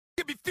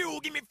me fuel,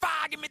 give me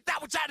fire, give me that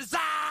which I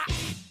desire.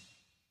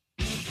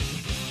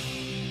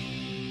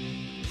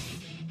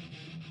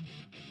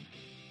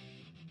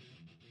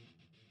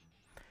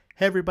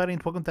 Hey everybody,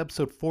 and welcome to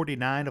episode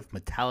 49 of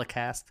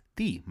Metallicast,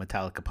 the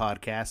Metallica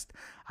podcast.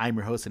 I'm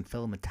your host and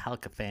fellow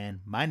Metallica fan.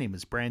 My name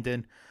is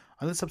Brandon.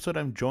 On this episode,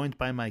 I'm joined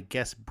by my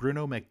guest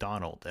Bruno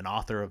McDonald, an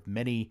author of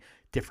many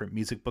different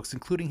music books,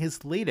 including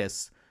his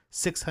latest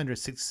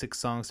 666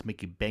 Songs to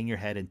Make You Bang Your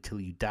Head Until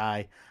You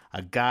Die,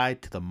 a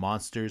guide to the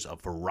monsters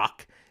of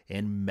rock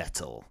and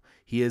metal.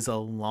 He is a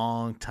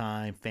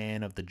longtime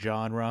fan of the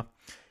genre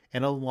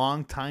and a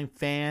longtime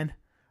fan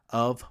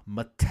of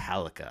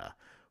Metallica.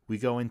 We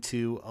go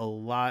into a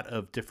lot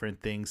of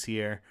different things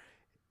here,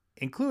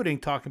 including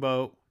talking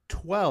about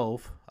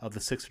 12 of the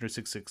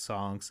 666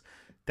 songs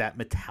that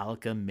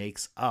Metallica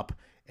makes up.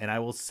 And I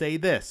will say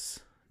this,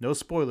 no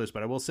spoilers,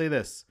 but I will say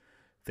this,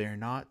 they're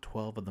not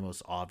 12 of the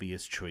most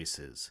obvious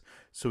choices.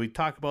 So we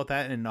talk about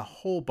that and a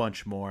whole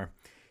bunch more.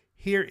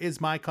 Here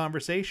is my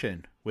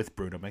conversation with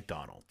Bruno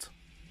McDonald.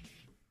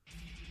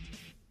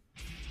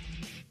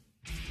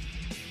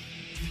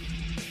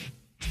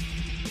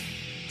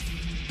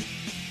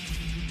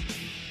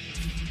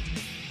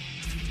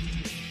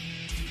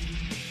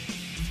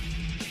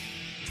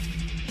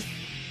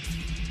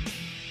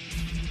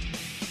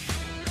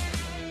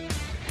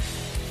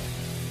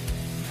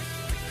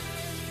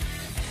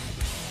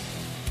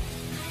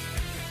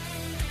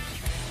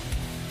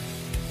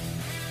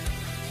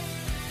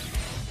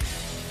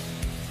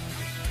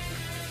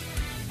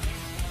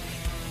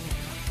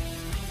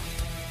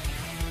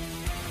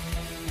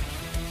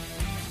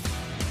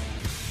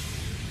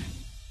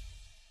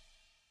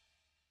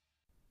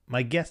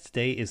 My guest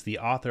today is the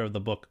author of the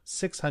book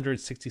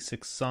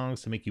 666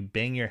 Songs to Make You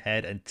Bang Your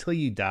Head Until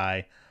You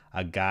Die,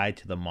 a guide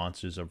to the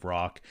monsters of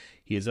rock.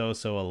 He is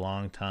also a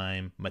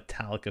longtime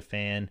Metallica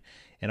fan,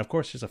 and of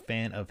course just a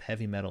fan of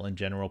heavy metal in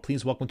general.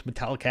 Please welcome to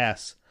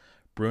Metallicast,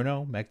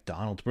 Bruno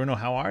McDonald. Bruno,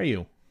 how are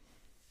you?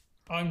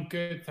 I'm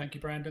good, thank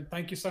you, Brandon.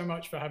 Thank you so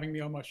much for having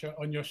me on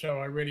your show.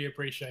 I really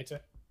appreciate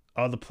it.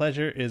 Oh, the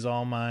pleasure is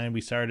all mine.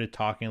 We started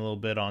talking a little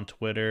bit on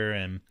Twitter,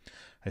 and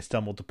I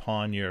stumbled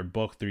upon your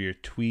book through your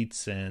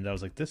tweets, and I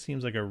was like, this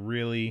seems like a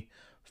really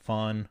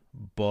fun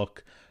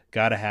book.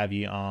 Gotta have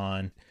you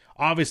on.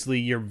 Obviously,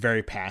 you're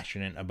very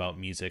passionate about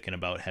music and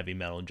about heavy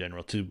metal in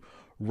general. To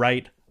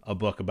write a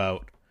book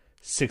about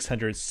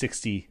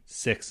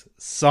 666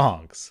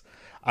 songs.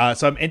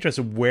 So I'm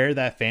interested where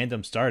that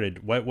fandom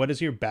started. What is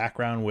your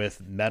background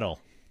with metal?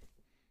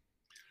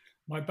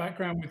 My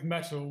background with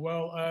metal,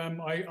 well,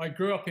 I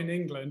grew up in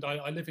England.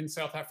 I live in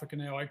South Africa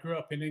now. I grew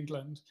up in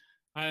England.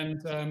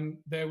 And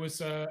there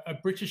was a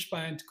British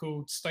band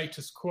called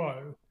Status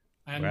Quo,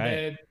 and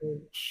Right. they're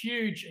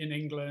huge in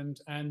England,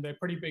 and they're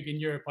pretty big in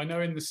Europe. I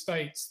know in the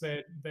States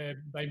they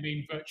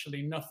mean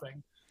virtually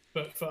nothing,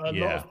 but for a lot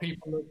Yeah. of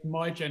people of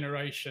my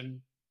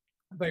generation,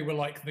 they were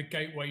like the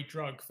gateway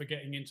drug for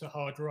getting into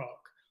hard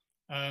rock.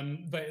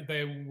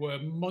 They were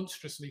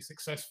monstrously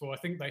successful. I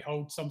think they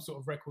hold some sort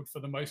of record for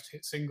the most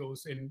hit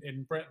singles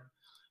in Britain.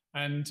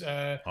 And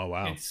Oh,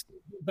 wow.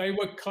 they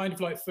were kind of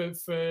like,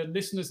 for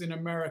listeners in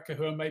America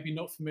who are maybe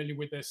not familiar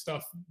with their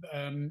stuff,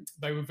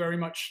 they were very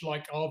much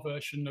like our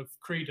version of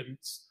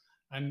Creedence.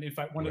 And in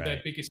fact, one of their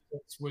Right. biggest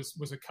hits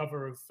was a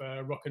cover of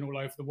Rockin' All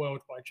Over the World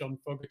by John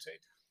Fogerty.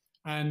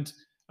 And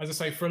as I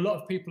say, for a lot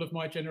of people of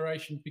my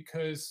generation,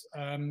 because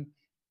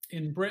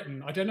in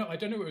Britain, I don't know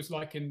what it was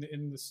like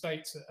in the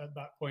States at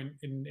that point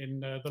in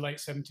the late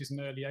 70s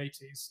and early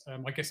 80s.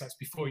 I guess that's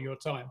before your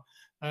time.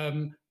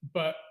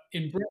 But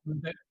in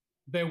Britain,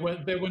 there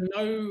were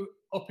no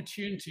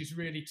opportunities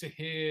really to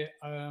hear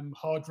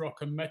hard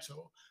rock and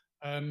metal.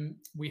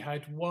 We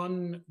had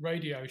one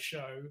radio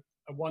show,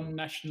 one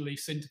nationally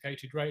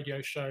syndicated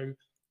radio show,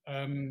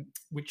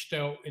 which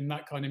dealt in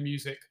that kind of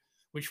music,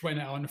 which went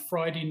out on a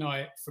Friday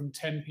night from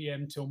 10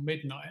 p.m. till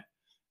midnight,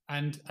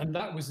 and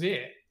that was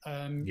it.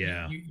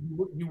 Yeah.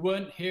 You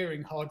weren't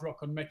hearing hard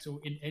rock and metal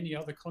in any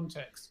other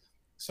context.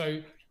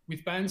 So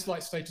with bands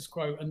like Status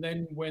Quo, and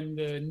then when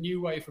the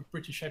new wave of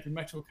British heavy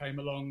metal came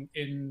along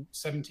in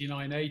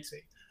 79, 80,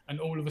 and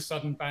all of a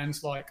sudden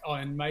bands like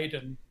Iron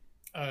Maiden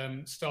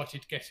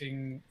started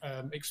getting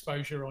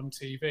exposure on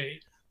TV,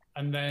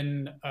 and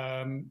then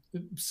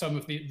some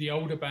of the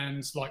older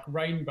bands like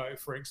Rainbow,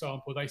 for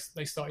example,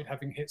 they started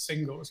having hit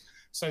singles.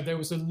 So there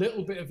was a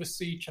little bit of a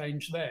sea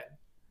change there,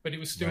 but it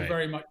was still Right.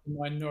 very much a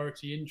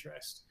minority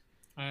interest.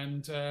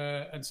 And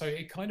so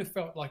it kind of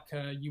felt like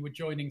you were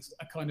joining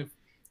a kind of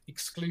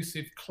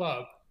exclusive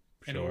club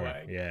in a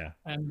way. Yeah.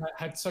 And that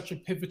had such a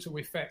pivotal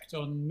effect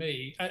on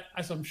me,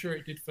 as I'm sure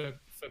it did for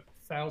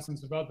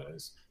thousands of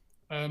others.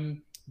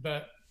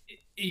 But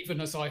even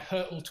as I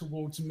hurtle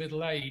towards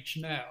middle age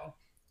now,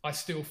 I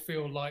still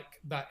feel like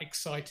that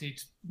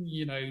excited,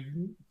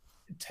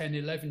 10,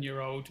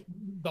 11-year-old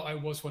that I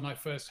was when I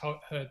first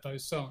heard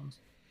those songs.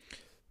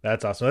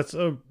 That's awesome. That's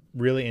a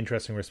really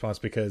interesting response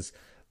because,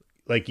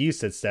 like you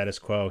said, Status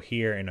Quo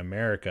here in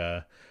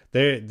America,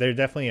 they're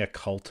definitely a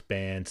cult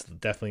band,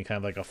 definitely kind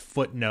of like a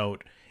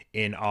footnote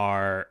in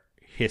our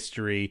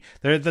history.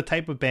 They're the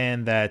type of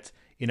band that,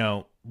 you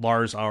know,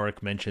 Lars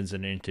Ulrich mentions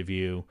in an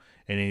interview,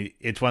 and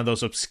it's one of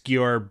those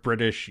obscure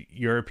British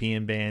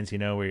European bands, you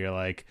know, where you're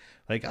like,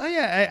 oh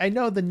yeah, I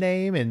know the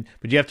name,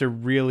 but you have to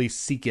really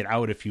seek it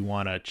out if you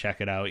want to check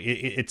it out.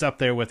 It's up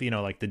there with, you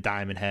know, like the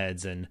Diamond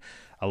Heads and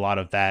a lot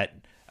of that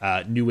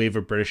new wave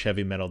of British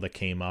heavy metal that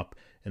came up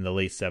in the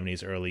late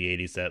 70s, early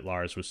 80s that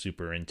Lars was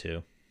super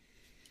into.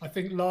 I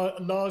think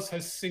Lars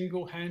has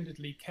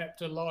single-handedly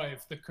kept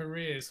alive the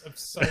careers of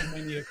so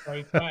many of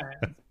those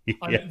bands.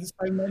 Yeah.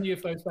 So many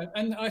of those bands,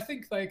 and I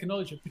think they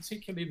acknowledge it,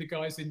 particularly the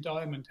guys in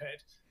Diamond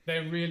Head.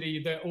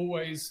 They're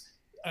always,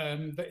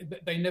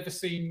 they never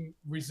seem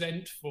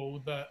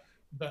resentful that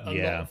a lot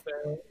of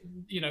their,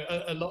 you know,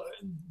 a lot.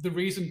 The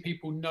reason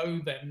people know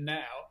them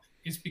now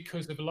is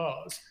because of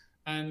Lars.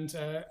 And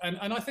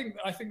I think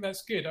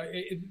that's good.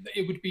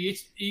 It would be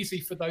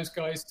easy for those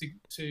guys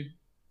to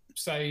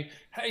say,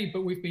 hey,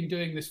 but we've been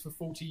doing this for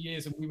 40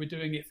 years and we were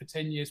doing it for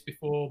 10 years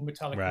before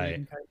Metallica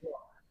even came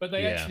along. But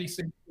they actually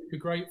seem to be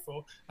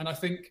grateful. And I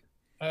think,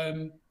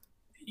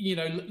 you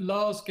know,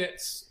 Lars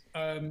gets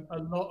a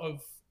lot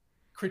of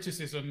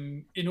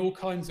criticism in all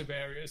kinds of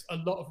areas, a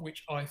lot of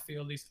which I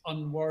feel is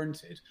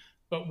unwarranted.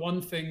 But one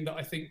thing that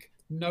I think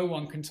no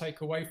one can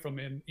take away from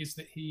him is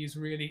that he is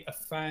really a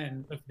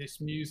fan of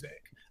this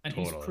music. And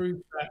he's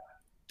proved that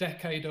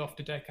decade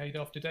after decade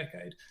after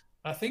decade.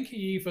 I think he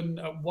even,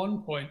 at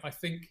one point, I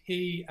think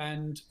he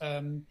and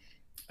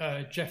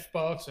Jeff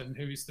Barton,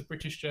 who is the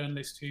British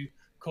journalist who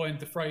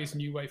coined the phrase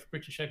New Wave of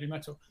British Heavy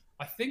Metal,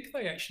 I think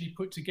they actually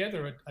put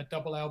together a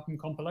double album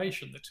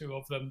compilation, the two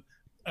of them,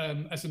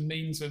 as a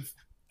means of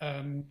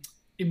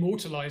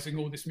immortalizing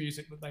all this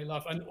music that they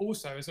love, and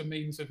also as a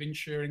means of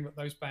ensuring that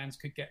those bands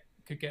could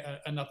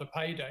get another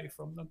payday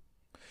from them.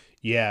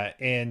 Yeah,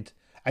 and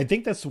I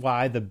think that's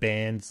why the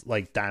bands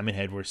like Diamond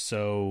Head were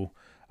so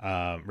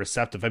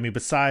receptive. I mean,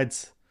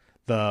 besides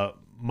the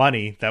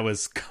money that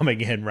was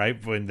coming in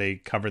right when they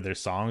covered their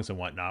songs and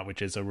whatnot,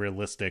 which is a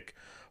realistic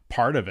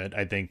part of it.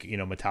 I think, you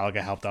know,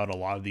 Metallica helped out a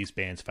lot of these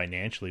bands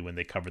financially when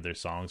they covered their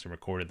songs and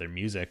recorded their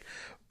music.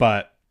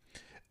 But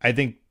I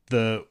think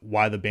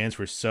why the bands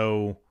were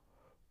so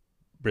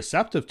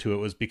receptive to it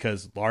was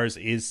because Lars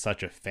is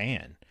such a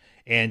fan.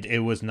 And it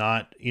was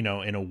not, you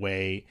know, in a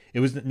way, it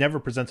was never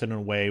presented in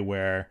a way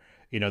where,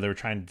 you know, they were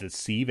trying to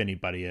deceive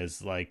anybody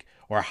as like,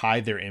 or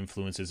hide their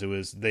influences. It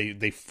was,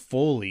 they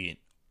fully,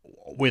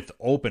 with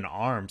open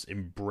arms,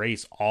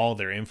 embrace all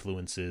their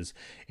influences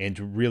and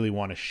to really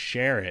want to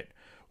share it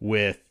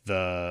with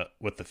the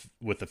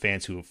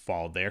fans who have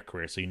followed their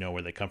career. So you know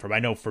where they come from. I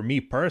know for me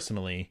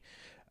personally,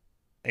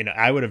 you know,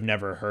 I would have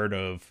never heard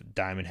of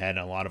Diamond Head and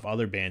a lot of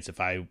other bands if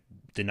I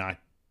did not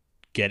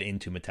get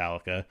into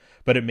Metallica,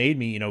 but it made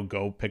me, you know,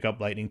 go pick up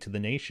Lightning to the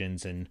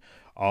Nations and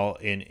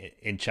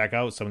check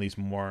out some of these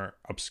more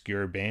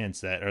obscure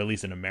bands that, or at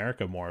least in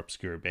America, more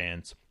obscure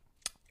bands.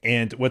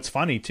 And what's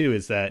funny too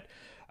is that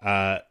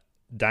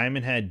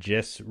Diamond Head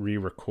just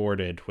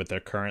re-recorded with their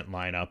current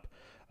lineup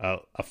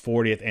a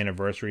 40th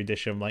anniversary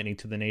edition of Lightning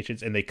to the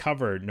Nations, and they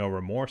covered No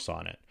Remorse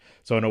on it.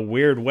 So in a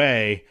weird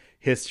way,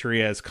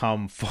 history has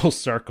come full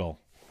circle.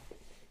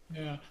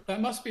 Yeah,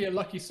 that must be a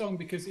lucky song,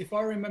 because if I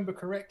remember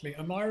correctly,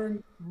 am I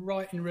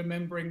right in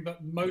remembering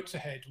that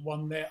Motorhead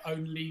won their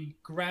only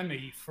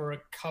Grammy for a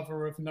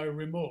cover of No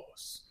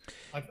Remorse?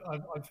 I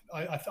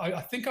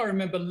think I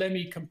remember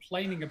Lemmy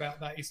complaining about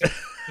that. He said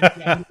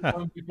the only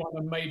time we won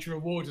a major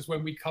award is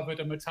when we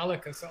covered a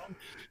Metallica song.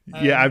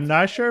 Yeah, I'm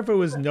not sure if it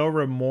was No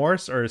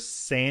Remorse or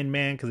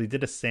Sandman, because he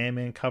did a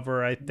Sandman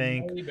cover, I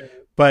think. Maybe.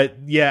 But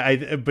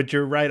yeah, but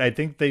you're right. I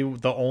think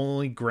the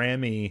only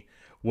Grammy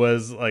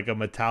was like a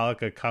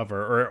Metallica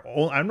cover,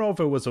 or I don't know if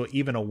it was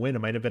even a win. It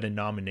might have been a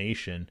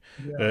nomination.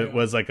 It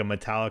was like a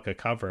Metallica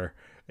cover,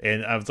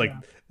 and I was like,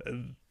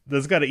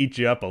 "This got to eat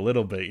you up a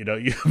little bit," you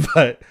know.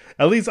 But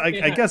at least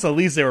I guess at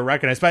least they were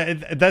recognized.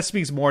 But that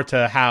speaks more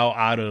to how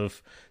out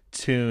of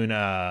tune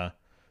the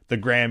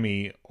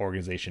Grammy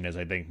organization is,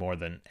 I think, more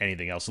than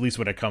anything else. At least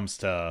when it comes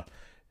to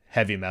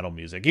heavy metal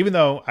music, even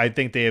though I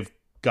think they have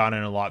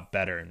gotten a lot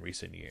better in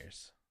recent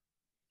years.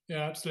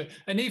 Yeah, absolutely.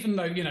 And even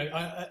though, you know,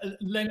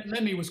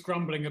 Lemmy was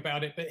grumbling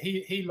about it, but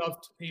he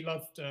loved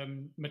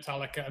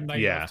Metallica, and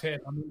they loved him.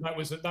 I mean, that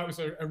was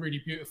a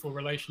really beautiful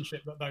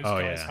relationship that those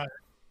guys had.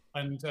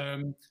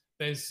 And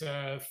there's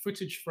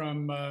footage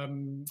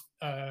from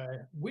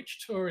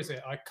which tour is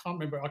it? I can't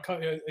remember.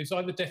 It's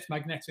either Death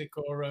Magnetic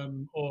or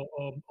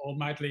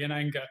Madly in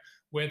Anger,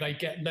 where they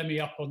get Lemmy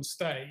up on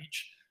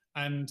stage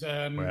and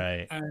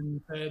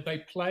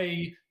they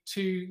play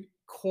two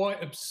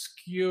quite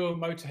obscure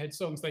Motorhead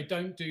songs. They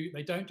don't do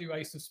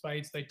Ace of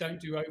Spades, they don't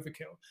do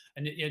Overkill,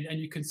 and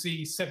you can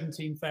see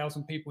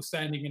 17,000 people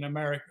standing in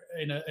America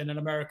in an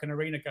American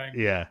arena going,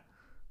 yeah,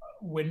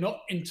 we're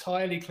not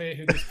entirely clear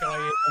who this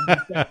guy is, and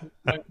we definitely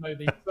don't know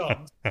these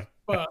songs.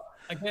 But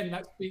again,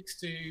 that speaks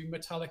to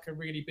Metallica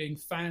really being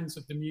fans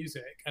of the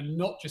music and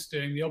not just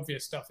doing the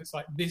obvious stuff. It's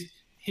like, this,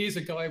 here's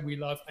a guy we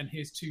love, and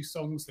here's two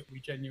songs that we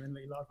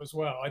genuinely love as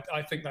well.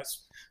 I think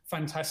that's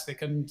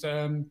fantastic.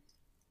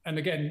 And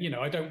again, you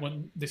know, I don't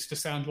want this to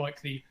sound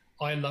like the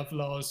I Love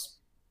Lars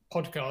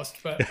podcast,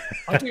 but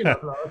I do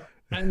love Lars.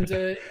 And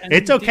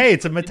it's okay.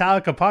 It's a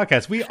Metallica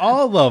podcast. We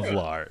all love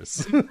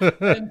Lars.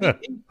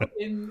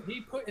 And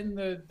he put in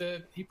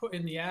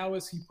the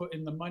hours, he put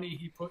in the money,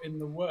 he put in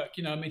the work.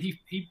 You know, I mean, he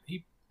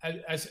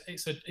as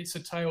it's a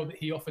tale that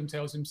he often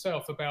tells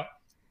himself about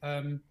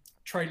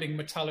trailing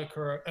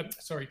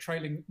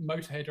trailing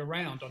Motorhead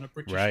around on a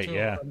British tour.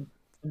 Yeah.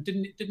 And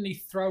didn't he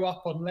throw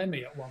up on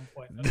Lemmy at one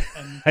point?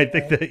 And,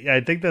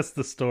 I think that's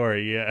the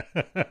story. Yeah.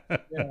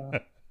 Yeah.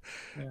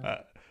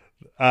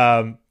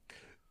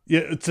 Yeah.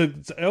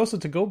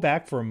 To go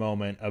back for a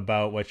moment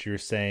about what you're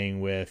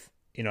saying with,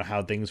 you know,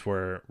 how things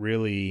were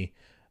really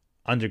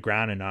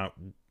underground and not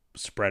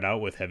spread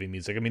out with heavy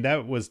music. I mean,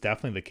 that was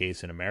definitely the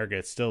case in America.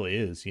 It still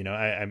is. You know,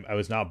 I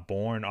was not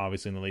born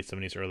obviously in the late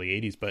 70s, early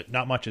 80s, but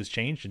not much has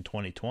changed in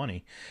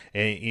 2020.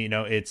 And, you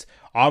know, it's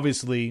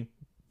obviously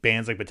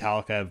bands like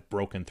Metallica have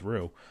broken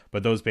through,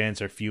 but those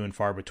bands are few and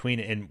far between.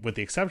 And with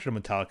the exception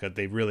of Metallica,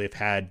 they really have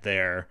had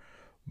their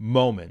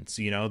moments.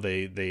 You know,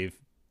 they've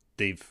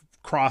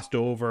crossed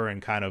over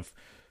and kind of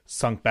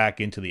sunk back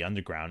into the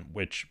underground,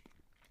 which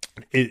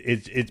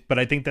it's but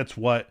I think that's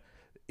what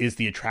is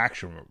the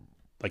attraction,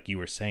 like you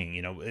were saying,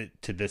 you know,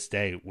 to this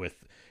day,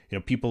 with, you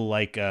know, people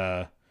like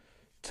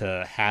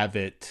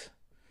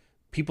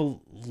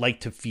people like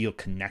to feel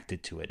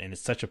connected to it, and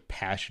it's such a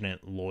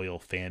passionate, loyal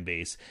fan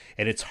base,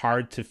 and it's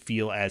hard to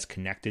feel as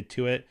connected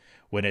to it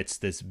when it's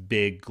this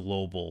big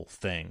global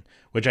thing,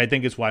 which I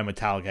think is why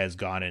Metallica has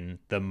gotten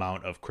the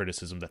amount of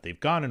criticism that they've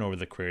gotten over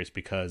the careers,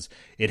 because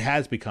it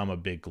has become a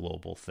big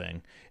global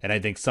thing. And I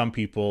think some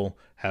people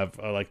are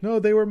like, no,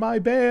 they were my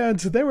band.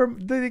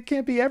 They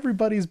can't be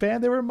everybody's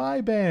band. They were my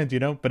band, you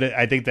know? But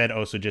I think that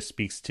also just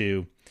speaks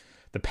to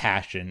the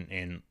passion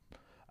and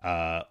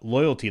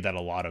loyalty that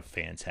a lot of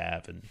fans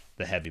have in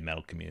the heavy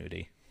metal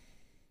community.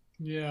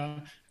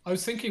 Yeah. I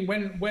was thinking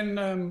when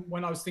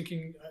I was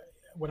thinking,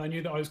 when I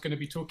knew that I was going to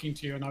be talking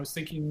to you, and I was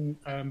thinking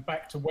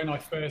back to when I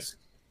first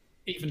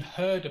even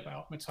heard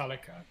about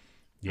Metallica.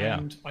 Yeah.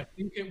 And I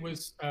think it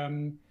was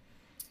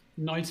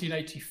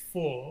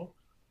 1984.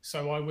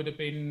 So I would have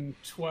been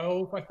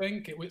 12, I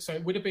think. So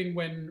it would have been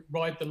when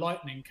Ride the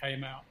Lightning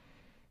came out.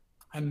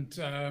 And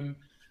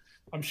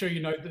I'm sure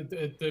you know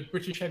the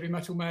British heavy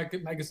metal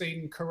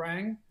magazine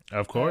Kerrang.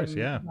 Of course,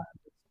 yeah.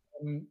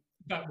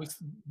 That was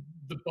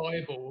the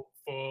Bible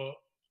for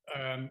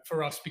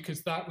us,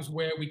 because that was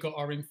where we got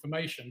our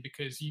information,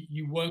 because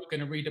you weren't going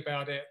to read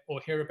about it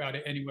or hear about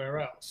it anywhere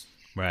else.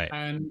 Right.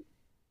 And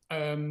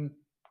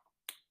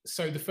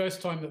so the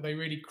first time that they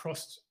really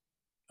crossed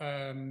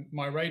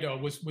my radar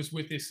was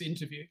with this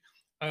interview.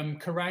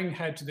 Kerrang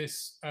had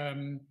this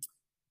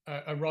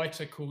a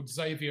writer called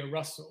Xavier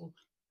Russell,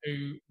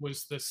 who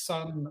was the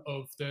son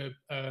of the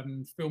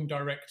film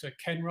director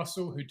Ken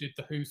Russell, who did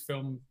the Who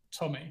film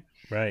Tommy.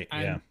 Right.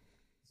 And yeah.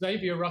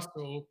 Xavier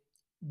Russell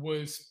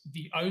was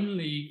the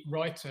only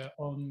writer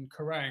on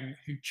Kerrang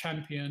who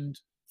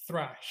championed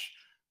thrash.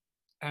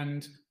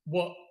 And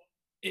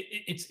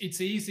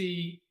it's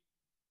easy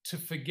to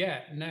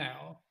forget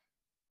now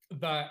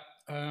that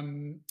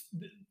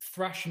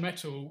thrash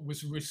metal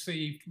was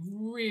received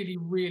really,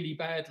 really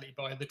badly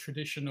by the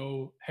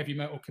traditional heavy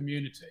metal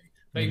community.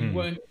 They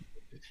weren't.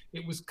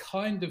 It was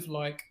kind of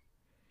like,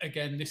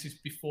 again, this is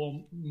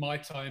before my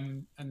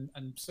time and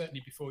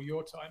certainly before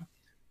your time.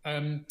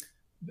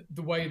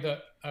 The way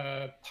that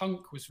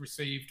punk was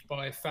received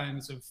by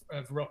fans of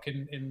rock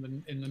in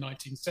the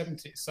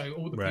 1970s. So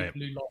all the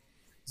people who liked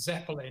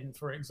Zeppelin,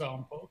 for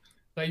example,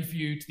 they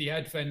viewed the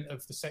advent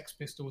of the Sex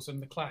Pistols and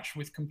the Clash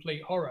with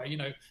complete horror. You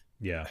know,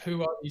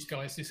 who are these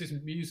guys? This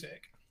isn't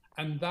music.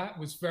 And that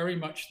was very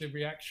much the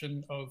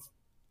reaction of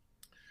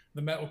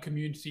the metal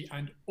community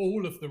and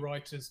all of the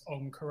writers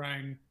on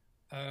Kerrang,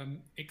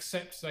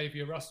 except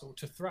Xavier Russell,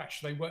 to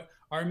thrash.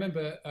 I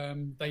remember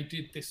they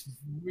did this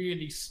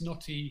really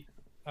snotty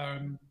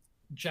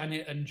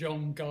Janet and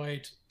John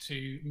guide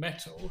to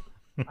metal,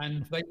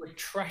 and they were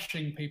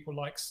trashing people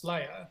like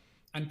Slayer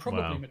and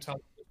probably Metallica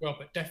as well,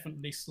 but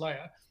definitely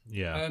Slayer.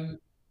 Yeah.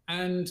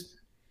 And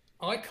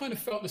I kind of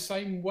felt the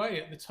same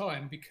way at the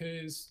time,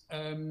 because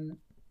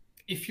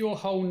if your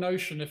whole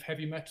notion of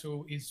heavy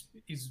metal is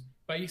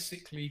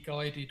basically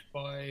guided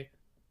by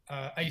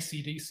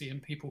AC/DC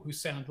and people who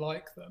sound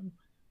like them,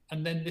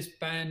 and then this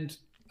band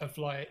of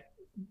like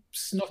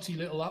snotty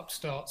little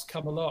upstarts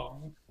come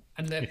along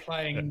and they're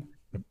playing,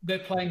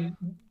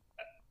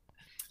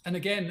 and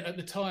again, at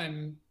the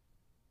time,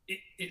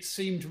 it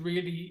seemed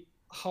really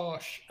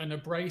harsh and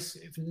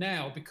abrasive.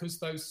 Now, because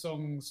those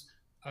songs,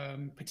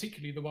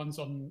 particularly the ones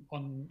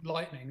on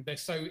Lightning, they're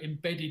so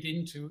embedded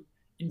into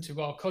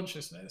our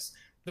consciousness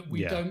that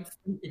we don't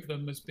think of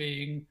them as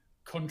being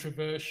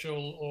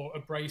controversial or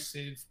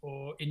abrasive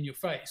or in your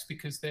face,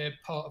 because they're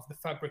part of the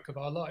fabric of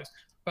our lives.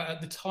 But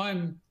at the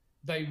time,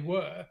 they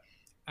were.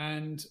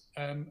 And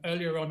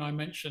earlier on, I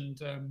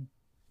mentioned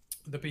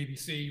the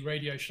BBC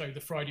radio show,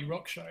 The Friday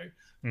Rock Show,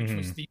 which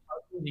was the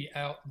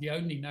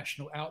only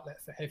national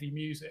outlet for heavy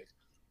music.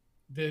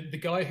 The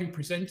guy who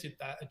presented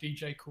that, a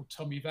DJ called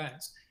Tommy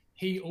Vance,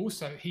 he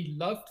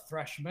loved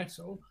thrash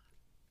metal,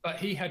 but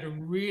he had a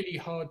really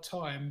hard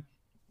time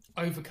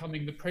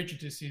overcoming the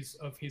prejudices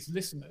of his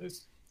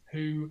listeners,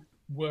 who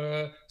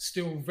were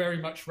still very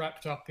much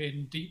wrapped up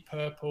in Deep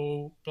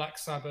Purple, Black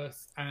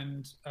Sabbath,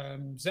 and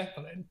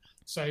Zeppelin.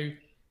 So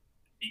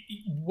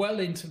well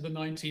into the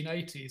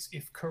 1980s,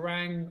 if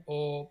Kerrang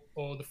or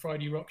the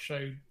Friday Rock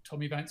Show,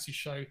 Tommy Vance's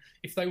show,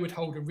 if they would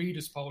hold a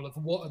readers poll of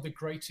what are the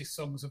greatest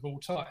songs of all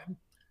time,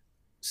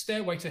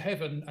 Stairway to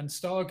Heaven and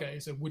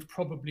Stargazer would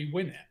probably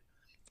win it.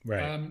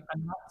 Right.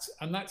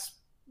 And that's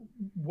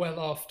well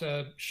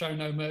after Show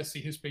No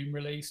Mercy has been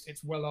released.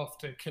 It's well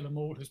after Kill 'Em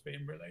All has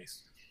been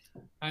released.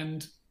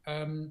 And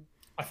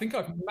I think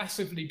I've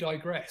massively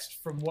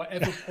digressed from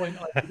whatever point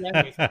I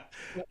began with.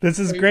 This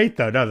is great,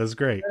 though. No, that's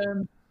great.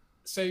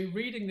 So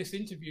reading this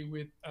interview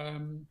with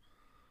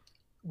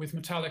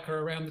Metallica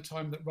around the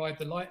time that Ride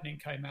the Lightning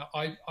came out,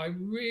 I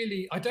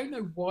don't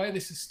know why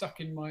this is stuck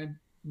in my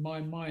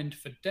mind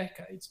for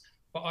decades,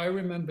 but I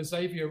remember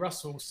Xavier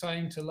Russell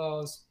saying to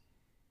Lars,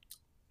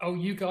 "Oh,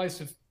 you guys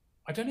have,"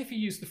 I don't know if he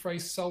used the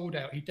phrase "sold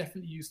out." He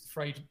definitely used the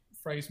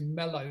phrase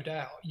 "mellowed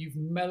out." You've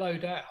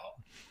mellowed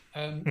out.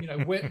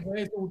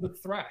 Where's all the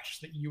thrash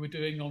that you were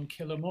doing on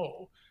Kill 'Em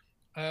All?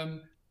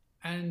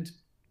 And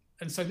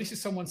so this is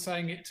someone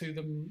saying it to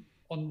them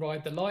on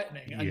Ride the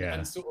Lightning,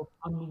 and sort of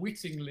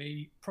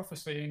unwittingly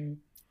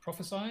prophesying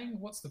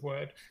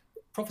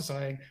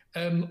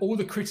all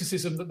the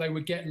criticism that they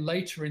would get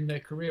later in their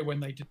career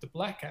when they did the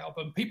Black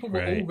Album. People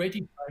were already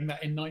saying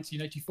that in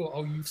 1984,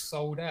 "Oh, you've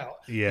sold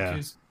out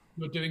because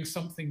you're doing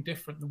something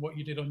different than what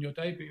you did on your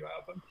debut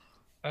album."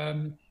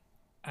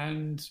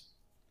 And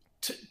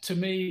to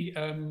me,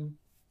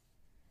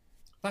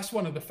 that's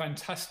one of the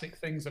fantastic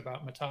things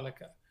about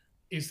Metallica,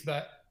 is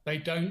that they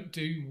don't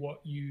do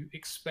what you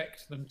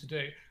expect them to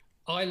do.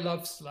 I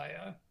love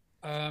Slayer,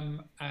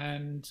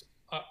 and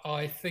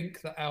I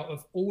think that out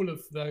of all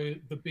of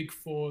the Big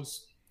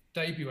Four's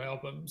debut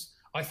albums,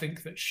 I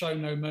think that Show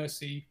No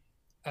Mercy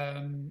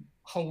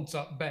holds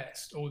up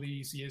best all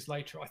these years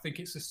later. I think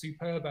it's a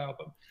superb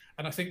album.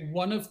 And I think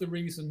one of the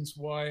reasons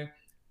why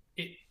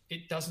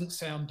it doesn't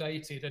sound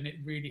dated and it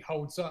really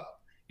holds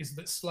up is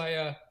that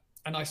Slayer,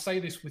 and I say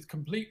this with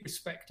complete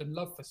respect and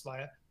love for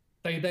Slayer,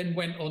 they then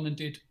went on and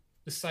did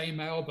the same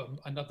album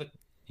another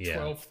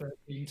 12,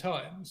 13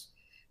 times.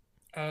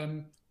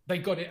 They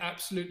got it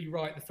absolutely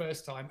right the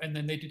first time, and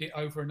then they did it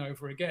over and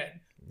over again.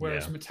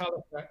 Whereas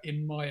Metallica,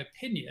 in my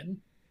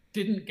opinion,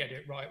 didn't get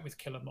it right with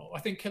Kill 'Em All. I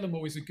think Kill 'Em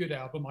All is a good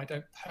album. I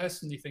don't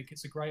personally think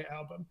it's a great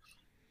album.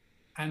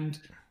 And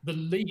the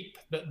leap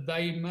that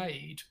they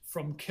made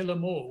from Kill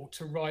 'Em All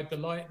to Ride the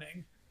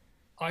Lightning,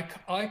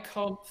 I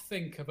can't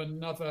think of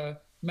another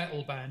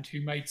metal band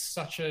who made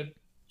such a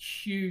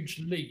huge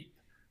leap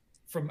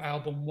from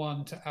album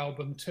 1 to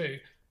album 2,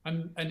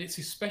 and it's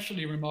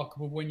especially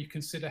remarkable when you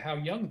consider how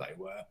young they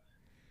were.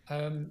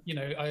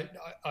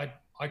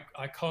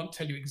 I can't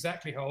tell you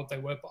exactly how old they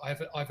were, but I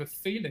have a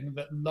feeling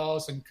that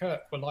Lars and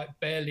Kirk were like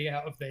barely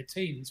out of their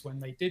teens when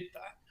they did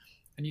that.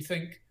 And you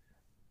think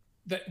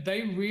that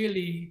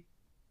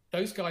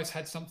those guys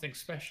had something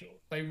special.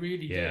 They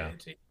really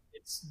did.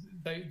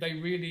 They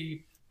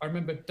really. I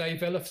remember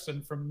Dave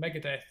Ellefson from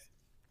Megadeth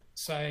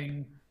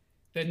saying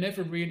there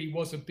never really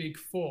was a Big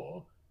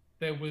Four.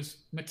 There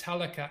was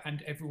Metallica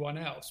and everyone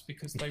else,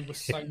 because they were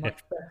so much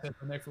better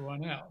than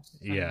everyone else.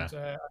 And I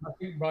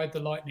think Ride the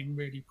Lightning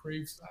really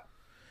proves that.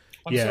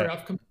 I'm sorry,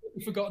 I've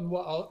completely forgotten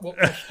what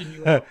question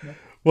you asked me.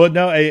 Well,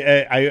 no,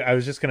 I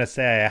was just going to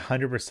say I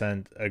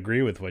 100%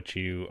 agree with what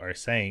you are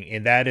saying,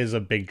 and that is a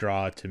big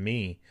draw to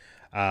me.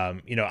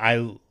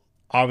 I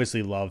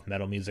obviously love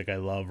metal music. I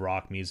love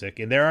rock music,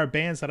 and there are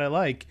bands that I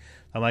like.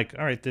 I'm like,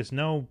 all right, there's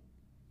no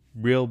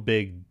real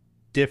big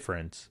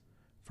difference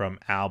from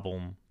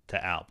album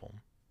to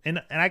album,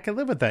 and I can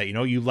live with that.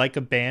 You like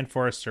a band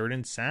for a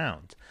certain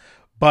sound,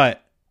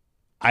 but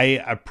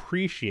I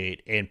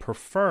appreciate and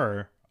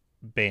prefer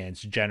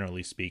bands,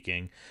 generally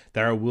speaking,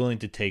 that are willing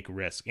to take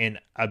risk, and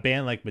a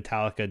band like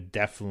Metallica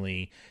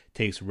definitely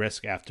takes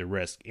risk after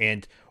risk,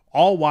 and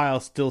all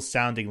while still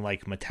sounding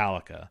like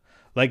Metallica.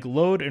 Like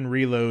Load and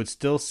Reload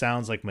still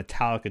sounds like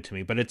Metallica to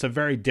me, but it's a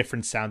very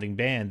different sounding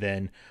band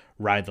than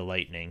Ride the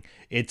Lightning.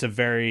 It's a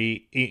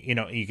very,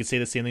 you can say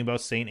the same thing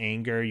about Saint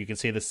Anger. You can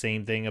say the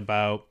same thing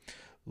about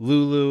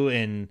Lulu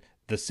and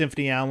the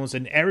Symphony albums,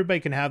 and everybody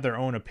can have their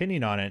own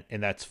opinion on it,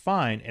 and that's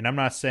fine. And I'm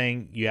not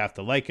saying you have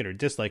to like it or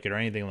dislike it or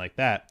anything like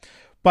that.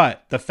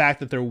 But the fact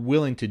that they're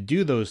willing to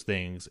do those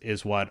things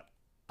is what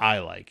I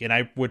like. And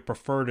I would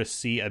prefer to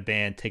see a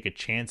band take a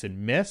chance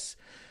and miss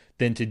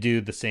than to do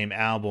the same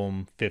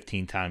album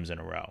 15 times in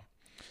a row.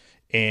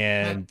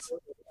 And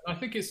I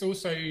think it's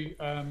also,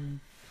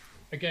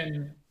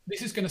 again,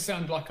 this is going to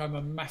sound like I'm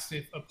a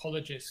massive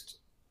apologist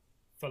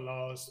for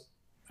Lars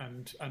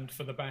and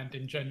for the band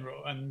in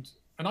general. And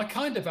I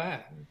kind of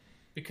am,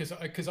 because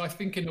I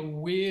think in a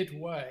weird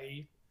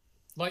way,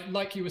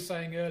 like you were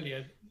saying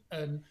earlier,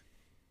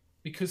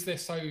 because they're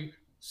so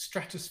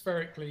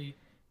stratospherically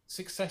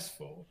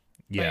successful,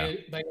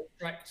 they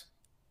attract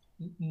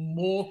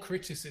more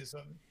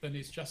criticism than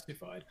is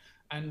justified.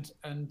 And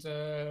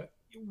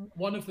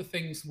one of the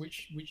things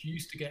which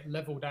used to get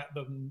leveled at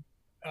them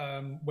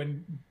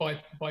when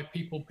by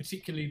people,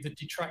 particularly the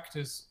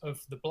detractors of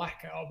the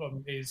Black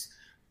Album, is,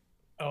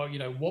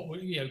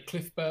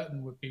 Cliff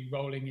Burton would be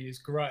rolling in his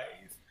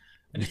grave,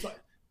 and it's like,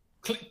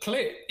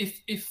 Cliff,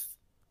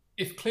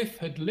 if Cliff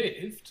had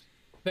lived,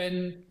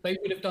 then they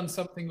would have done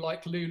something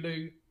like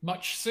Lulu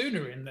much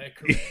sooner in their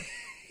career,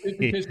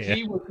 because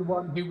he was the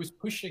one who was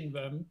pushing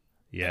them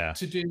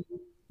to do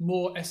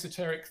more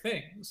esoteric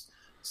things.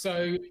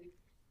 So,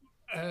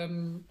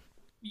 do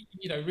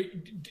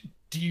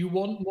you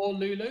want more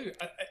Lulu?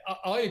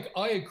 I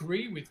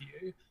agree with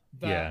you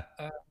that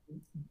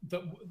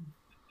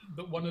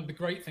that one of the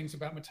great things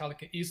about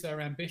Metallica is their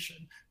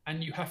ambition,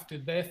 and you have to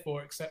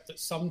therefore accept that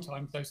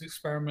sometimes those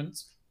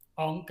experiments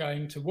aren't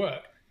going to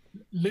work.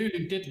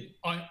 Lulu didn't.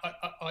 I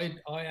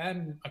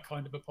am a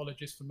kind of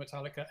apologist for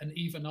Metallica, and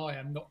even I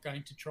am not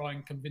going to try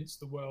and convince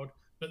the world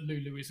that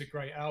Lulu is a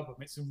great album.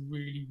 It's a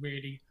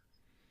really,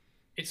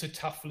 it's a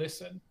tough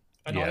listen.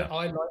 And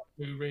I like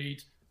Lou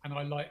Reed, and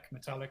I like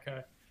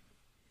Metallica.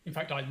 In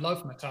fact, I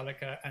love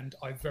Metallica, and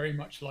I very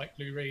much like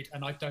Lou Reed,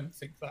 and I don't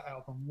think that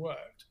album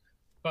worked.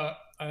 But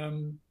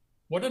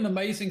what an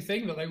amazing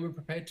thing that they were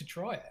prepared to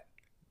try it.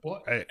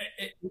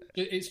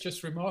 It's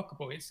just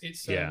remarkable. It's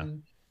I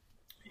kind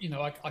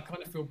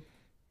of feel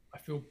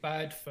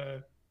bad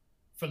for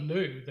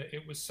Lou that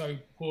it was so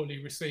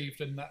poorly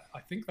received, and that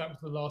I think that was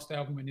the last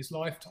album in his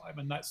lifetime,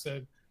 and that's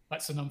an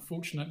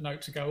unfortunate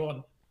note to go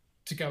out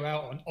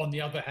on. On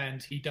the other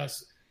hand, he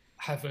does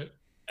have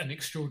an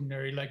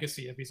extraordinary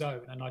legacy of his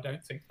own, and I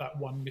don't think that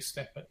one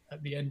misstep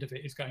at the end of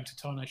it is going to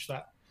tarnish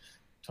that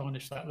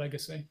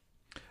legacy.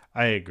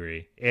 I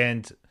agree,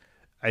 and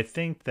I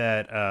think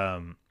that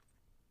I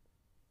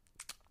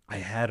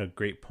had a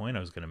great point I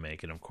was going to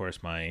make, and of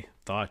course my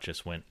thought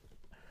just went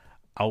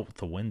out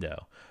the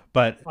window.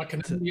 But I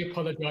can only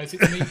apologize.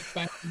 It's me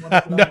banging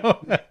on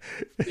the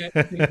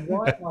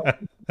why am I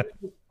doing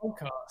this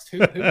podcast? Who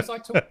was I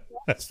talking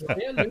about?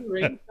 Slayer, Lou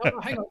Reed? No,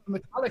 hang on, the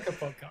Metallica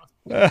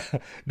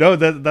podcast. No,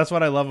 that's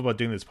what I love about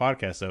doing this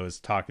podcast, though, is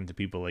talking to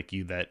people like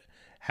you that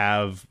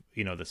have,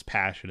 this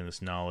passion and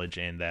this knowledge,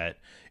 and that,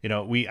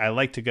 I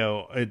like to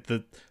go,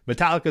 the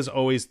Metallica is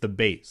always the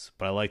base,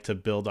 but I like to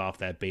build off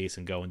that base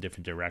and go in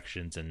different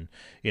directions, and,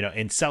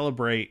 and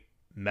celebrate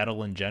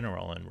metal in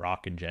general and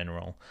rock in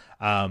general.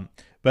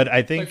 But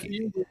I think, so for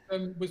you,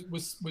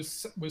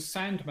 was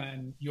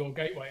Sandman your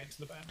gateway into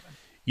the band then?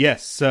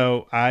 Yes.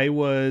 So I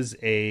was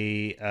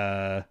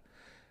in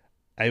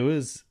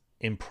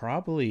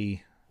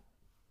probably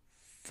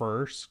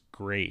first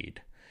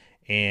grade,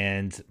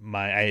 and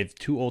I have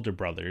two older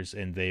brothers,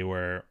 and they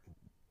were,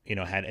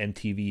 had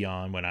MTV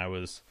on when I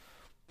was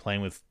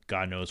playing with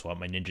God knows what,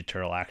 my Ninja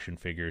Turtle action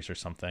figures or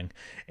something.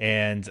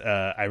 And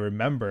I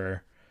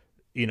remember,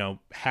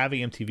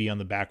 having MTV on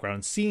the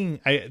background, seeing,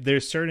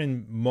 there's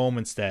certain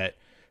moments that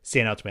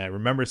stand out to me. I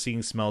remember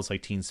seeing Smells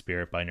Like Teen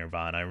Spirit by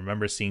Nirvana. I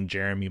remember seeing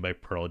Jeremy by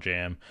Pearl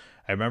Jam.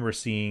 I remember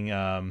seeing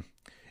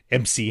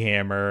MC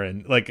Hammer,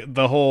 and like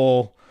the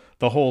whole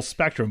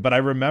spectrum. But I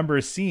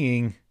remember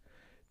seeing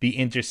the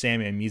Enter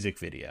Sandman music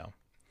video,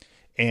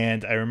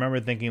 and I remember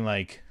thinking,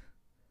 like,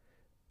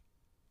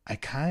 I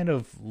kind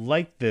of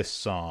like this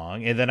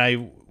song. And then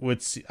I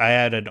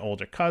had an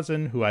older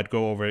cousin who I'd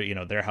go over,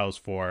 their house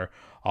for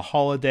a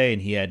holiday,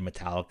 and he had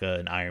Metallica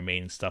and Iron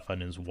Maiden stuff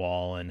on his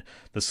wall, and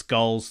the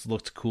skulls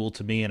looked cool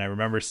to me. And I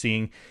remember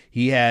seeing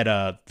he had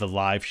the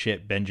Live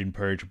Shit Benjamin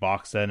Purge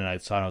box set, and I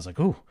saw it, and I was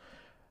like, ooh,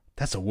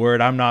 that's a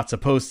word I'm not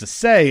supposed to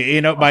say.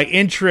 My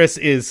interest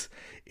is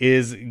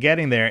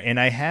getting there. And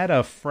I had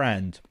a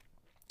friend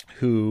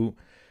who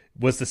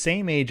was the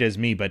same age as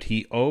me, but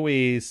he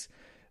always,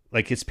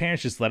 like, his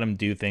parents just let him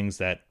do things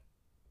that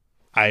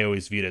I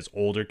always viewed as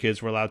older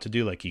kids were allowed to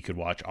do. Like, he could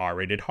watch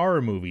R-rated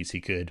horror movies.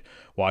 He could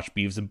watch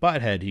Beavis and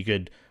Butthead. He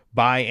could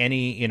buy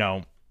any,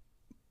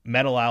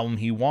 metal album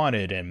he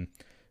wanted. And,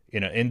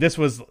 and this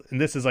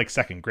is like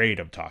second grade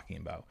I'm talking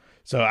about.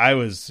 So I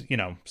was,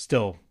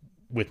 still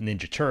with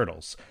Ninja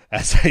Turtles,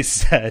 as I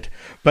said.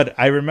 But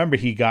I remember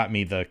he got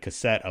me the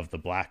cassette of the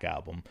Black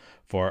Album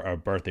for a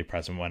birthday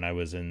present when I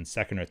was in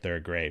second or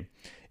third grade.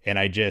 And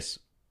I just,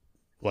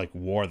 like,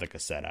 wore the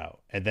cassette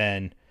out. And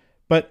then,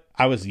 but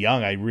I was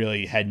young. I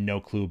really had no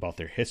clue about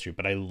their history,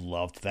 but I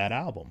loved that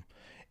album.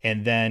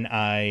 And then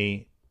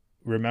I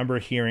remember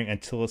hearing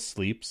Until It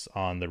Sleeps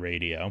on the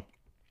radio,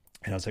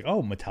 and I was like,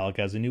 oh, Metallica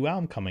has a new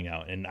album coming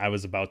out. And I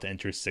was about to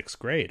enter sixth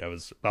grade. I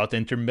was about to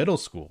enter middle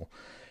school.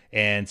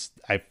 And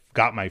I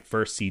got my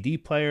first CD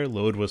player.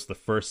 Load was the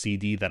first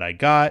CD that I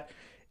got.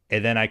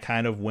 And then I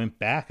kind of went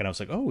back, and I was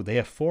like, oh, they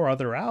have 4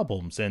 other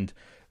albums. And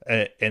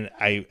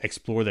I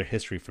explored their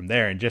history from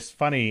there. And just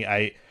funny,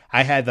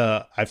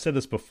 I've said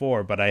this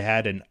before, but I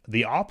had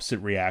the opposite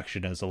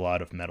reaction as a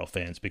lot of metal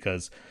fans,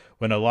 because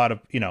when a lot of,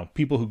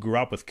 people who grew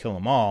up with Kill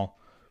 'Em All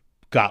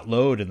got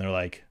Load, and they're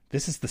like,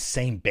 this is the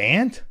same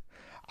band?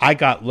 I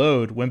got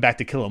Load, went back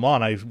to Kill 'Em All,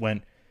 and I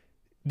went,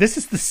 this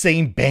is the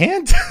same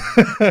band?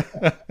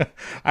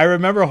 I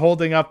remember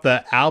holding up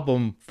the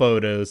album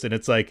photos, and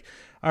it's like,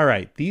 all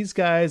right, these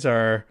guys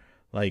are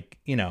like,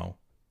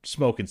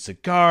 smoking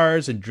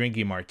cigars and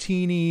drinking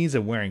martinis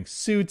and wearing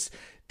suits.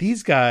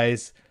 These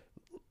guys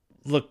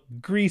look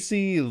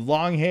greasy,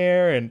 long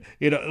hair, and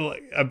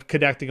like, I'm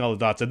connecting all the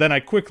dots. And then I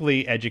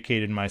quickly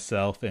educated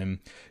myself and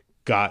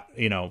got,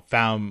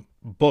 found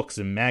books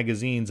and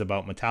magazines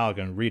about Metallica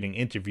and reading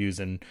interviews,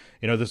 and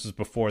this was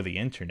before the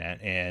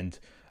internet, and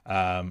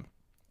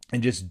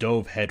just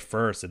dove head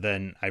first. And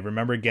then I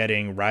remember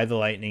getting Ride the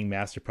Lightning,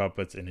 Master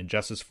Puppets, and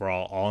Injustice for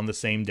All on the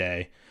same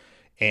day,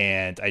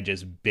 and I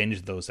just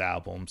binged those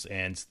albums,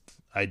 and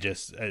I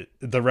just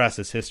the rest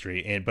is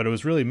history. But it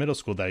was really middle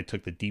school that I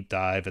took the deep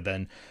dive,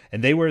 and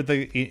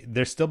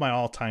they're still my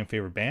all-time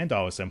favorite band.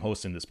 Always, I'm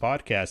hosting this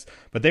podcast,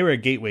 but they were a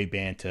gateway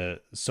band to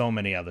so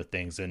many other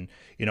things. And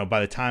by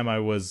the time I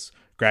was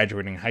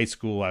graduating high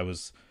school, I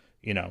was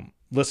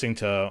listening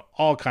to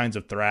all kinds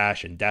of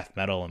thrash and death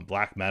metal and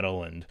black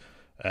metal and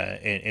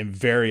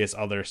various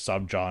other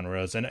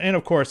subgenres. And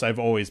of course, I've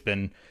always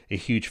been a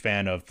huge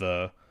fan of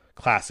the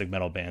classic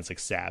metal bands like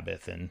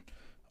Sabbath and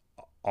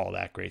all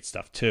that great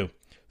stuff too.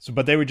 So,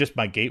 but they were just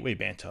my gateway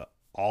band to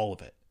all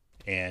of it.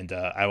 And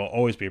I will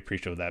always be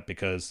appreciative of that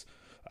because,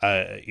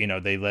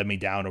 they led me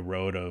down a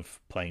road of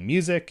playing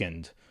music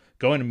and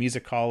going to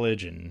music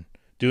college and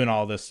doing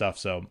all this stuff.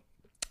 So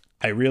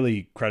I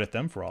really credit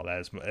them for all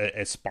that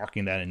as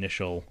sparking that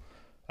initial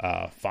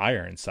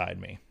fire inside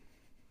me.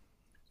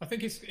 I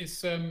think it's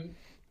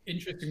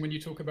interesting when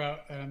you talk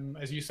about,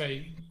 as you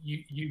say,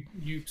 you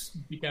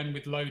began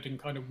with Load and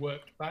kind of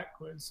worked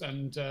backwards,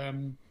 and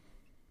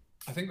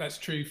I think that's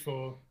true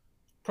for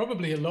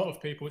probably a lot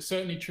of people. It's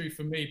certainly true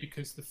for me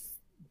because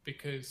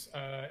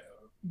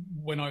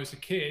when I was a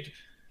kid,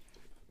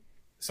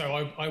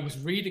 so I was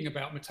reading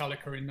about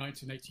Metallica in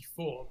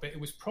 1984, but it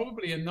was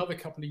probably another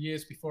couple of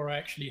years before I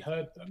actually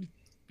heard them,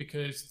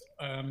 because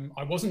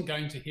I wasn't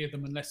going to hear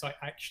them unless I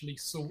actually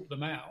sought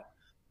them out.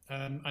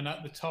 And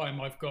at the time,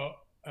 I've got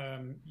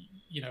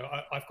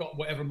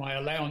whatever my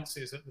allowance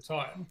is at the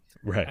time,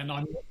 right? And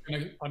I'm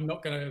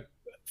not gonna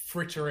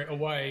fritter it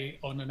away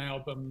on an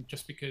album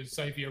just because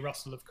Xavier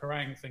Russell of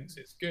Kerrang thinks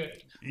it's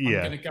good. Yeah.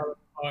 I'm gonna go and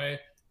buy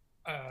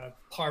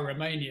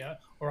Pyromania,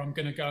 or I'm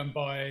gonna go and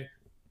buy.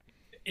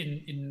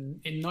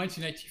 In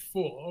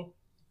 1984,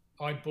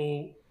 I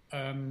bought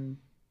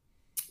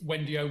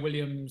Wendy O.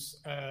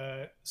 Williams'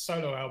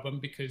 solo album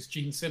because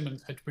Gene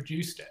Simmons had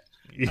produced it.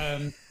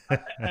 Because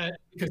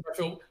I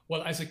thought,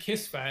 well, as a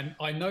Kiss fan,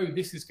 I know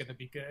this is going to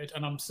be good,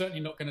 and I'm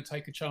certainly not going to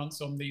take a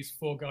chance on these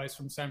four guys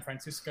from San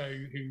Francisco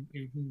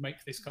who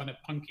make this kind of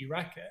punky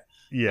racket.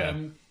 Yeah.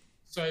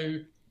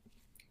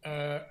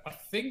 I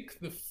think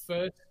the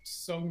first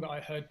song that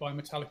I heard by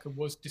Metallica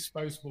was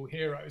Disposable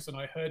Heroes, and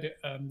I heard it.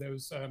 There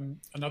was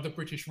another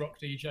British rock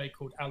DJ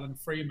called Alan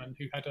Freeman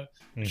who had a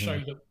show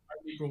that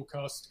only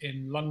broadcast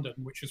in London,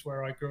 which is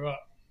where I grew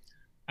up.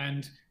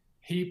 And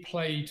he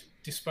played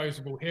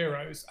Disposable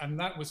Heroes, and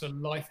that was a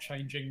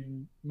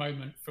life-changing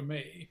moment for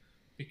me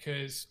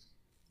because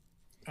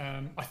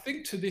I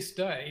think to this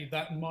day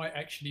that might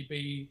actually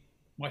be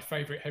my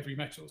favorite heavy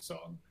metal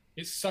song.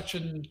 It's such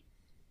an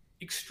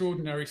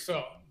extraordinary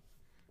song.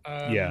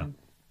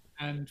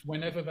 And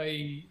whenever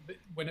they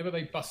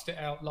bust it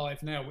out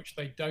live now, which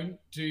they don't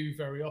do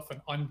very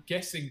often, I'm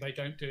guessing they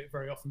don't do it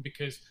very often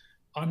because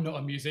I'm not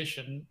a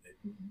musician.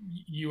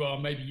 You are,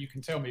 maybe you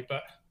can tell me,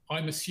 but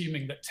I'm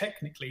assuming that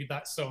technically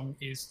that song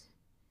is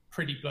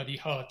pretty bloody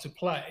hard to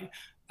play,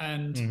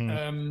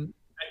 and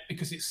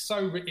because it's so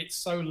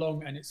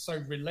long and it's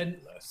so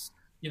relentless.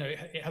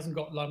 It hasn't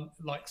got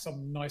like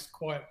some nice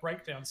quiet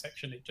breakdown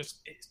section. It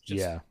just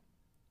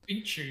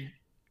beats you.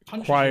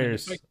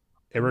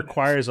 It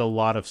requires a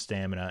lot of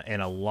stamina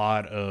and a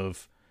lot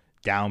of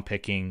down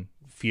picking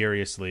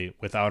furiously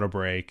without a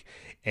break,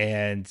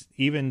 and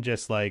even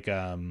just like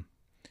the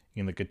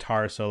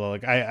guitar solo.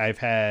 Like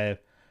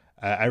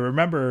I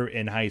remember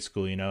in high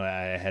school,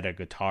 I had a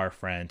guitar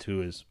friend who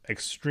was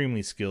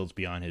extremely skilled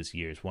beyond his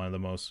years. One of the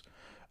most,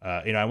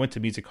 I went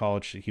to music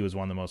college. He was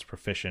one of the most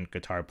proficient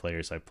guitar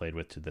players I've played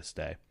with to this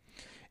day.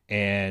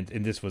 And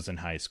this was in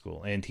high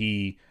school. And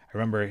I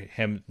remember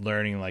him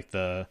learning like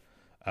the,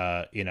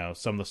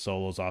 some of the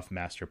solos off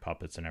Master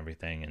Puppets and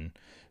everything.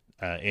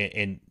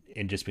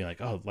 And just being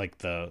like, oh, like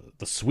the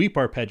sweep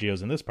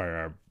arpeggios in this part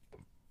are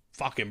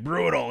fucking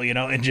brutal,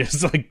 and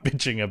just like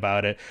bitching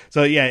about it.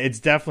 So yeah, it's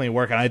definitely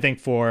working. I think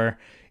for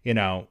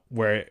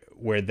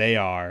where they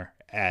are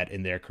at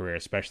in their career,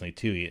 especially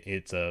too,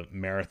 it's a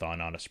marathon,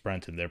 not a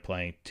sprint, and they're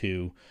playing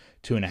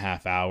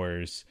 2.5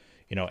 hours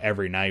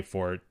every night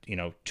for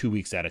 2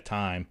 weeks at a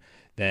time.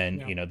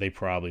 Then they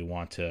probably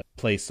want to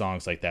play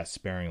songs like that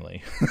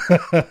sparingly.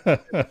 I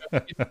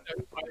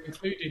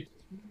included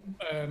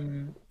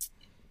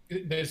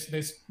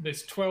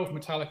there's 12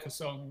 Metallica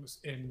songs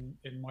in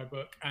my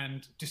book,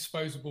 and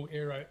Disposable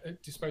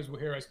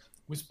Heroes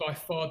was by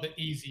far the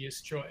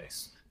easiest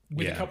choice.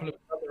 With a couple of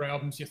other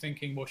albums, you're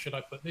thinking, well, should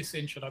I put this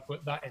in? Should I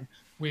put that in?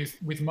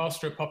 With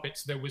Master of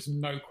Puppets, there was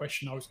no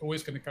question. I was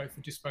always going to go for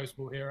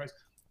Disposable Heroes,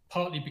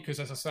 partly because,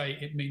 as I say,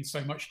 it means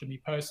so much to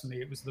me personally.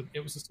 It was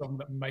the song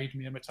that made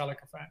me a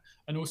Metallica fan,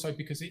 and also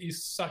because it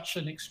is such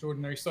an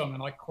extraordinary song.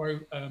 And I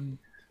quote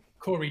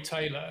Corey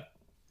Taylor,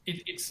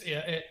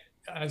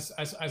 as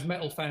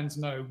metal fans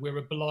know, we're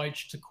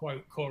obliged to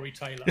quote Corey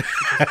Taylor.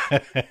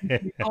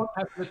 You can't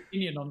have an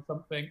opinion on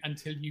something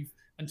until you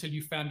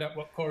found out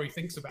what Corey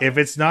thinks about it. If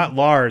it's not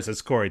Lars,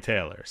 it's Corey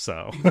Taylor.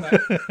 So,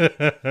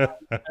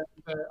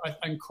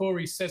 and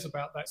Corey says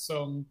about that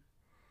song,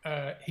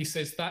 he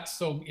says that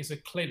song is a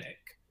clinic.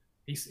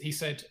 He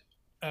said,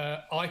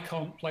 I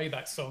can't play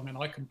that song and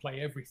I can play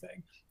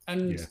everything.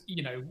 And,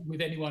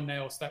 with anyone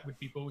else, that would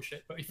be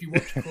bullshit. But if you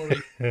watch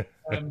Corey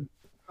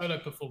solo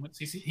performance,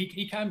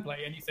 he can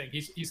play anything.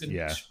 He's an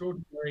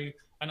extraordinary,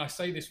 and I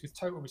say this with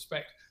total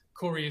respect,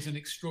 Corey is an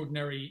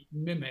extraordinary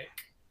mimic,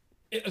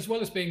 as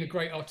well as being a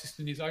great artist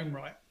in his own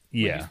right.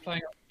 When he's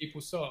playing other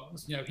people's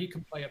songs, he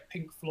can play a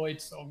Pink Floyd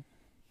song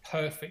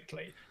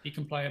perfectly. He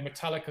can play a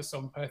Metallica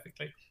song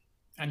perfectly.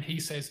 And he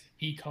says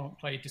he can't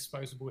play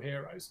Disposable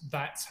Heroes.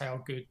 That's how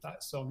good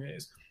that song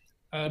is.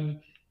 And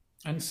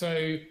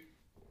so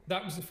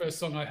that was the first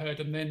song I heard.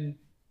 And then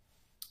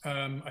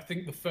I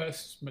think the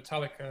first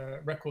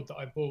Metallica record that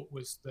I bought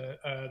was the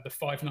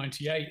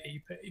 598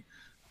 EP.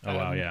 Oh,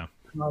 wow, yeah.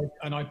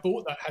 And I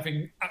bought that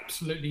having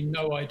absolutely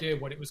no idea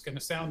what it was going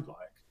to sound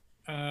like.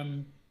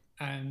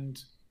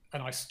 And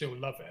I still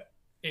love it.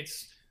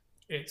 It's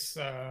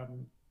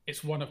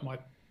one of my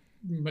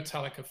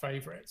Metallica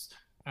favorites.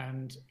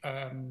 And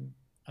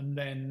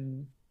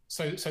then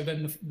so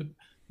that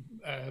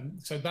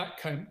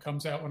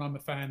comes out when I'm a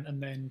fan,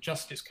 and then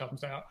Justice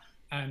comes out,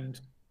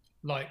 and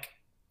like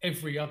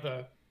every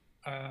other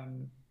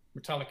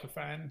Metallica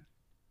fan,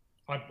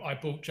 I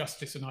bought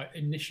Justice, and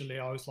initially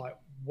I was like,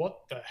 what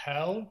the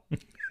hell?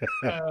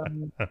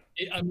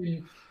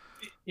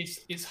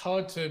 It's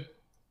hard to.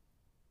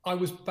 I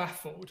was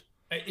baffled.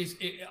 I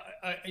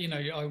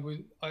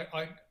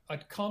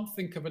can't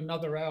think of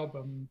another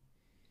album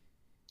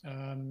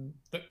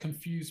that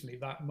confused me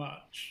that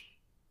much,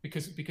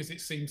 because it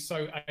seemed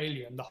so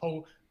alien. The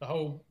whole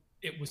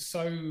it was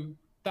so,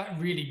 that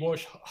really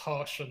was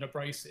harsh and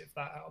abrasive,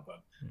 that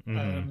album.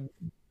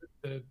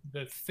 The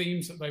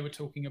themes that they were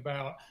talking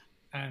about,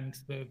 and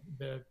the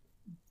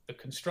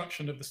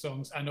construction of the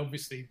songs, and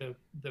obviously the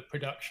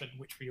production,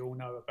 which we all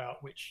know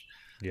about, which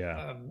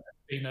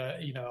been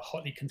a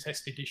hotly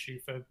contested issue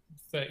for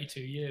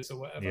 32 years or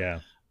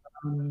whatever.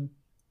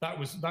 That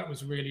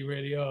was really,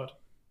 really odd.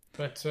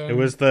 But it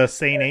was the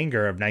Saint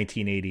Anger of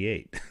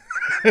 1988.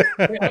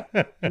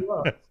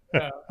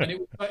 And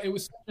it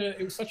was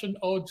such an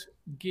odd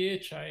gear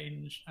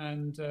change,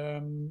 and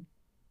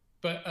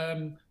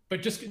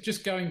but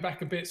just going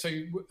back a bit, so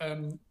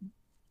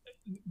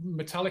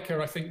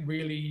Metallica, I think,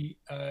 really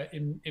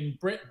in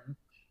Britain,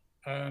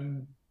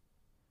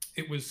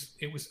 it was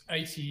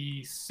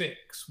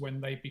 86 when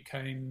they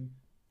became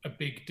a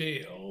big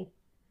deal,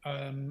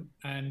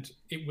 and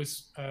it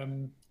was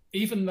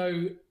even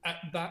though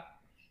at that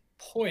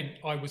point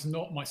I was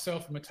not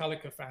myself a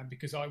Metallica fan,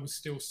 because I was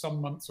still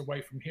some months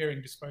away from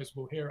hearing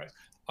Disposable Heroes.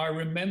 I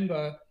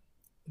remember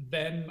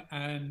them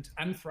and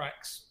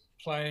Anthrax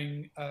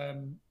playing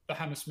the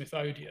Hammersmith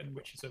Odeon,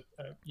 which is a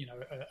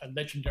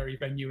legendary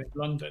venue in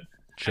London.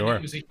 Sure. And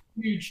it was a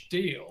huge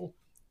deal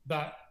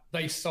that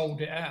they sold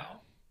it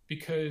out,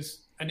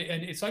 because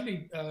it's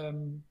only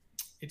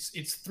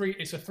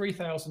it's a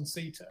 3,000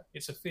 seater.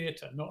 It's a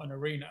theatre, not an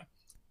arena.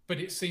 But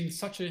it seemed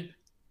such a,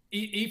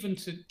 even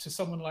to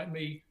someone like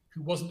me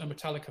who wasn't a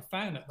Metallica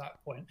fan at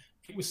that point,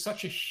 it was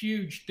such a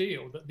huge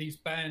deal that these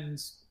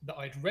bands that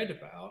I'd read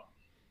about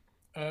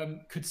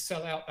could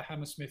sell out the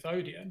Hammersmith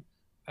Odeon,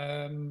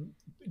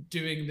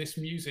 doing this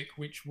music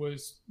which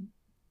was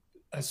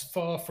as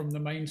far from the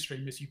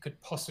mainstream as you could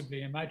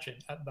possibly imagine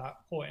at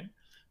that point.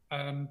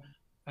 I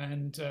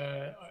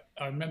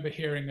remember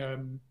hearing, I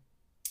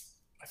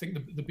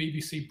think the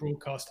BBC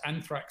broadcast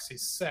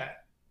Anthrax's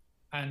set,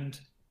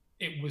 and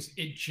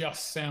it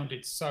just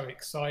sounded so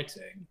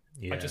exciting.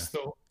 I just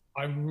thought,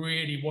 I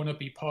really want to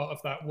be part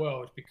of that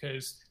world,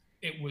 because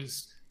it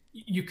was,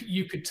 you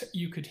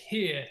could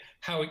hear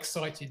how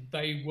excited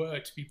they were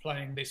to be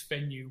playing this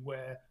venue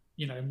where,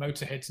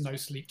 Motorhead's No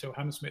Sleep Till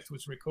Hammersmith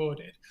was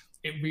recorded.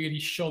 It really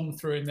shone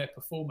through in their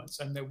performance,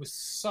 and there was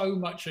so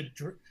much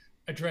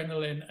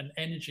adrenaline and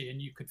energy,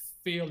 and you could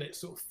feel it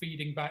sort of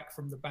feeding back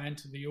from the band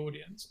to the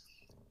audience.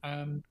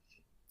 And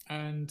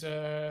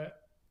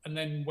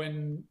then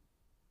when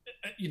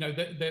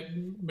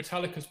the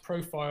Metallica's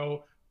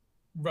profile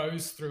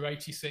rose through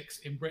 86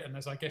 in Britain,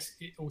 as I guess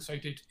it also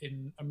did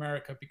in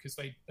America, because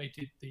they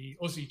did the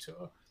Aussie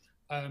tour.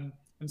 And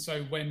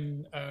so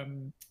when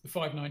the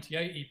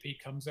 598 EP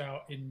comes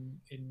out in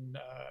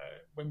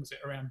when was it,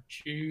 around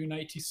June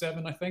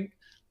 87, I think,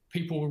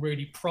 people were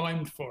really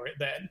primed for it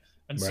then.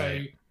 And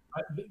so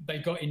they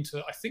got into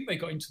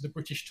the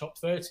British top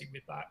 30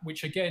 with that,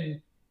 which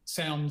again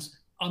sounds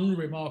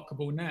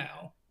unremarkable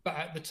now, but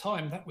at the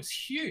time that was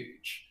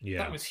huge.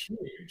 That was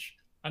huge.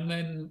 And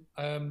then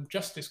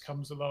Justice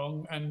comes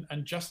along,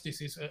 and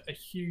Justice is a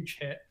huge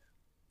hit,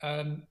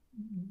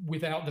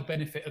 without the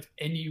benefit of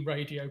any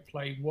radio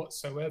play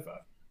whatsoever.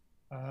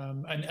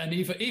 And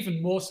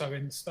even more so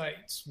in the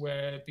States,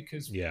 where,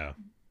 because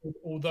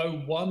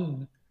although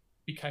one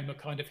became a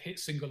kind of hit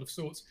single of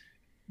sorts.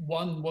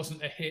 One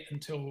wasn't a hit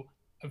until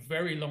a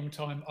very long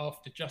time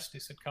after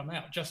Justice had come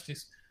out.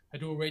 Justice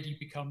had already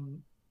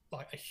become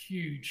like a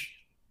huge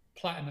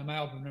platinum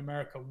album in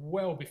America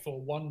well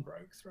before One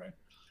broke through.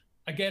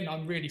 Again,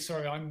 I'm really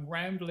sorry, I'm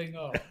rambling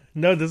on.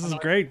 No, this is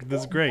great.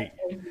 This is great.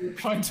 You're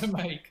trying to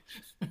make.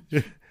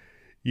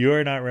 You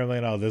are not rambling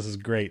at all. This is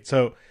great.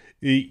 So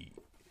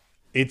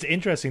it's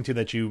interesting too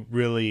that you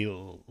really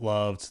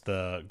loved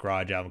the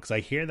Garage album, because I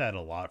hear that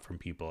a lot from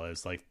people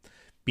as like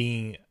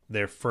being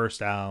their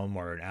first album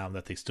or an album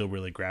that they still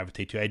really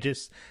gravitate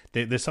to.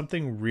 There's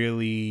something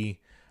really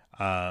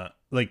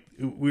like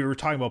we were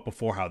talking about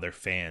before, how they're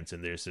fans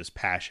and there's this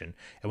passion,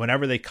 and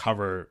whenever they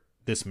cover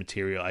this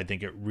material, I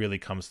think it really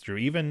comes through.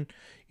 Even,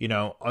 you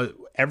know,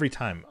 every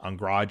time on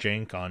Garage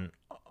Inc., on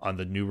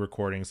the new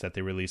recordings that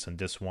they release on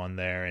Disc 1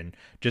 there, and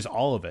just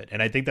all of it.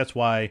 And I think that's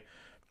why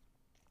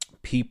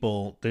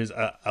there's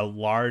a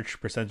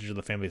large percentage of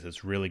the fan base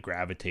that's really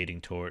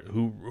gravitating toward,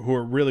 who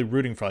are really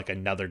rooting for like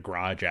another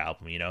Garage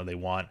album. You know, they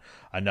want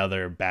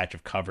another batch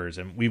of covers,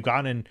 and we've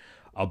gotten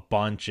a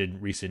bunch in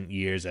recent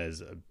years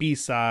as a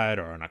B-side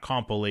or on a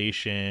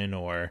compilation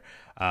or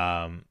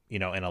you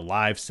know, in a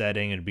live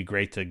setting. It'd be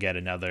great to get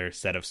another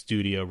set of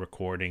studio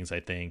recordings, I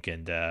think,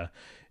 and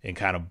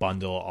kind of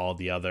bundle all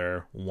the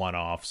other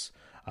one-offs,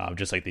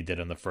 just like they did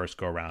on the first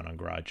go around on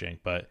Garage Inc.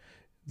 But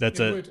that's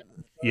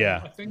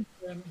yeah. I think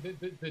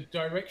the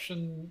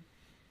direction,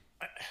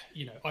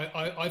 you know,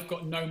 I've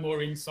got no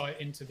more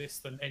insight into this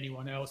than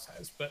anyone else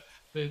has, but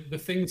the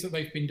things that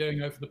they've been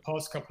doing over the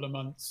past couple of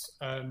months,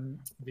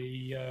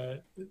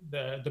 the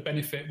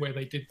benefit where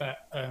they did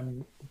that,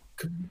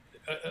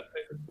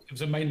 it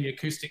was a mainly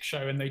acoustic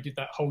show, and they did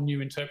that whole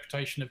new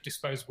interpretation of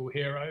Disposable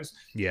Heroes.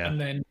 Yeah. And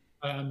then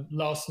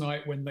last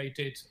night when they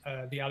did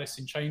the Alice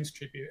in Chains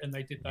tribute, and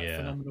they did that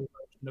phenomenal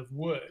version of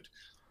Wood,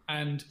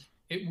 and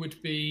it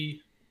would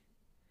be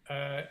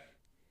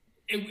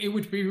it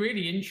would be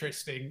really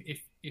interesting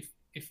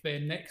if their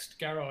next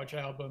Garage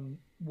album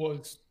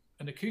was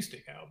an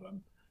acoustic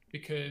album,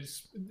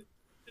 because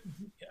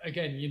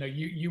again, you know,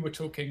 you were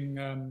talking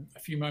a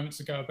few moments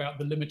ago about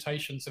the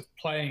limitations of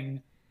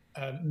playing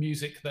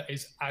music that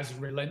is as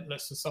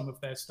relentless as some of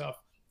their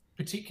stuff,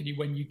 particularly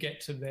when you get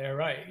to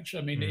their age.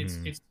 I mean,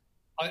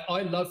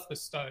 I love the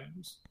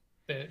Stones.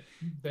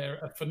 They're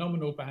a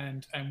phenomenal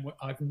band, and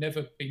I've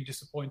never been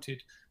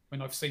disappointed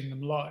when I've seen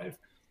them live.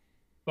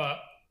 But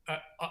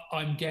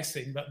I'm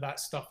guessing that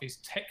stuff is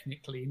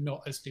technically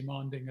not as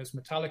demanding as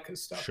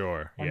Metallica's stuff.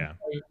 Sure, yeah.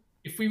 So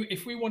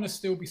if we want to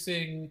still be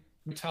seeing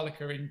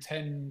Metallica in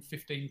 10,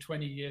 15,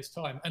 20 years'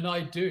 time, and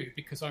I do,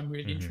 because I'm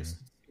really interested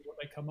to see what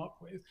they come up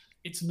with,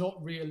 it's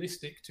not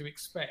realistic to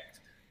expect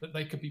that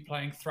they could be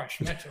playing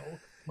thrash metal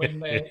when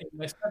they're in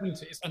their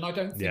 70s. And I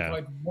don't think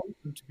I'd want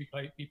them to be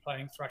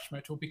playing thrash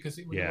metal, because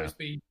it would always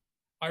be...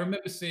 I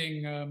remember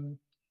seeing...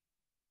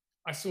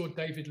 I saw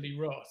David Lee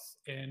Roth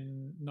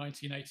in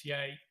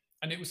 1988,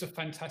 and it was a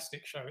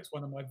fantastic show. It's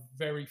one of my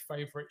very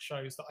favorite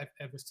shows that I've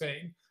ever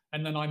seen.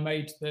 And then I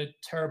made the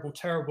terrible,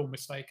 terrible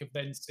mistake of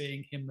then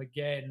seeing him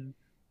again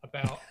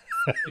about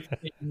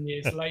 15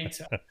 years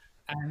later.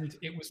 And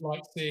it was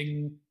like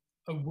seeing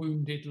a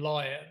wounded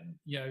lion,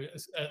 you know,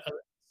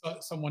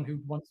 someone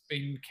who'd once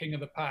been king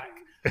of the pack,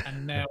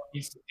 and now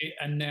he's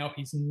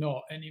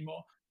not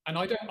anymore. And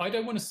I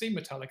don't want to see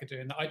Metallica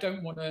doing that. I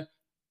don't want to.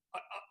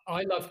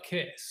 I love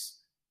Kiss.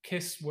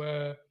 Kiss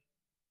were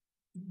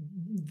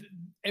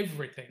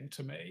everything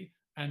to me,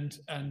 and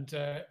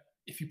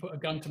if you put a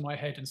gun to my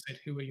head and said,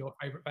 who are your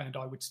favorite band,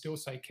 I would still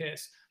say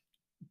Kiss.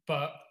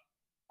 But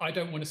I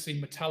don't want to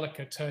see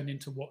Metallica turn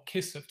into what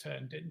Kiss have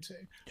turned into.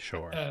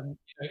 Sure. You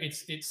know,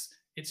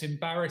 it's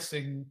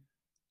embarrassing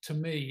to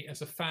me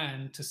as a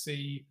fan to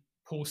see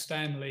Paul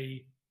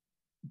Stanley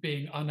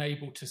being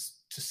unable to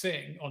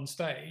sing on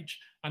stage,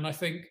 and I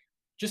think,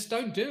 just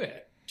don't do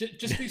it.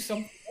 Just do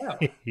something else.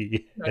 You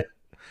know,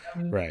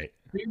 right.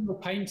 Do your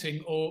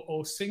painting,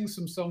 or sing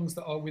some songs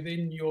that are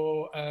within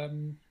your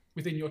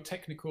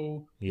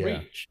technical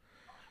reach.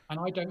 And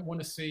I don't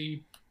want to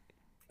see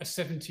a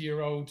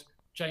 70-year-old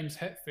James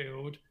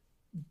Hetfield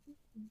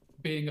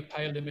being a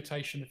pale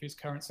imitation of his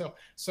current self.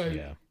 So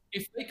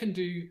if they can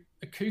do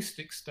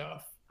acoustic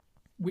stuff,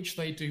 which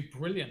they do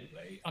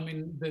brilliantly, I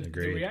mean, the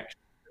reaction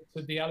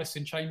to the Alice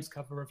in Chains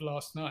cover of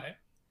Last Night,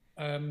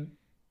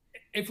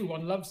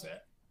 everyone loves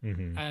it.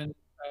 And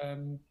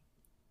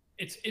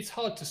it's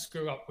hard to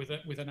screw up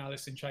with an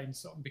Alice in Chains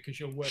song, because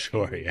you're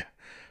working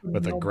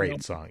with a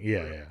great song.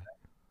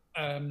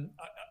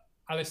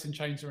 Alice in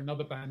Chains are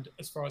another band,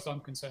 as far as I'm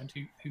concerned,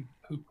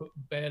 who put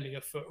barely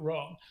a foot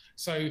wrong.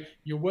 So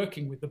you're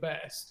working with the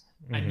best,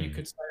 and you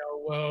could say,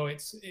 oh well,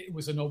 it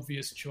was an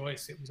obvious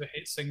choice, it was a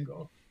hit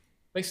single.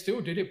 They still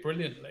did it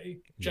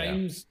brilliantly.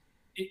 James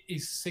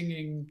is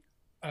singing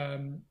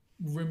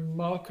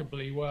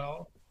remarkably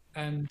well,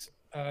 and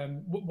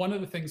one of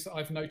the things that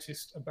I've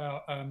noticed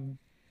about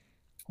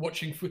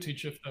watching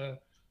footage of the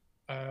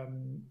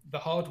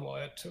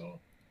Hardwired tour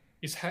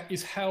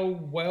is how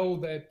well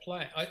they're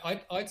playing.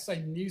 I'd say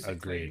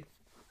musically,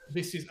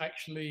 this is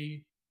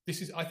actually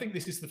I think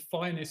this is the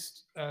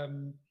finest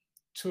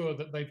tour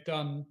that they've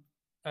done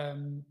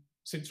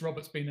since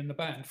Robert's been in the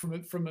band.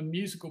 From a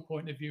musical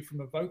point of view,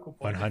 from a vocal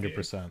point of view,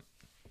 100%.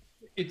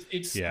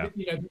 It's Yeah.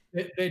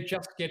 They're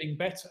just getting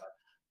better,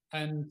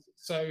 and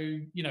so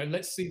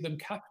let's see them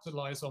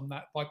capitalize on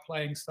that by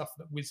playing stuff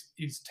that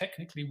is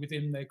technically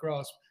within their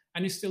grasp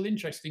and is still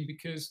interesting.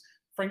 Because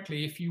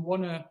frankly, if you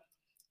want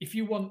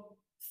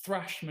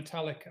thrash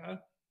Metallica,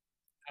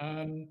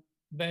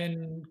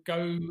 then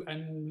go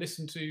and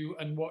listen to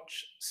and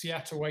watch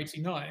Seattle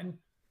 '89,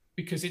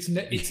 because it's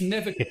never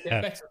going to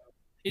get better.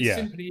 It's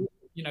simply,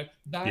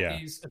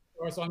 that is, as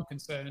far as I'm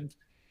concerned,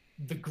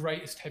 the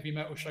greatest heavy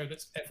metal show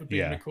that's ever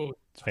been recorded.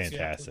 It's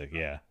fantastic.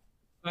 Seattle.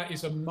 That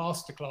is a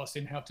masterclass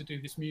in how to do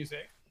this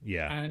music.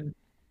 Yeah. And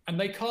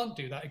they can't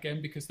do that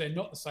again because they're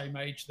not the same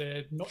age.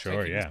 They're not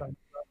taking the same drugs.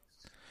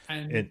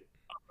 And I'm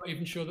not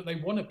even sure that they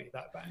want to be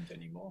that band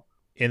anymore.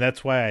 And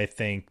that's why I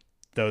think,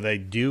 though, they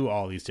do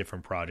all these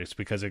different projects,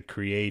 because it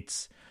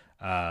creates,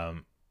 there's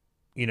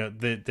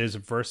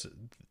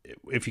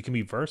if you can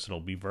be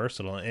versatile, be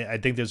versatile. And I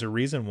think there's a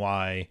reason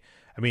why.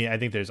 I mean, I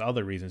think there's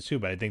other reasons too,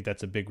 but I think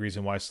that's a big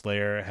reason why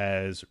Slayer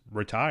has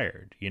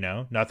retired.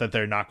 Not that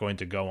they're not going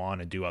to go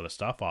on and do other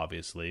stuff,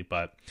 obviously,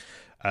 but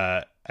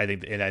I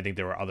think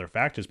there were other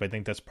factors. But I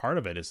think that's part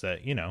of it, is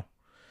that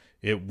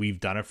we've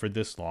done it for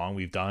this long.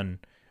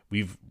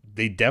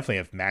 They definitely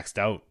have maxed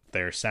out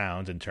their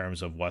sound in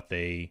terms of what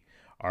they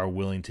are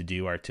willing to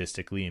do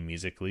artistically and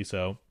musically.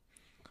 So,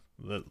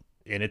 and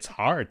it's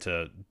hard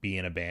to be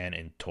in a band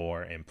and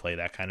tour and play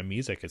that kind of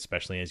music,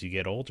 especially as you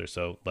get older.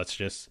 So let's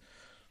just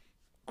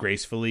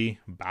gracefully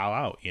bow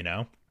out,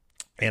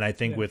 And I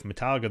think with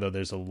Metallica, though,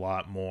 there's a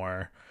lot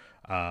more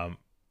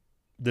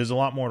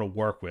to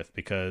work with,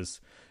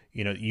 because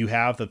you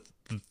have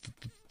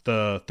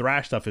the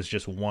thrash stuff is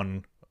just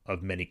one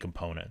of many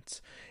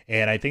components,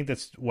 and I think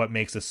that's what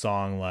makes a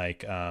song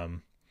like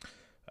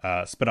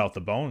Spit Out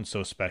the Bone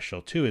so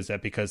special too, is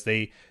that because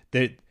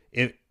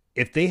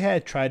if they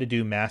had tried to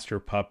do Master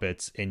of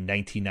Puppets in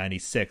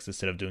 1996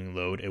 instead of doing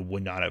Load, it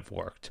would not have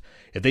worked.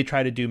 If they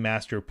tried to do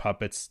Master of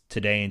Puppets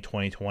today in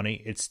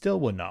 2020, it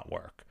still would not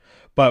work.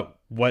 But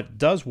what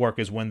does work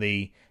is when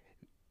they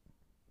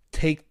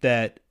take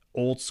that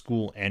old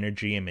school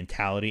energy and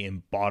mentality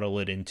and bottle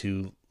it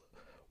into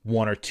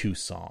one or two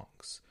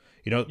songs.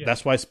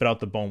 That's why Spit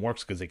Out the Bone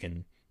works, because they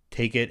can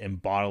take it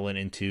and bottle it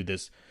into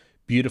this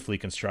beautifully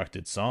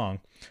constructed song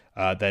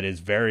that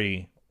is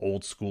very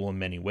old school in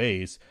many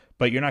ways,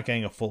 but you're not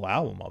getting a full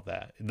album of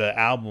that. The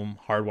album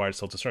Hardwired to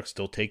Self-Destruct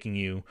still taking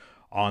you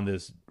on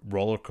this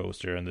roller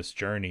coaster and this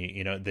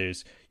journey.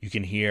 You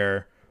can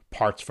hear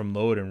parts from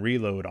Load and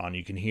Reload on,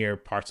 you can hear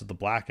parts of the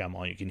Black Album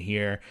on, you can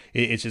hear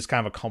it's just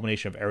kind of a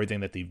culmination of everything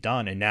that they've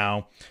done. And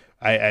now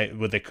I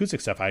with the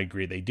acoustic stuff, I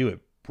agree, they do it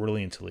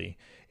brilliantly.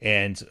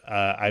 And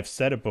I've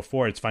said it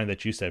before, it's funny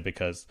that you said it,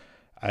 because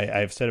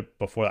I've said it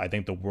before, I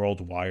think the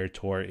World Wire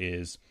tour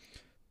is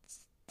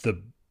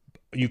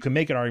you can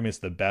make an argument it's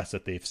the best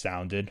that they've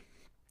sounded.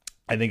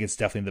 I think it's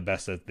definitely the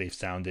best that they've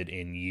sounded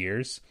in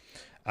years.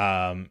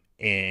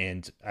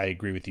 And I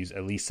agree with you,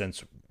 at least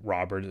since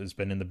Robert has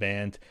been in the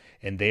band,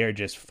 and they are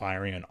just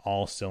firing on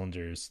all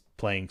cylinders,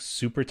 playing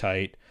super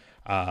tight,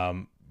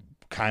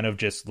 kind of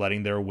just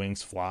letting their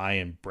wings fly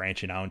and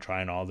branching out and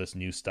trying all this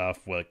new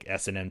stuff like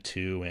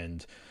S&M2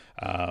 and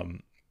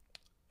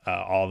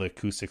all the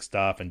acoustic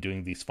stuff, and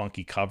doing these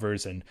funky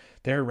covers, and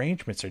their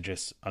arrangements are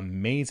just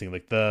amazing.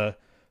 Like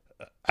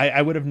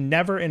I would have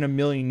never in a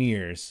million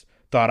years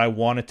thought I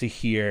wanted to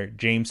hear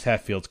James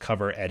Hetfield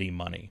cover Eddie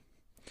Money.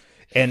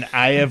 And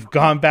I have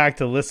gone back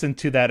to listen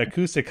to that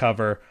acoustic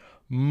cover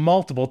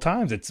multiple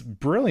times. It's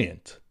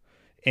brilliant.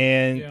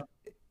 And,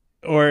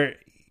 or,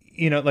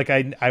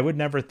 I would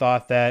never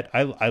thought that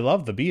I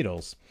love the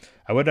Beatles.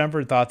 I would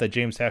never thought that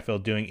James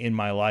Hetfield doing In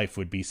My Life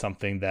would be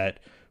something that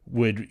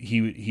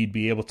he'd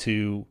be able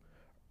to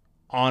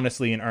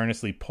honestly and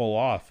earnestly pull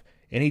off.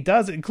 And he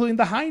does, including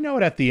the high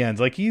note at the end.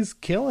 Like, he's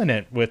killing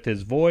it with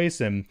his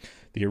voice and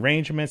the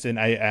arrangements. And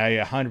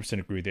I 100%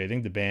 agree with you. I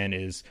think the band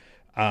is,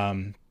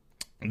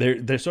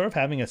 they're sort of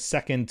having a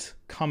second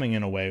coming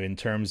in a way, in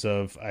terms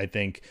of, I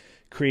think,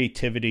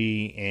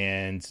 creativity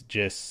and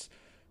just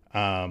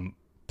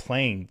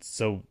playing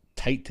so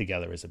tight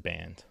together as a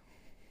band.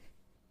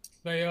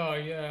 They are,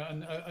 yeah.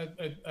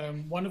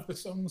 And one of the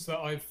songs that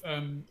I've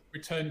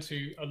returned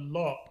to a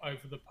lot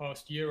over the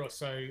past year or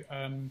so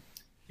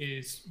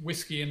is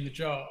Whiskey in the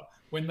Jar.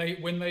 When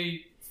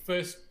they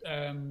first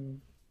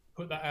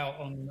put that out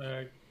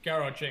on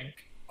Garage Inc.,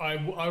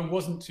 I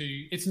wasn't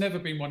too. It's never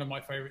been one of my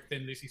favorite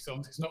Thin Lizzy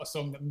songs. It's not a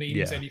song that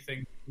means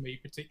anything to me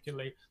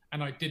particularly,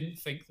 and I didn't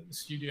think that the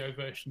studio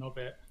version of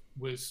it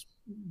was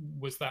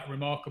that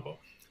remarkable.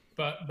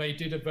 But they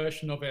did a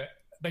version of it.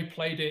 They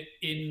played it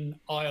in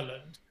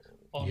Ireland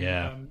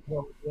on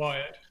World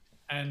Wired,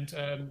 and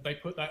they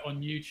put that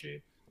on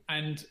YouTube.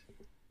 And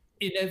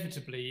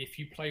inevitably, if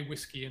you play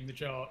Whiskey in the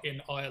Jar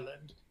in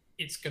Ireland,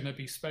 it's going to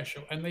be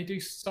special. And they do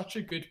such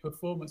a good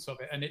performance of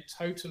it, and it's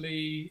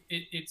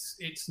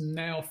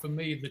now for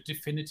me the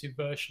definitive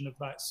version of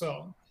that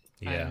song.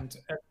 Yeah. And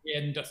at the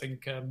end, I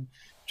think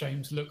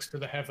James looks to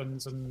the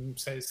heavens and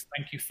says,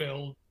 "Thank you,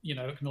 Phil,"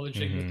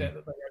 acknowledging the debt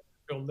that they owed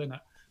to Phil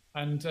Lynott.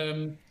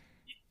 And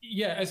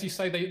yeah, as you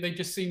say, they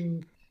just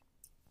seem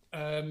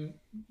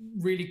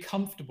really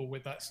comfortable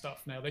with that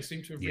stuff now. They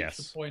seem to have reached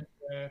the point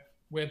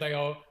where they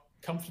are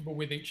comfortable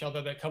with each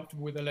other. They're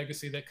comfortable with their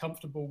legacy. They're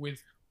comfortable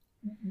with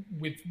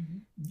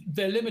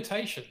their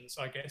limitations,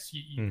 I guess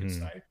you could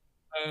say.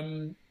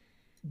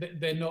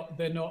 They're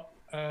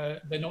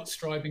not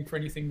striving for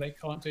anything they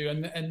can't do,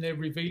 and they're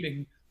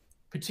revealing,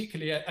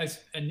 particularly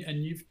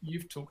and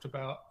you've talked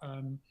about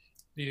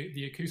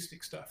the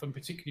acoustic stuff, and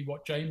particularly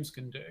what James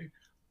can do.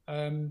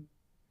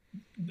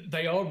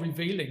 They are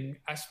revealing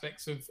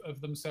aspects of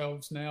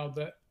themselves now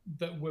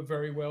that were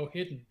very well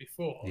hidden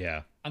before.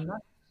 Yeah, and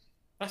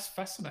that's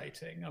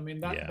fascinating. I mean,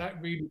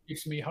 that really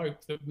gives me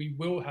hope that we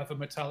will have a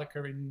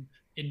Metallica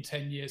in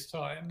 10 years'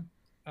 time,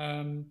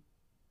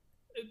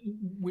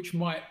 which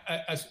might,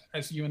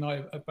 as you and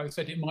I have both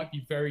said, it might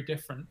be very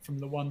different from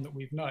the one that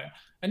we've known.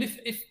 And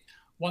if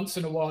once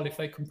in a while, if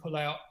they can pull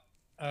out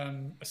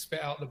a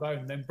spit out the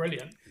bone, then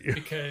brilliant,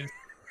 because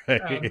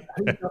right.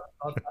 who doesn't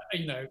love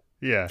that?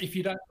 If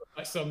you don't love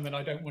that song, then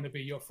I don't want to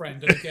be your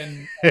friend. And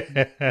again,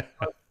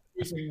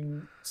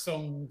 using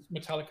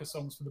Metallica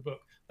songs for the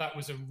book, that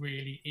was a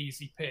really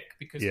easy pick,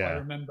 because I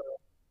remember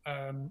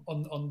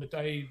on the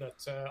day that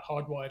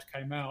Hardwired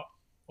came out,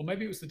 or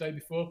maybe it was the day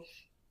before,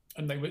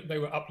 and they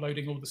were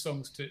uploading all the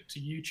songs to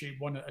YouTube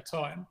one at a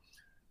time.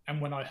 And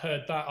when I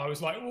heard that, I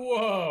was like,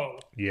 whoa.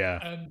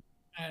 Yeah.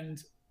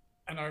 And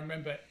I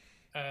remember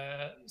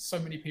so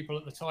many people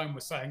at the time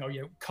were saying, oh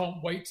yeah,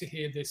 can't wait to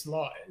hear this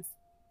live.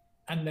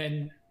 And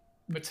then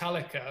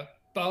Metallica,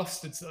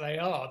 bastards that they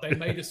are, they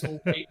made us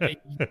all wait a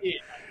year.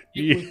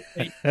 It was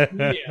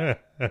a year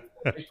before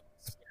they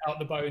spit out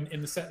the bone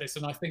in the set list.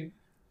 And I think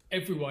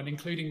everyone,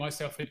 including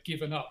myself, had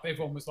given up.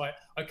 Everyone was like,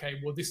 okay,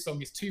 well, this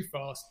song is too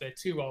fast, they're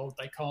too old,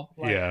 they can't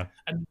play it.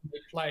 And they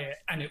play it,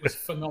 and it was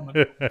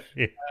phenomenal.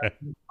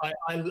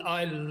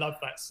 I love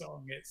that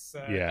song. It's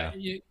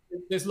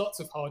there's lots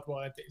of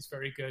Hardwired that is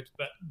very good,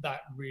 but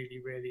that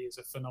really, really is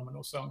a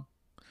phenomenal song.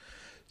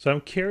 So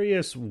I'm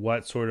curious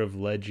what sort of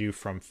led you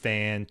from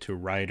fan to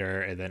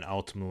writer, and then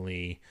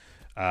ultimately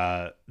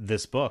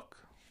this book.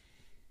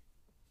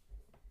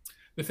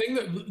 The thing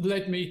that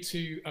led me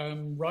to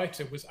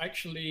writer was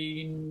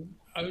actually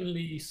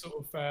only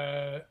sort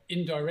of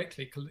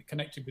indirectly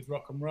connected with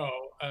rock and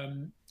roll.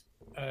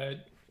 Do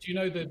you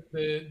know that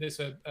there's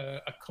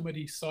a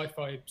comedy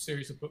sci-fi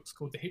series of books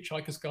called The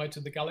Hitchhiker's Guide to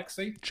the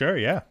Galaxy? Sure,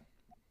 yeah.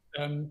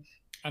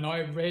 And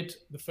I read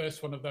the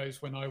first one of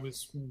those when I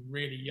was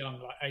really young,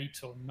 like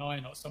 8 or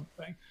 9 or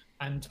something.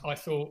 And I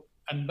thought,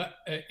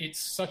 it's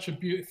such a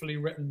beautifully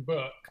written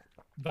book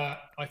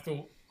that I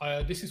thought,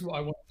 this is what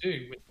I want to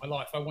do with my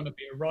life. I want to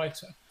be a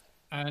writer.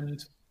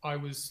 And I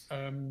was,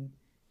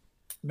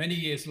 many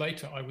years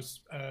later, I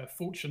was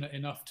fortunate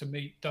enough to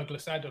meet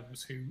Douglas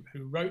Adams,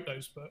 who wrote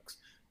those books.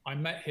 I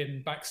met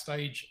him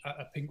backstage at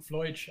a Pink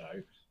Floyd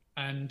show,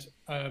 and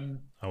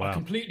I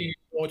completely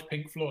ignored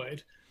Pink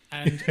Floyd.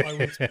 And I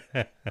was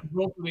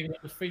groveling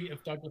at the feet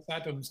of Douglas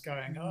Adams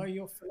going, oh,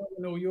 you're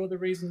phenomenal. You're the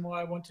reason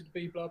why I wanted to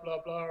be blah,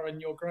 blah, blah.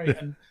 And you're great.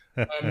 And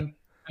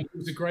he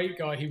was a great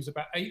guy. He was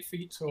about 8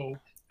 feet tall.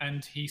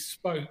 And he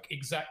spoke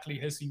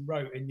exactly as he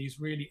wrote, in these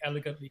really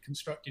elegantly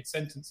constructed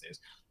sentences.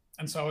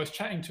 And so I was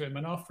chatting to him.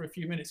 And after a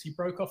few minutes, he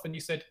broke off and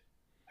he said,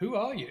 who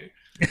are you?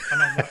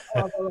 And I'm like,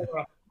 oh, blah, blah,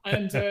 blah.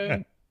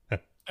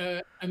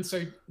 And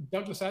so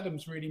Douglas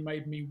Adams really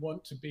made me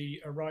want to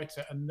be a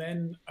writer. And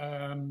then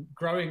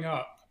growing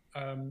up,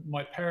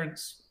 my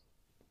parents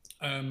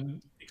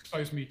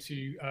exposed me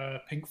to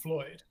Pink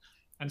Floyd,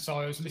 and so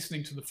I was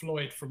listening to the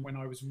Floyd from when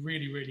I was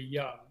really, really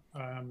young.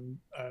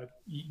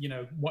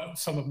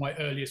 Some of my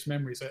earliest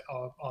memories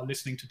are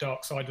listening to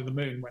Dark Side of the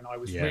Moon when I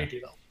was really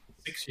like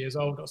 6 years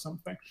old or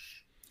something.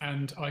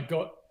 And I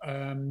got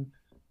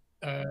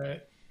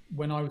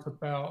when I was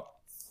about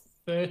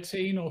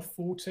 13 or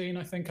 14,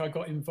 I think, I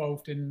got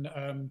involved in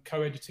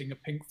co-editing a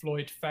Pink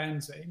Floyd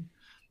fanzine,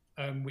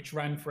 which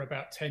ran for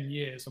about 10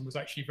 years and was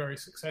actually very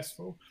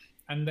successful.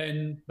 And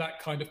then that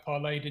kind of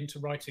parlayed into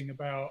writing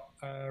about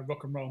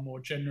rock and roll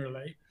more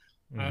generally.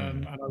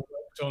 And I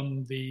worked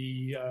on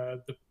the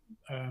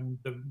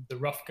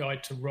Rough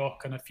Guide to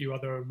Rock and a few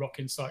other rock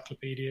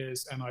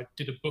encyclopedias. And I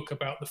did a book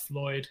about the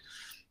Floyd.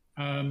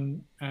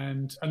 And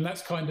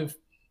that's kind of,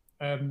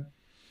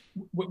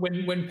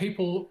 when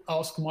people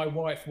ask my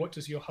wife, what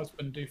does your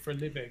husband do for a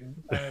living?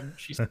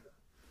 She said,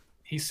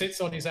 he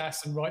sits on his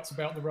ass and writes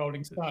about the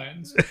Rolling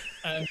Stones.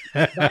 And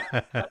that's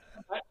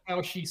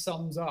how she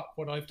sums up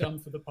what I've done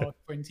for the past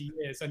 20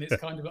 years. And it's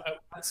kind of,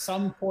 at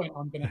some point,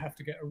 I'm going to have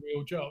to get a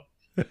real job.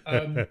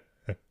 But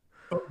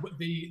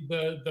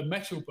the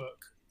metal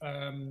book,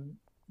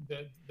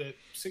 the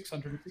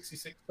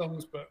 666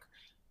 songs book,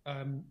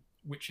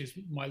 which is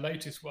my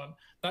latest one,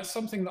 that's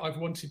something that I've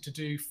wanted to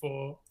do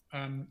for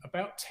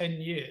about 10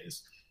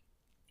 years.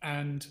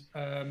 And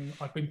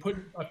I've been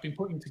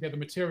putting together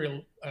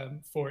material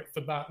for it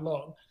for that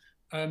long.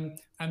 And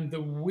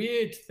the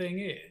weird thing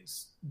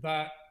is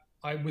that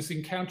I was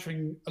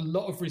encountering a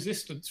lot of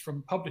resistance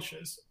from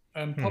publishers,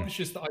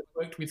 publishers that I've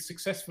worked with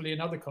successfully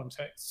in other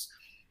contexts.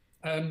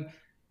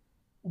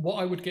 What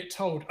I would get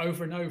told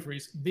over and over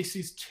is, this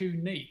is too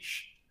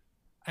niche.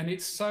 And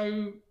it's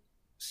so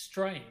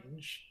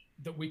strange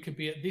that we could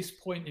be at this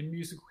point in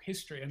musical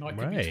history and I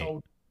could be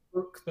told a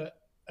book that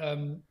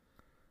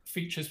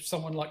features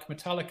someone like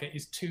Metallica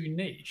is too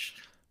niche.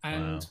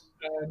 And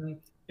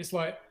it's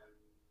like,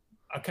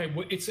 okay,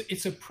 well,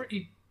 it's a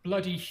pretty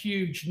bloody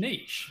huge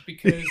niche,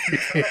 because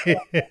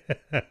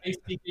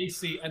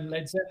AC/DC and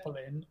Led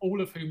Zeppelin, all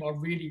of whom are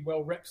really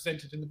well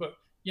represented in the book.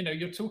 You know,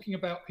 you're talking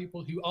about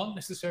people who aren't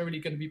necessarily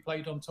going to be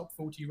played on top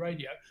 40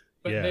 radio,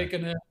 but they're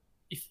going to,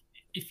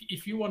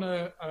 if you want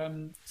to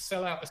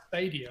sell out a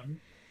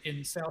stadium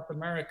in South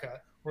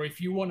America, or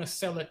if you want to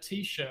sell a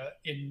T-shirt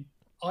in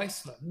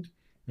Iceland,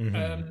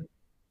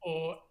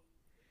 or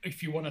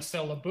if you want to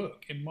sell a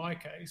book, in my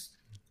case,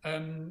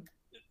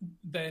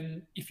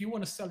 then if you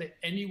want to sell it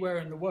anywhere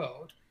in the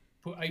world,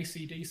 put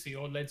AC/DC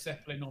or Led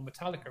Zeppelin or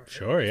Metallica in it.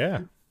 Sure,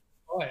 yeah.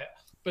 Buy it.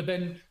 But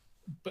then,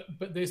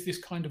 but there's this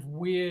kind of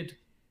weird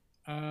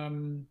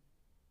elitism,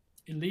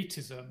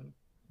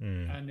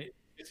 and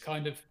it's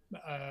kind of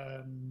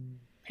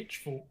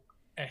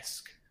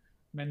pitchfork-esque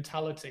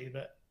mentality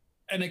that,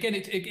 and again,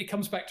 it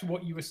comes back to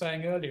what you were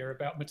saying earlier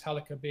about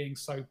Metallica being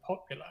so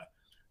popular.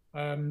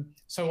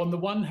 So on the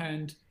one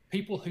hand,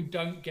 people who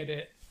don't get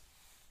it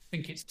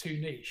think it's too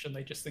niche, and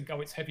they just think,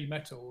 oh, it's heavy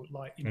metal.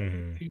 Like, you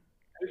know,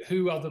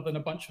 who other than a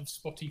bunch of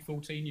spotty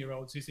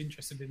 14-year-olds is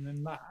interested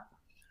in that?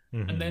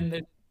 And then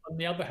on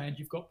the other hand,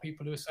 you've got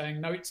people who are saying,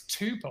 no, it's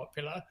too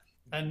popular,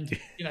 and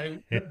you know,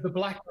 the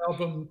Black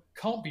Album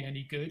can't be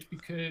any good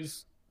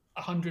because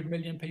 100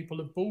 million people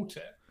have bought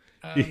it.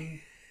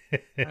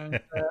 And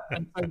so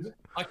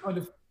I kind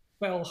of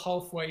fell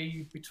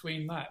halfway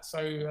between that. So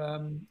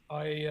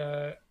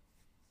I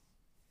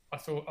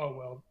thought, oh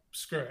well,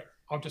 screw it.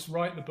 I'll just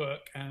write the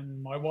book.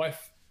 And my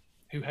wife,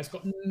 who has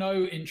got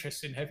no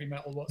interest in heavy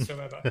metal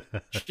whatsoever,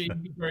 she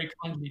very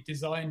kindly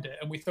designed it.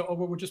 And we thought, oh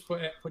well, we'll just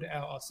put it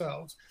out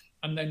ourselves.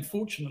 And then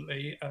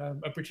fortunately,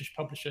 a British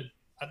publisher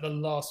at the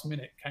last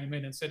minute came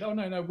in and said, oh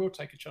no, we'll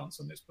take a chance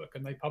on this book.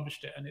 And they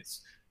published it, and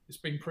it's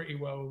been pretty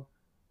well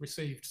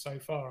received so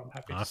far, I'm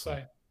happy to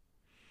say.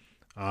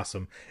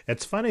 Awesome.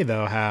 It's funny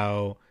though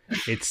how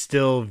it's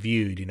still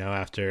viewed, you know,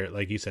 after,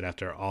 like you said,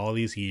 after all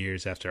these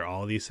years, after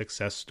all these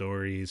success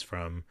stories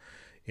from,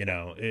 you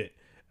know,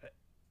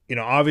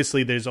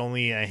 obviously there's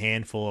only a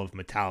handful of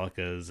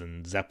Metallicas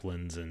and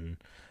Zeppelins and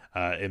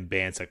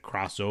bands that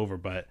cross over,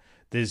 but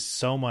there's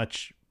so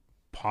much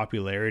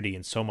popularity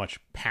and so much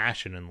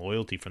passion and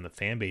loyalty from the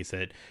fan base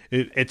that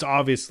it's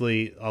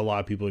obviously a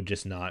lot of people are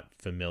just not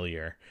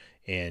familiar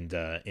and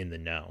in the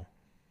know.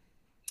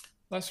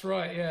 That's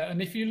right, yeah. And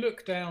if you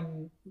look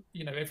down,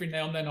 you know, every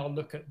now and then I'll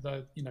look at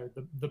the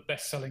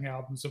best-selling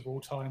albums of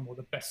all time, or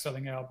the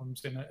best-selling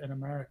albums in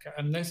America,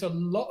 and there's a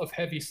lot of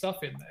heavy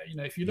stuff in there. You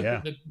know, if you look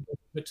at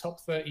the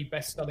top 30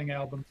 best-selling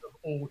albums of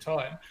all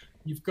time,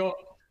 you've got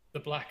the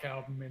Black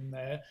Album in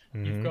there,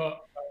 you've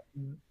got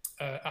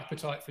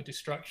Appetite for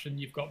Destruction,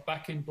 you've got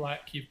Back in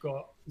Black, you've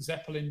got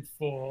Zeppelin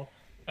 4,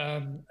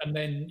 and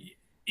then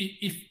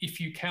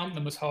if you count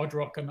them as hard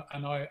rock, and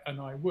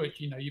I would,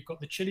 you know, you've got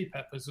the Chili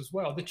Peppers as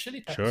well. The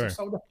Chili Peppers have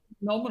sold a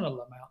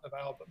phenomenal amount of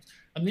albums,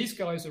 and these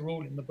guys are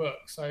all in the book.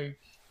 So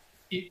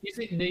is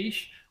it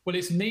niche? Well,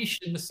 it's niche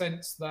in the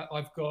sense that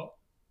I've got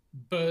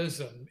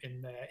Burzum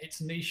in there. It's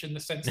niche in the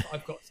sense that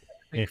I've got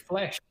Big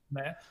Flesh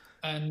in there,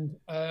 and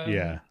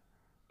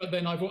but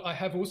then I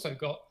have also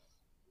got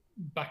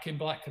Back in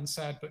Black and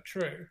Sad But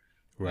True.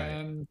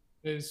 Right.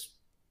 These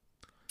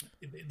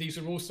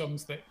are all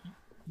songs that,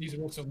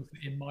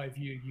 in my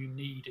view, you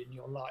need in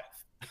your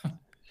life.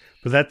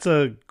 But that's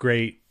a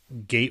great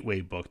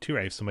gateway book too,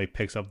 right? If somebody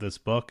picks up this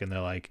book and they're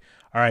like,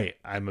 all right,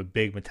 I'm a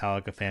big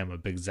Metallica fan, I'm a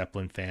big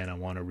Zeppelin fan, I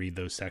want to read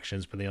those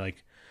sections, but they're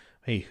like,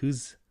 hey,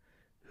 who's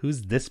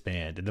this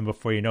band? And then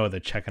before you know it, they're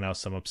checking out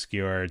some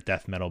obscure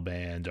death metal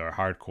band or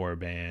hardcore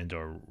band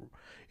or,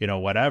 you know,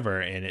 whatever.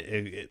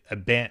 And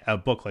a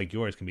book like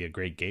yours can be a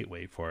great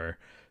gateway for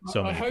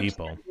so many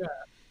people. So, yeah.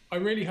 I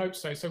really hope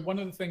so. So one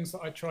of the things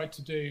that I tried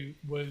to do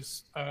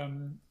was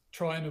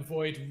try and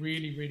avoid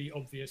really, really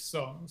obvious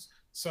songs.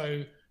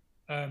 So,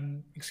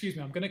 excuse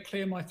me, I'm going to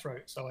clear my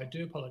throat, so I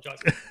do apologize.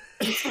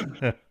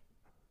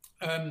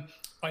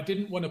 I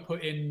didn't want to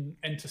put in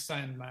Enter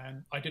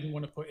Sandman. I didn't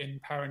want to put in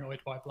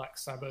Paranoid by Black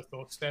Sabbath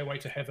or Stairway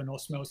to Heaven or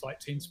Smells Like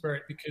Teen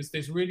Spirit, because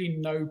there's really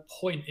no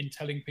point in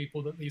telling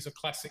people that these are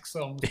classic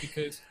songs,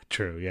 because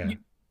true, yeah,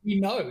 we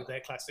know they're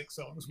classic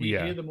songs. We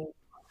hear them all.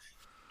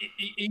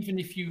 Even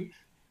if you...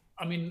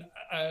 I mean,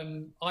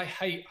 I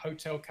hate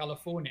Hotel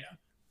California.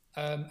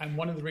 And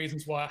one of the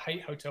reasons why I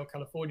hate Hotel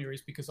California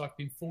is because I've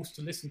been forced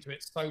to listen to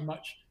it so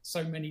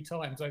many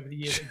times over the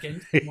years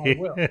against my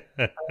will.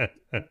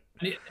 And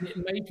it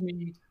made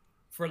me,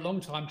 for a long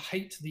time,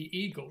 hate the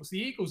Eagles.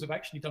 The Eagles have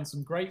actually done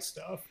some great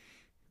stuff.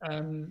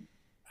 But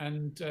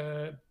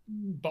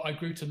I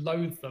grew to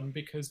loathe them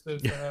because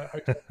of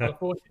Hotel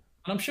California.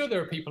 And I'm sure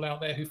there are people out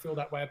there who feel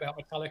that way about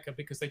Metallica,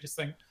 because they just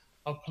think,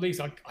 oh, please,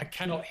 I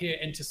cannot hear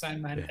Enter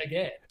Sandman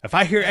again. If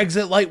I hear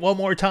Exit Light one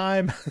more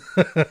time.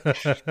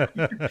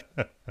 Yeah,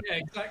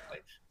 exactly.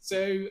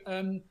 So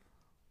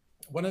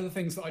one of the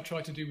things that I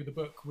tried to do with the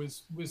book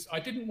was I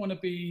didn't want to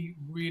be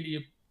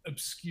really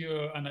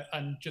obscure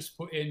and just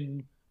put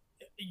in,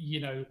 you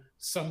know,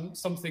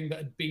 something that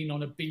had been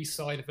on a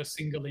B-side of a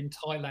single in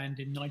Thailand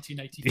in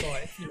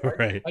 1985. You know?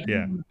 Right. I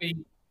didn't want to be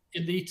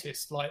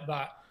elitist like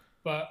that.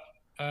 But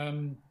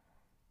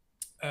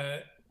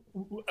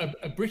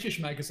a British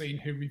magazine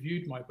who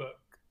reviewed my book,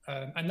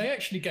 and they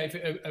actually gave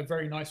it a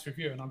very nice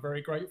review, and I'm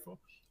very grateful.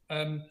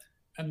 And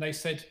they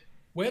said,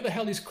 "Where the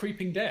hell is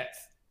Creeping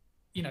Death?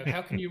 You know,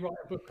 how can you write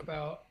a book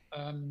about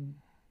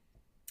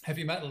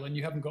heavy metal and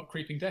you haven't got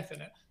Creeping Death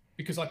in it?"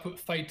 Because I put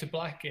Fade to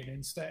Black in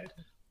instead.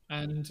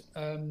 And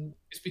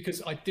it's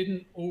because I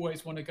didn't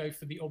always want to go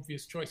for the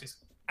obvious choices.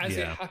 As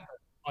it happened,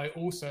 I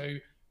also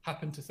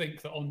happened to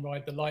think that on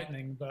Ride the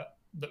Lightning,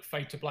 that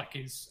Fade to Black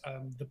is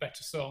the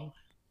better song.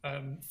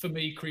 For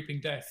me,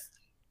 Creeping Death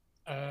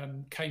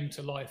came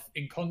to life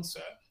in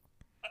concert.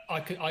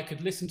 I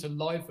could listen to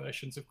live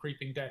versions of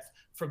Creeping Death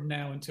from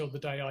now until the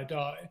day I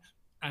die,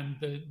 and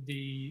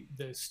the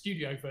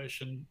studio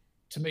version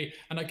to me.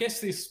 And I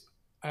guess this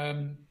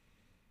kind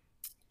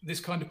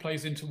of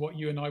plays into what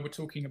you and I were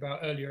talking about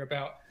earlier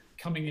about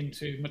coming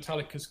into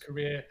Metallica's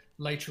career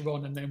later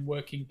on and then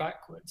working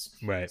backwards.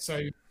 Right.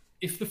 So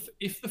if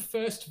the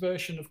first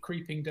version of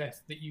Creeping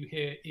Death that you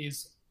hear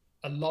is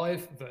a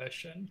live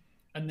version,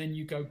 and then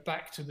you go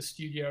back to the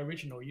studio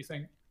original, you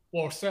think,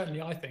 well, certainly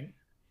I think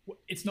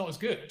it's not as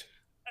good.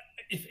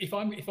 If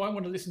I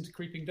want to listen to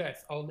Creeping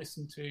Death, I'll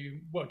listen to,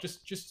 well,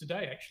 just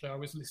today actually, I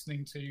was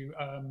listening to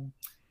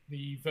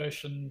the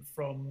version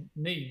from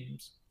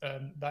Nîmes,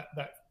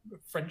 that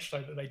French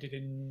show that they did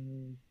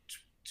in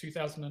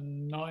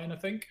 2009, I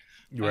think.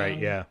 Right.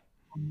 Yeah.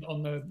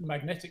 On the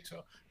Magnetic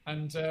tour,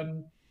 and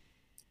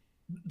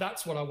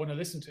that's what I want to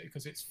listen to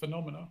because it's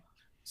phenomenal.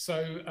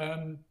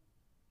 So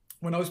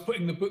when I was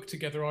putting the book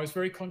together, I was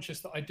very conscious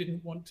that I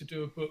didn't want to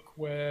do a book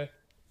where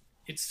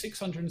it's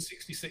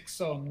 666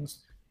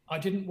 songs. I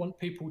didn't want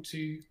people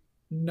to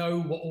know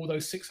what all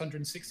those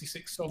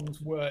 666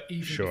 songs were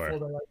even before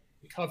they opened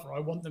the cover. I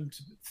want them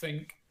to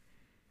think,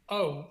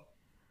 oh,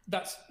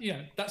 that's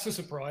a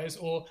surprise,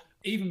 or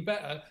even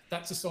better,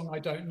 that's a song I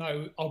don't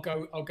know. I'll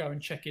go and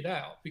check it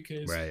out,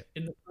 because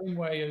in the same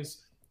way as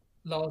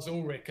Lars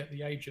Ulrich at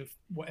the age of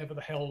whatever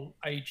the hell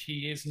age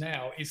he is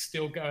now is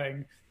still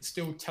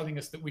telling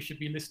us that we should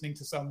be listening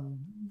to some,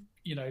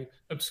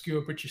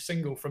 obscure British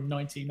single from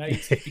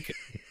 1980 because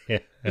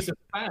he's a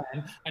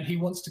fan and he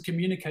wants to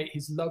communicate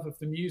his love of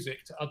the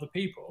music to other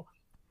people.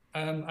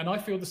 And I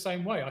feel the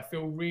same way. I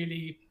feel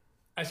really,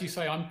 as you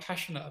say, I'm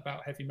passionate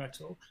about heavy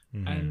metal.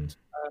 Mm-hmm. And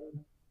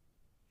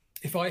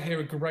if I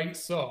hear a great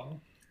song,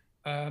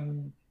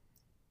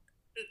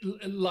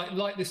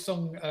 like this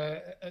song,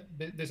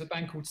 there's a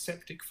band called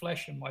Septic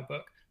Flesh in my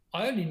book.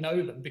 I only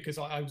know them because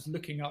I was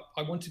looking up.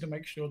 I wanted to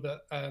make sure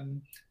that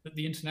that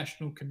the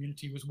international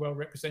community was well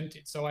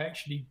represented. So I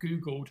actually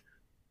Googled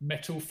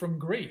metal from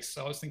Greece.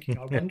 So I was thinking,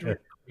 I wonder if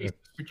Greece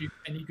has produced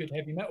any good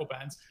heavy metal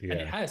bands, and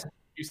it has. It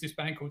produced this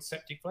band called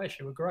Septic Flesh,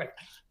 who were great.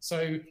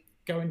 So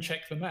go and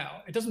check them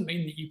out. It doesn't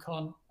mean that you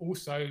can't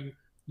also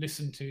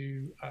listen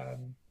to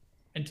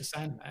Enter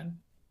Sandman.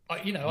 I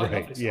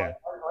love this song.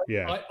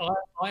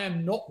 I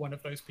am not one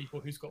of those people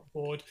who's got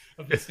bored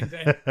of listening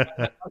to it.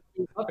 I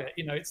still love it.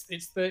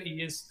 It's 30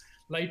 years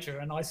later,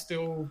 and I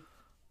still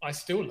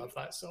love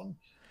that song.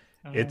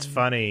 It's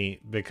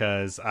funny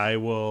because I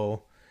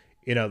will,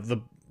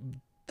 the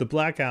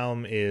Black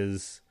Album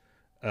is,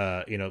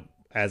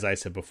 as I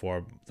said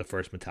before, the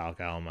first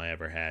Metallica album I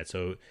ever had.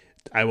 So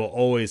I will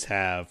always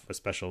have a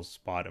special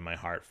spot in my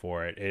heart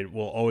for it. It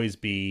will always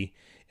be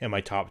in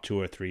my top 2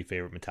 or 3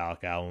 favorite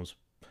Metallica albums.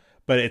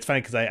 But it's funny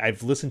because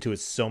I've listened to it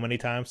so many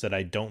times that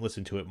I don't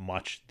listen to it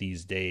much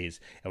these days.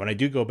 And when I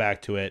do go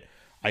back to it,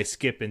 I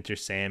skip Enter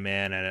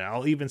Sandman, and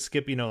I'll even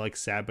skip, like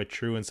Sad But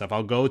True and stuff.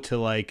 I'll go to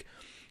like,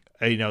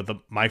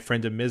 the My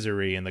Friend of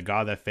Misery and The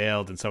God That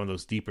Failed and some of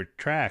those deeper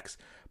tracks.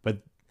 But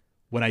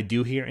when I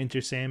do hear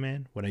Enter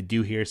Sandman, when I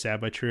do hear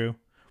Sad But True,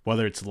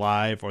 whether it's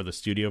live or the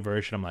studio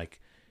version, I'm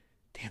like,